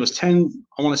 I think it was 10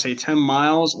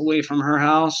 miles away from her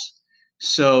house.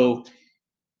 So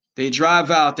they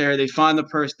drive out there, they find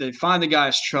the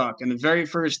guy's truck, and the very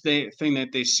first thing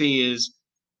that they see is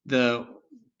the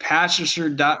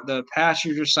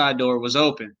passenger side door was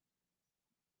open,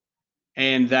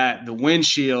 and that the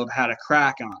windshield had a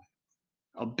crack on it,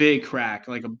 a big crack,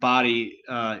 like a body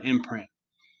imprint.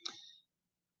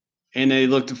 And they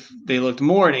looked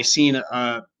more, and they seen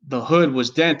the hood was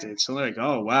dented. So they're like,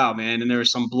 oh wow, man! And there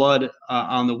was some blood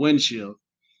on the windshield.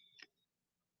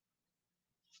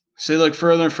 So they look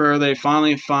further and further. They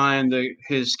finally find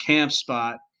his camp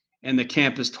spot, and the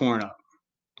camp is torn up.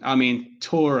 I mean,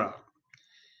 tore up.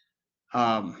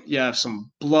 You have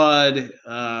some blood.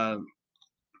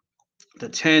 The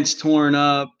tent's torn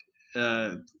up.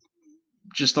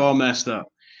 Just all messed up.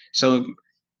 So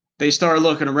they start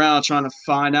looking around, trying to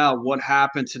find out what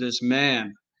happened to this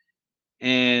man.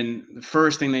 And the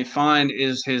first thing they find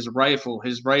is his rifle.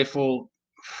 His rifle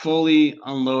fully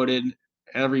unloaded,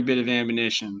 every bit of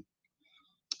ammunition.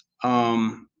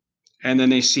 And then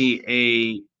they see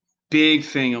a big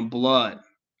thing of blood,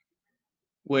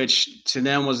 which to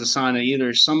them was a sign that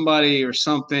either somebody or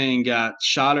something got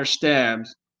shot or stabbed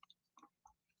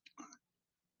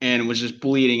and was just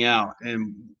bleeding out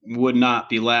and would not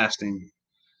be lasting.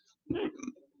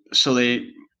 So they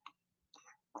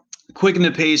quickened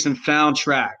the pace and found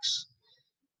tracks.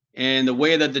 And the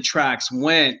way that the tracks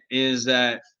went is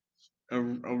that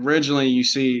originally you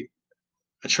see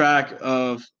a track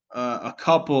of a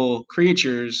couple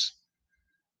creatures,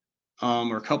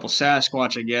 or a couple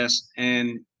Sasquatch, I guess,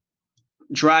 and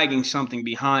dragging something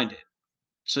behind it.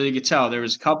 So you could tell there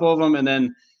was a couple of them,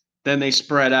 and then they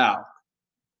spread out.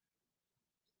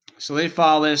 So they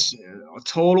follow this, a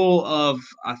total of,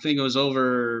 I think it was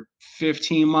over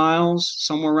 15 miles,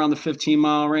 somewhere around the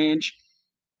 15-mile range.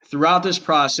 Throughout this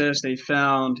process, they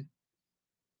found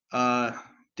the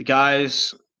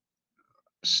guy's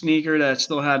sneaker that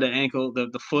still had the ankle,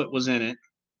 the foot was in it.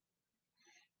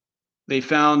 They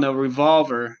found a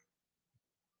revolver,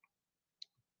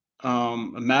 a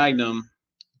Magnum,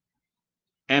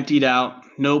 emptied out,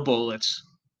 no bullets.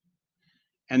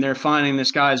 And they're finding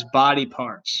this guy's body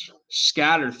parts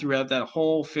scattered throughout that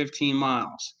whole 15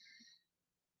 miles.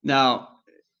 Now,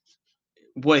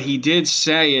 what he did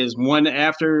say is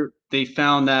after they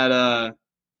found that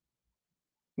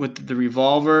with the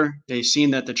revolver, they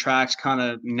seen that the tracks kind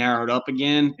of narrowed up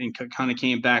again and kind of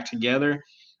came back together.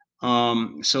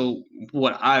 So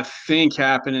what I think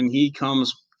happened, and him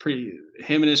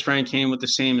and his friend came with the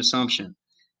same assumption,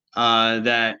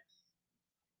 that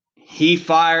he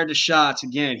fired the shots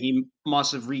again. He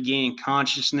must have regained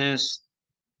consciousness,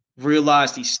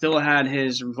 realized he still had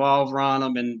his revolver on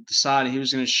him, and decided he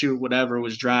was going to shoot whatever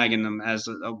was dragging him as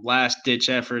a last-ditch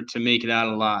effort to make it out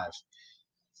alive,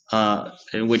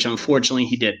 which unfortunately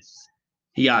he didn't.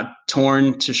 He got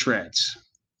torn to shreds.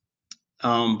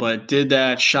 But did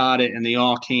that, shot it, and they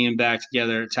all came back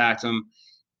together, attacked him,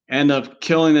 ended up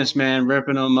killing this man,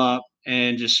 ripping him up,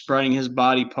 and just spreading his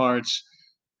body parts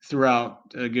throughout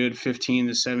a good 15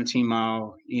 to 17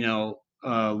 mile,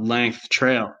 length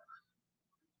trail.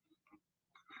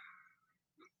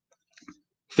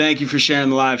 Thank you for sharing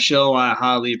the live show. I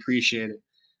highly appreciate it.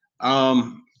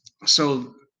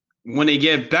 So when they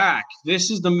get back,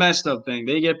 this is the messed up thing.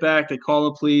 They get back, they call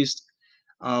the police,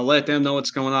 let them know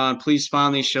what's going on. Police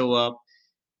finally show up.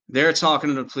 They're talking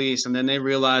to the police, and then they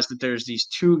realize that there's these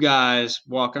two guys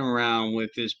walking around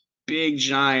with this big,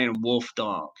 giant wolf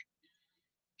dog.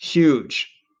 Huge.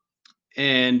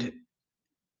 And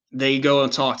they go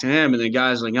and talk to him, and the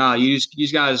guy's like, you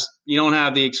guys, you don't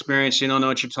have the experience. You don't know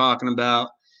what you're talking about.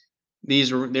 They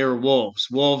were wolves.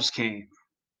 Wolves came.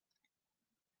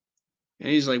 And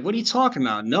he's like, what are you talking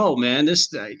about? No, man,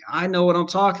 I know what I'm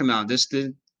talking about. This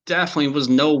definitely was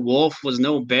no wolf, was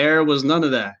no bear, was none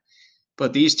of that.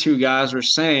 But these two guys were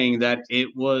saying that it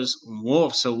was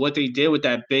wolf. So what they did with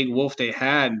that big wolf they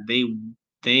had, they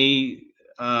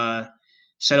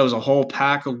said it was a whole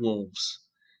pack of wolves.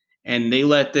 And they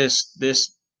let this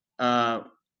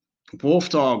wolf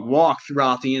dog walk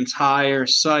throughout the entire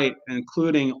site,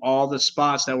 including all the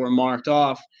spots that were marked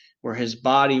off where his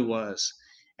body was.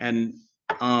 And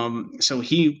so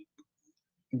he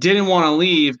didn't want to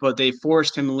leave, but they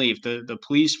forced him to leave. The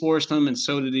police forced him, and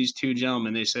so did these two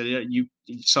gentlemen. They said, you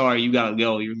got to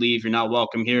go. You leave. You're not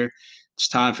welcome here. It's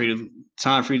time for you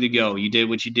to go. You did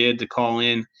what you did to call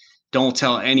in. Don't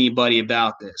tell anybody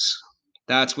about this.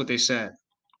 That's what they said.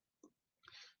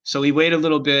 So he waited a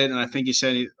little bit, and I think he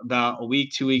said about a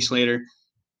week, 2 weeks later,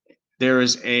 there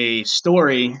was a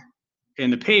story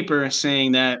in the paper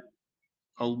saying that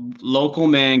a local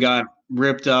man got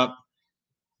ripped up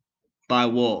by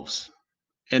wolves,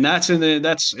 and that's in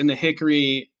the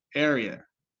Hickory area.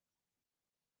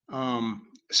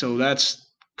 So that's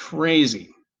crazy.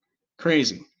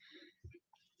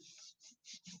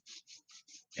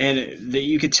 And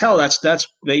you could tell that's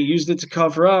they used it to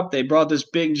cover up. They brought this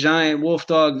big giant wolf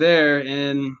dog there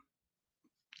and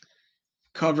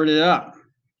covered it up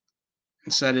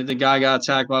and said that the guy got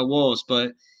attacked by wolves.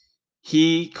 But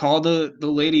he called the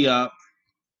lady up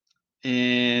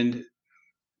and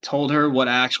told her what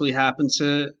actually happened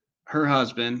to her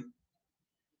husband.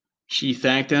 She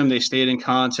thanked him. They stayed in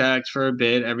contact for a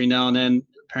bit. Every now and then,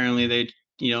 apparently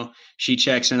she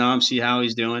checks in on him, see how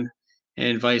he's doing,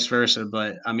 and vice versa.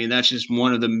 But I mean, that's just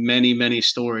one of the many, many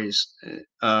stories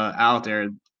out there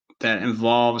that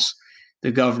involves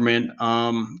the government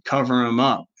covering them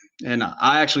up. And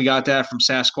I actually got that from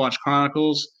Sasquatch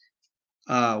Chronicles,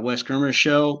 Wes Grimmer's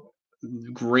show.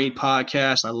 Great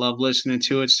podcast. I love listening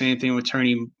to it. Same thing with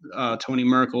Tony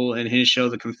Merkel and his show,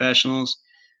 The Confessionals.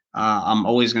 I'm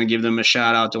always going to give them a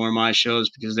shout out during my shows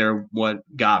because they're what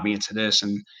got me into this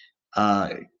and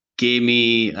gave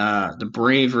me the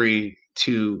bravery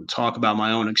to talk about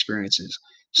my own experiences.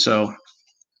 So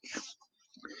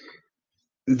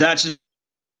that's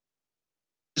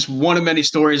just one of many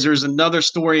stories. There's another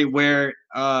story where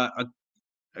a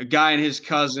guy and his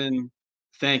cousin,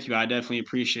 thank you, I definitely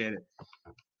appreciate it.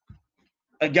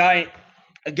 A guy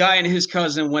and his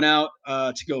cousin went out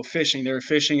to go fishing. They were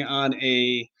fishing on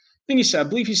I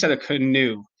believe he said a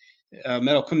canoe, a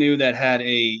metal canoe that had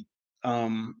a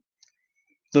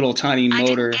little tiny motor.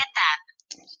 I didn't get that.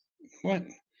 What?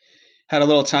 Had a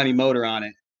little tiny motor on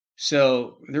it.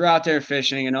 So they're out there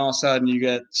fishing, and all of a sudden you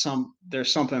get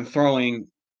there's something throwing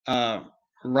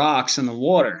rocks in the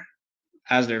water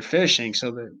as they're fishing. So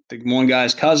the one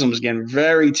guy's cousin was getting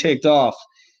very ticked off.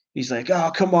 He's like, "Oh,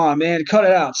 come on, man, cut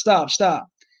it out, stop."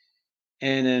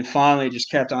 And then finally it just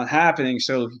kept on happening.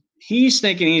 So he's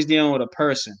thinking he's dealing with a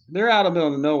person. They're out in the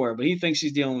middle of nowhere, but he thinks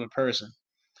he's dealing with a person.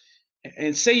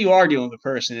 And say you are dealing with a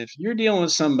person. If you're dealing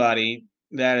with somebody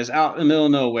that is out in the middle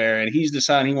of nowhere and he's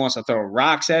deciding he wants to throw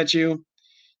rocks at you,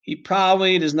 he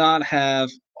probably does not have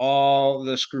all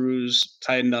the screws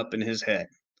tightened up in his head.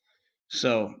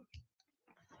 So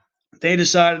they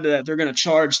decided that they're going to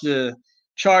charge the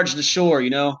shore,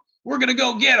 we're going to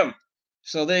go get him.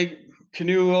 So they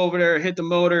canoe over there, hit the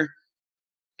motor,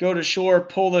 go to shore,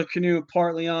 pull the canoe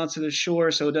partly onto the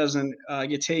shore so it doesn't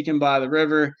get taken by the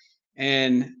river,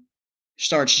 and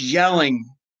starts yelling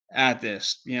at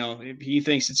this. He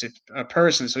thinks it's a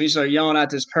person. So he started yelling at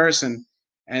this person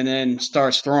and then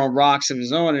starts throwing rocks of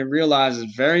his own and realizes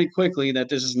very quickly that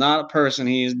this is not a person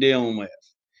he is dealing with.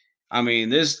 I mean,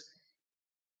 this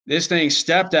thing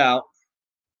stepped out,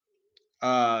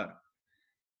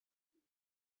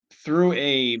 threw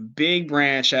a big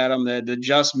branch at him that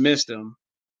just missed him,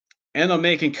 ended up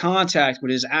making contact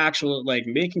with his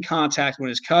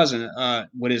cousin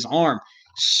with his arm,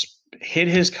 hit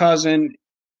his cousin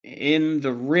in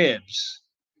the ribs,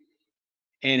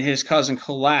 and his cousin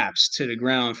collapsed to the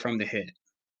ground from the hit.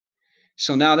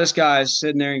 So now this guy's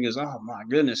sitting there and goes, "Oh my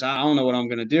goodness, I don't know what I'm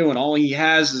going to do." And all he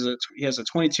has is a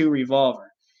 22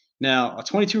 revolver. Now, a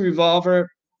 22 revolver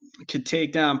could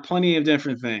take down plenty of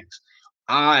different things.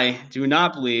 I do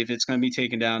not believe it's going to be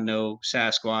taking down no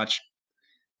Sasquatch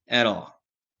at all.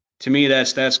 To me,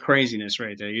 that's craziness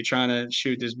right there. You're trying to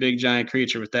shoot this big giant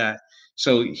creature with that.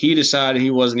 So he decided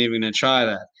he wasn't even going to try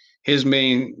that. His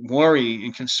main worry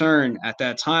and concern at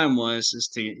that time is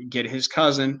to get his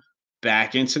cousin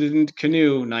back into the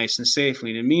canoe nice and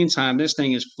safely. In the meantime, this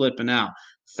thing is flipping out,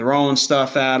 throwing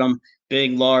stuff at him,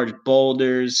 big, large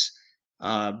boulders,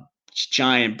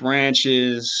 giant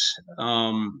branches.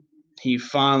 He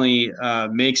finally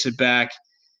makes it back,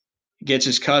 gets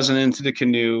his cousin into the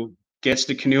canoe, gets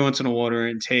the canoe into the water,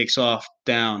 and takes off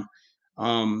down.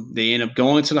 They end up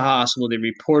going to the hospital. They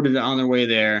reported it on their way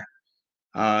there.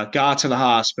 Got to the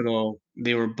hospital.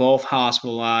 They were both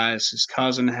hospitalized. His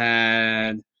cousin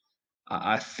had,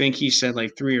 I think he said,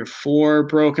 like 3 or 4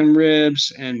 broken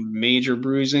ribs and major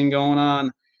bruising going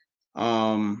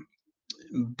on.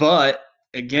 But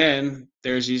again,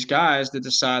 there's these guys that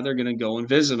decide they're going to go and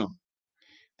visit him.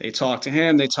 They talk to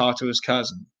him. They talk to his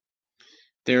cousin.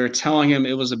 They're telling him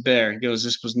it was a bear. He goes,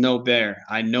 "This was no bear.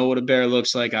 I know what a bear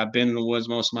looks like. I've been in the woods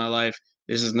most of my life.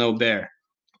 This is no bear."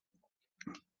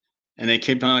 And they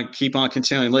keep on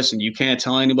continuing. "Listen, you can't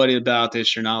tell anybody about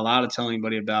this. You're not allowed to tell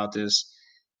anybody about this.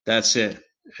 That's it.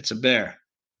 It's a bear."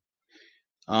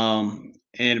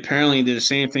 and apparently did the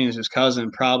same thing as his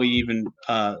cousin, probably even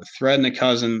threatened the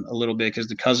cousin a little bit because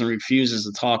the cousin refuses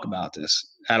to talk about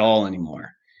this at all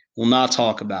anymore, will not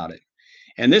talk about it.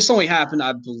 And this only happened,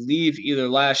 I believe, either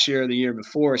last year or the year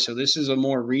before. So this is a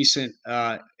more recent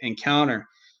encounter.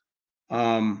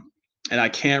 And I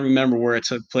can't remember where it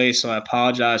took place, so I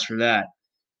apologize for that.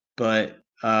 But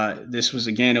this was,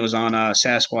 again, it was on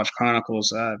Sasquatch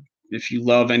Chronicles. If you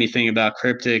love anything about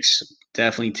cryptids,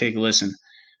 definitely take a listen.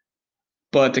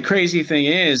 But the crazy thing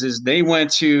is they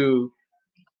went to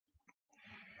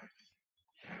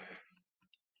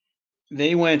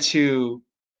get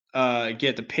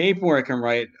the paperwork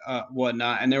and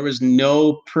whatnot, and there was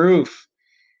no proof.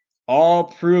 All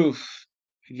proof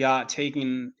got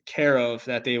taken care of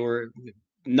that they were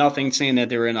nothing saying that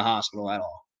they were in the hospital at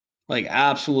all. Like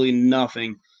absolutely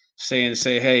nothing say,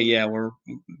 hey, yeah,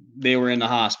 they were in the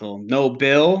hospital. No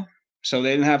bill, so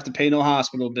they didn't have to pay no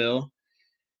hospital bill.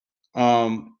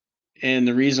 And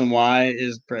the reason why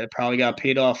is it probably got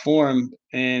paid off for him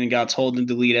and got told to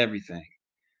delete everything.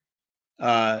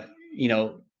 And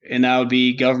that would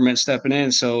be government stepping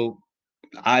in. So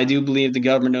I do believe the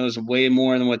government knows way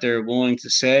more than what they're willing to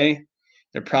say.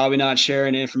 They're probably not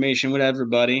sharing information with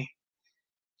everybody.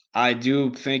 I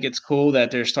do think it's cool that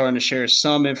they're starting to share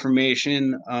some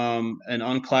information and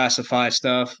unclassified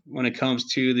stuff when it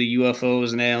comes to the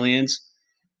UFOs and aliens.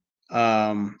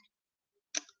 But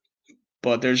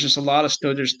there's just a lot of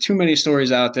there's too many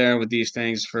stories out there with these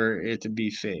things for it to be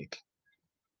fake.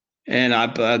 And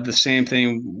the same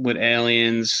thing with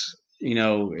aliens,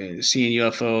 seeing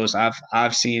UFOs.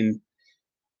 I've seen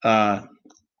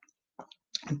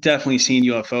definitely seen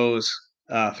UFOs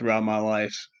throughout my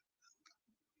life.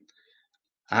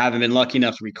 I haven't been lucky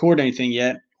enough to record anything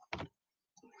yet,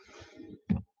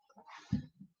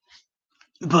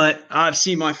 but I've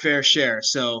seen my fair share.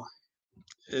 So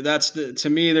to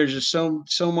me, there's just so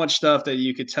much stuff that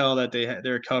you could tell that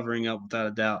they're covering up without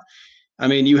a doubt. I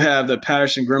mean, you have the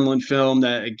Patterson Gremlin film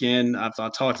that, again, I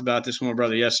talked about this with my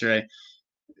brother yesterday.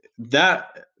 That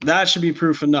should be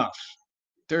proof enough.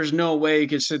 There's no way you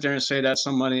could sit there and say that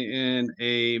somebody in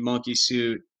a monkey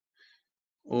suit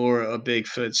or a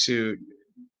Bigfoot suit,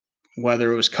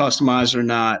 whether it was customized or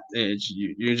not,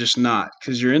 you're just not,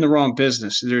 because you're in the wrong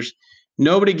business.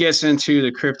 Nobody gets into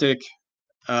the cryptic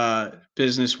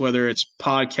business, whether it's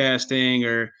podcasting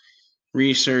or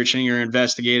researching or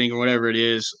investigating or whatever it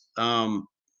is,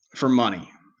 for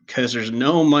money, because there's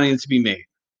no money to be made.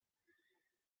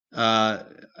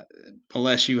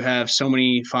 Unless you have so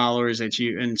many followers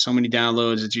and so many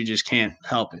downloads that you just can't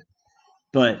help it.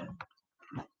 But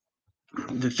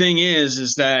the thing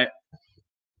is that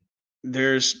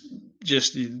there's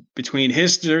just between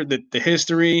history, the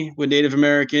history with Native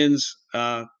Americans,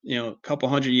 a couple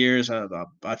hundred years,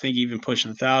 I think even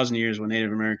pushing 1,000 years with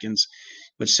Native Americans,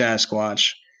 with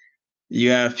Sasquatch.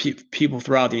 You have people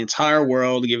throughout the entire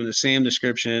world giving the same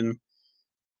description,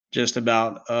 just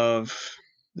about, of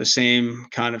the same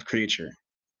kind of creature.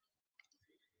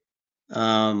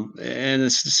 And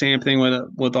it's the same thing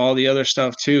with all the other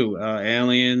stuff too.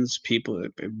 Aliens, people,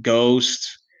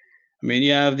 ghosts. I mean,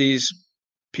 you have these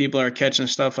people are catching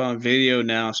stuff on video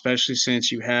now, especially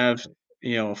since you have,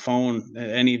 a phone.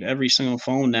 Every single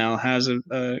phone now has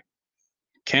a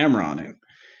camera on it,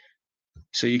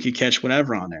 so you could catch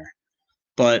whatever on there.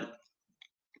 But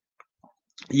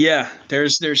yeah,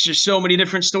 there's just so many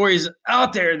different stories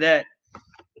out there that,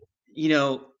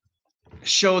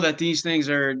 show that these things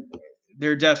they're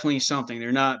definitely something.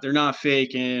 They're not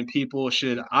fake, and people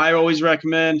should. I always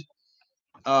recommend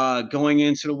going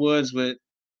into the woods with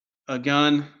a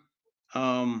gun.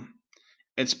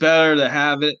 It's better to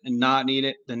have it and not need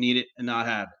it than need it and not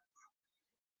have it.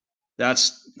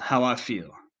 That's how I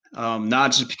feel.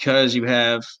 Not just because you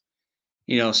have,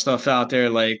 stuff out there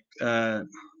like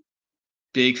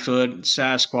Bigfoot,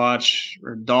 Sasquatch,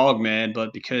 or Dogman,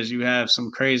 but because you have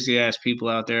some crazy ass people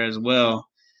out there as well,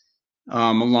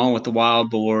 along with the wild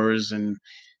boars and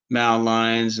mountain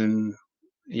lions and,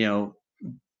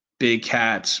 big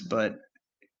cats. But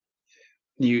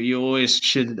you always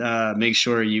should make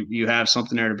sure you have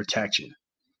something there to protect you.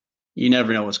 You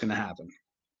never know what's going to happen.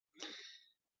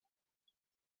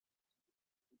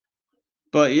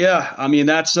 But yeah, I mean,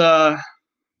 that's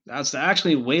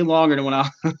actually way longer than what I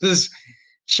was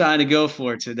trying to go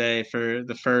for today for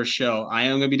the first show. I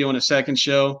am going to be doing a second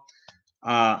show.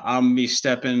 I'm going to be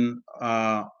stepping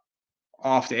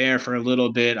off the air for a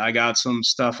little bit. I got some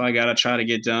stuff I got to try to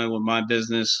get done with my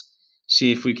business,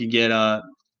 see if we could get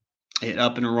it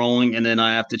up and rolling, and then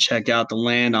I have to check out the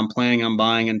land I'm planning on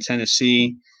buying in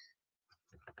Tennessee,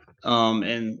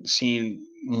 and seeing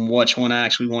which one I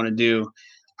actually want to do.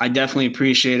 I definitely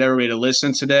appreciate everybody to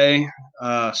listen today.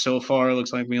 So far, it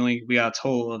looks like we got a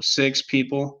total of 6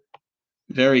 people.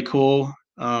 Very cool.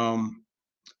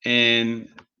 And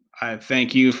I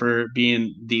thank you for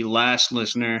being the last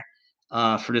listener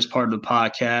for this part of the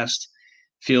podcast.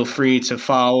 Feel free to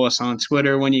follow us on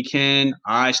Twitter when you can.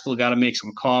 I still got to make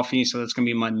some coffee, so that's going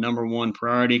to be my number one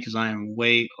priority because I am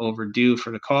way overdue for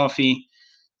the coffee.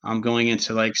 I'm going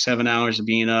into like 7 hours of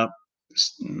being up.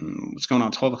 What's going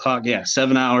on, 12 o'clock? Yeah,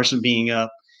 7 hours of being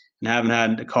up and haven't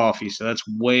had the coffee, so that's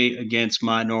way against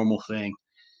my normal thing.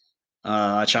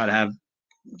 I try to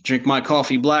drink my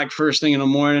coffee black first thing in the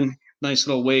morning. Nice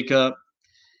little wake up.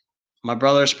 My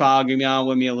brother's probably gonna be on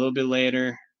with me a little bit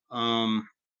later.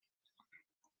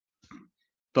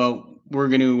 But we're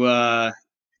going to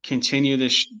continue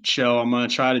this show. I'm going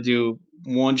to try to do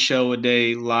 1 show a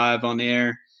day live on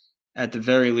air at the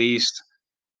very least.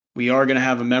 We are going to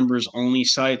have a members-only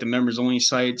site. The members-only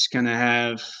site's going to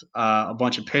have a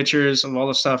bunch of pictures of all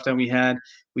the stuff that we had.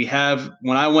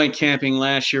 When I went camping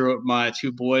last year with my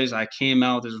 2 boys, I came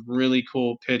out with this really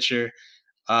cool picture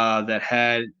that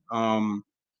had a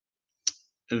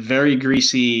very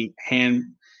greasy handprint,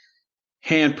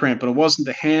 but it wasn't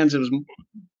the hands. It was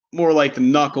more like the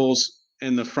knuckles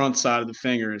and the front side of the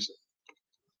fingers.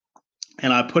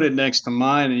 And I put it next to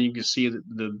mine, and you can see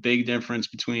the big difference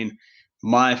between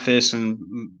my fist, and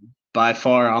by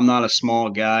far, I'm not a small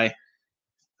guy.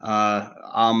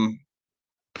 I'm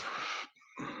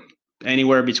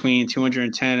anywhere between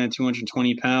 210 and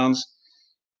 220 pounds.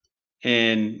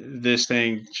 And this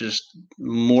thing just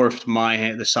morphed my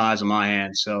hand, the size of my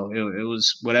hand. So it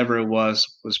was, whatever it was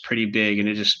pretty big, and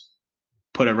it just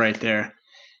put it right there.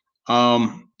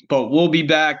 But we'll be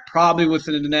back probably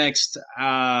within the next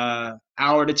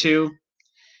hour to 2.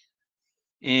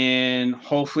 And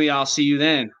hopefully I'll see you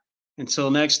then. Until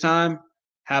next time,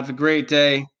 have a great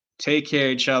day. Take care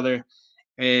of each other.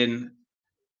 And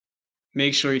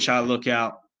make sure you try to look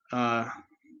out.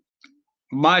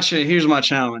 Here's my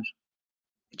challenge.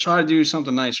 Try to do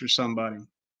something nice for somebody.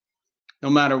 No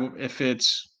matter if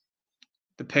it's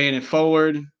the paying it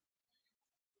forward,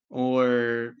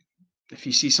 or if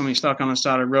you see somebody stuck on the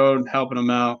side of the road, helping them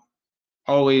out.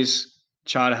 Always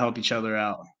try to help each other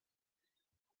out.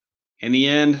 In the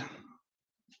end,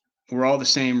 we're all the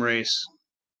same race.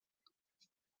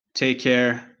 Take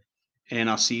care, and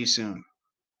I'll see you soon.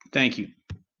 Thank you.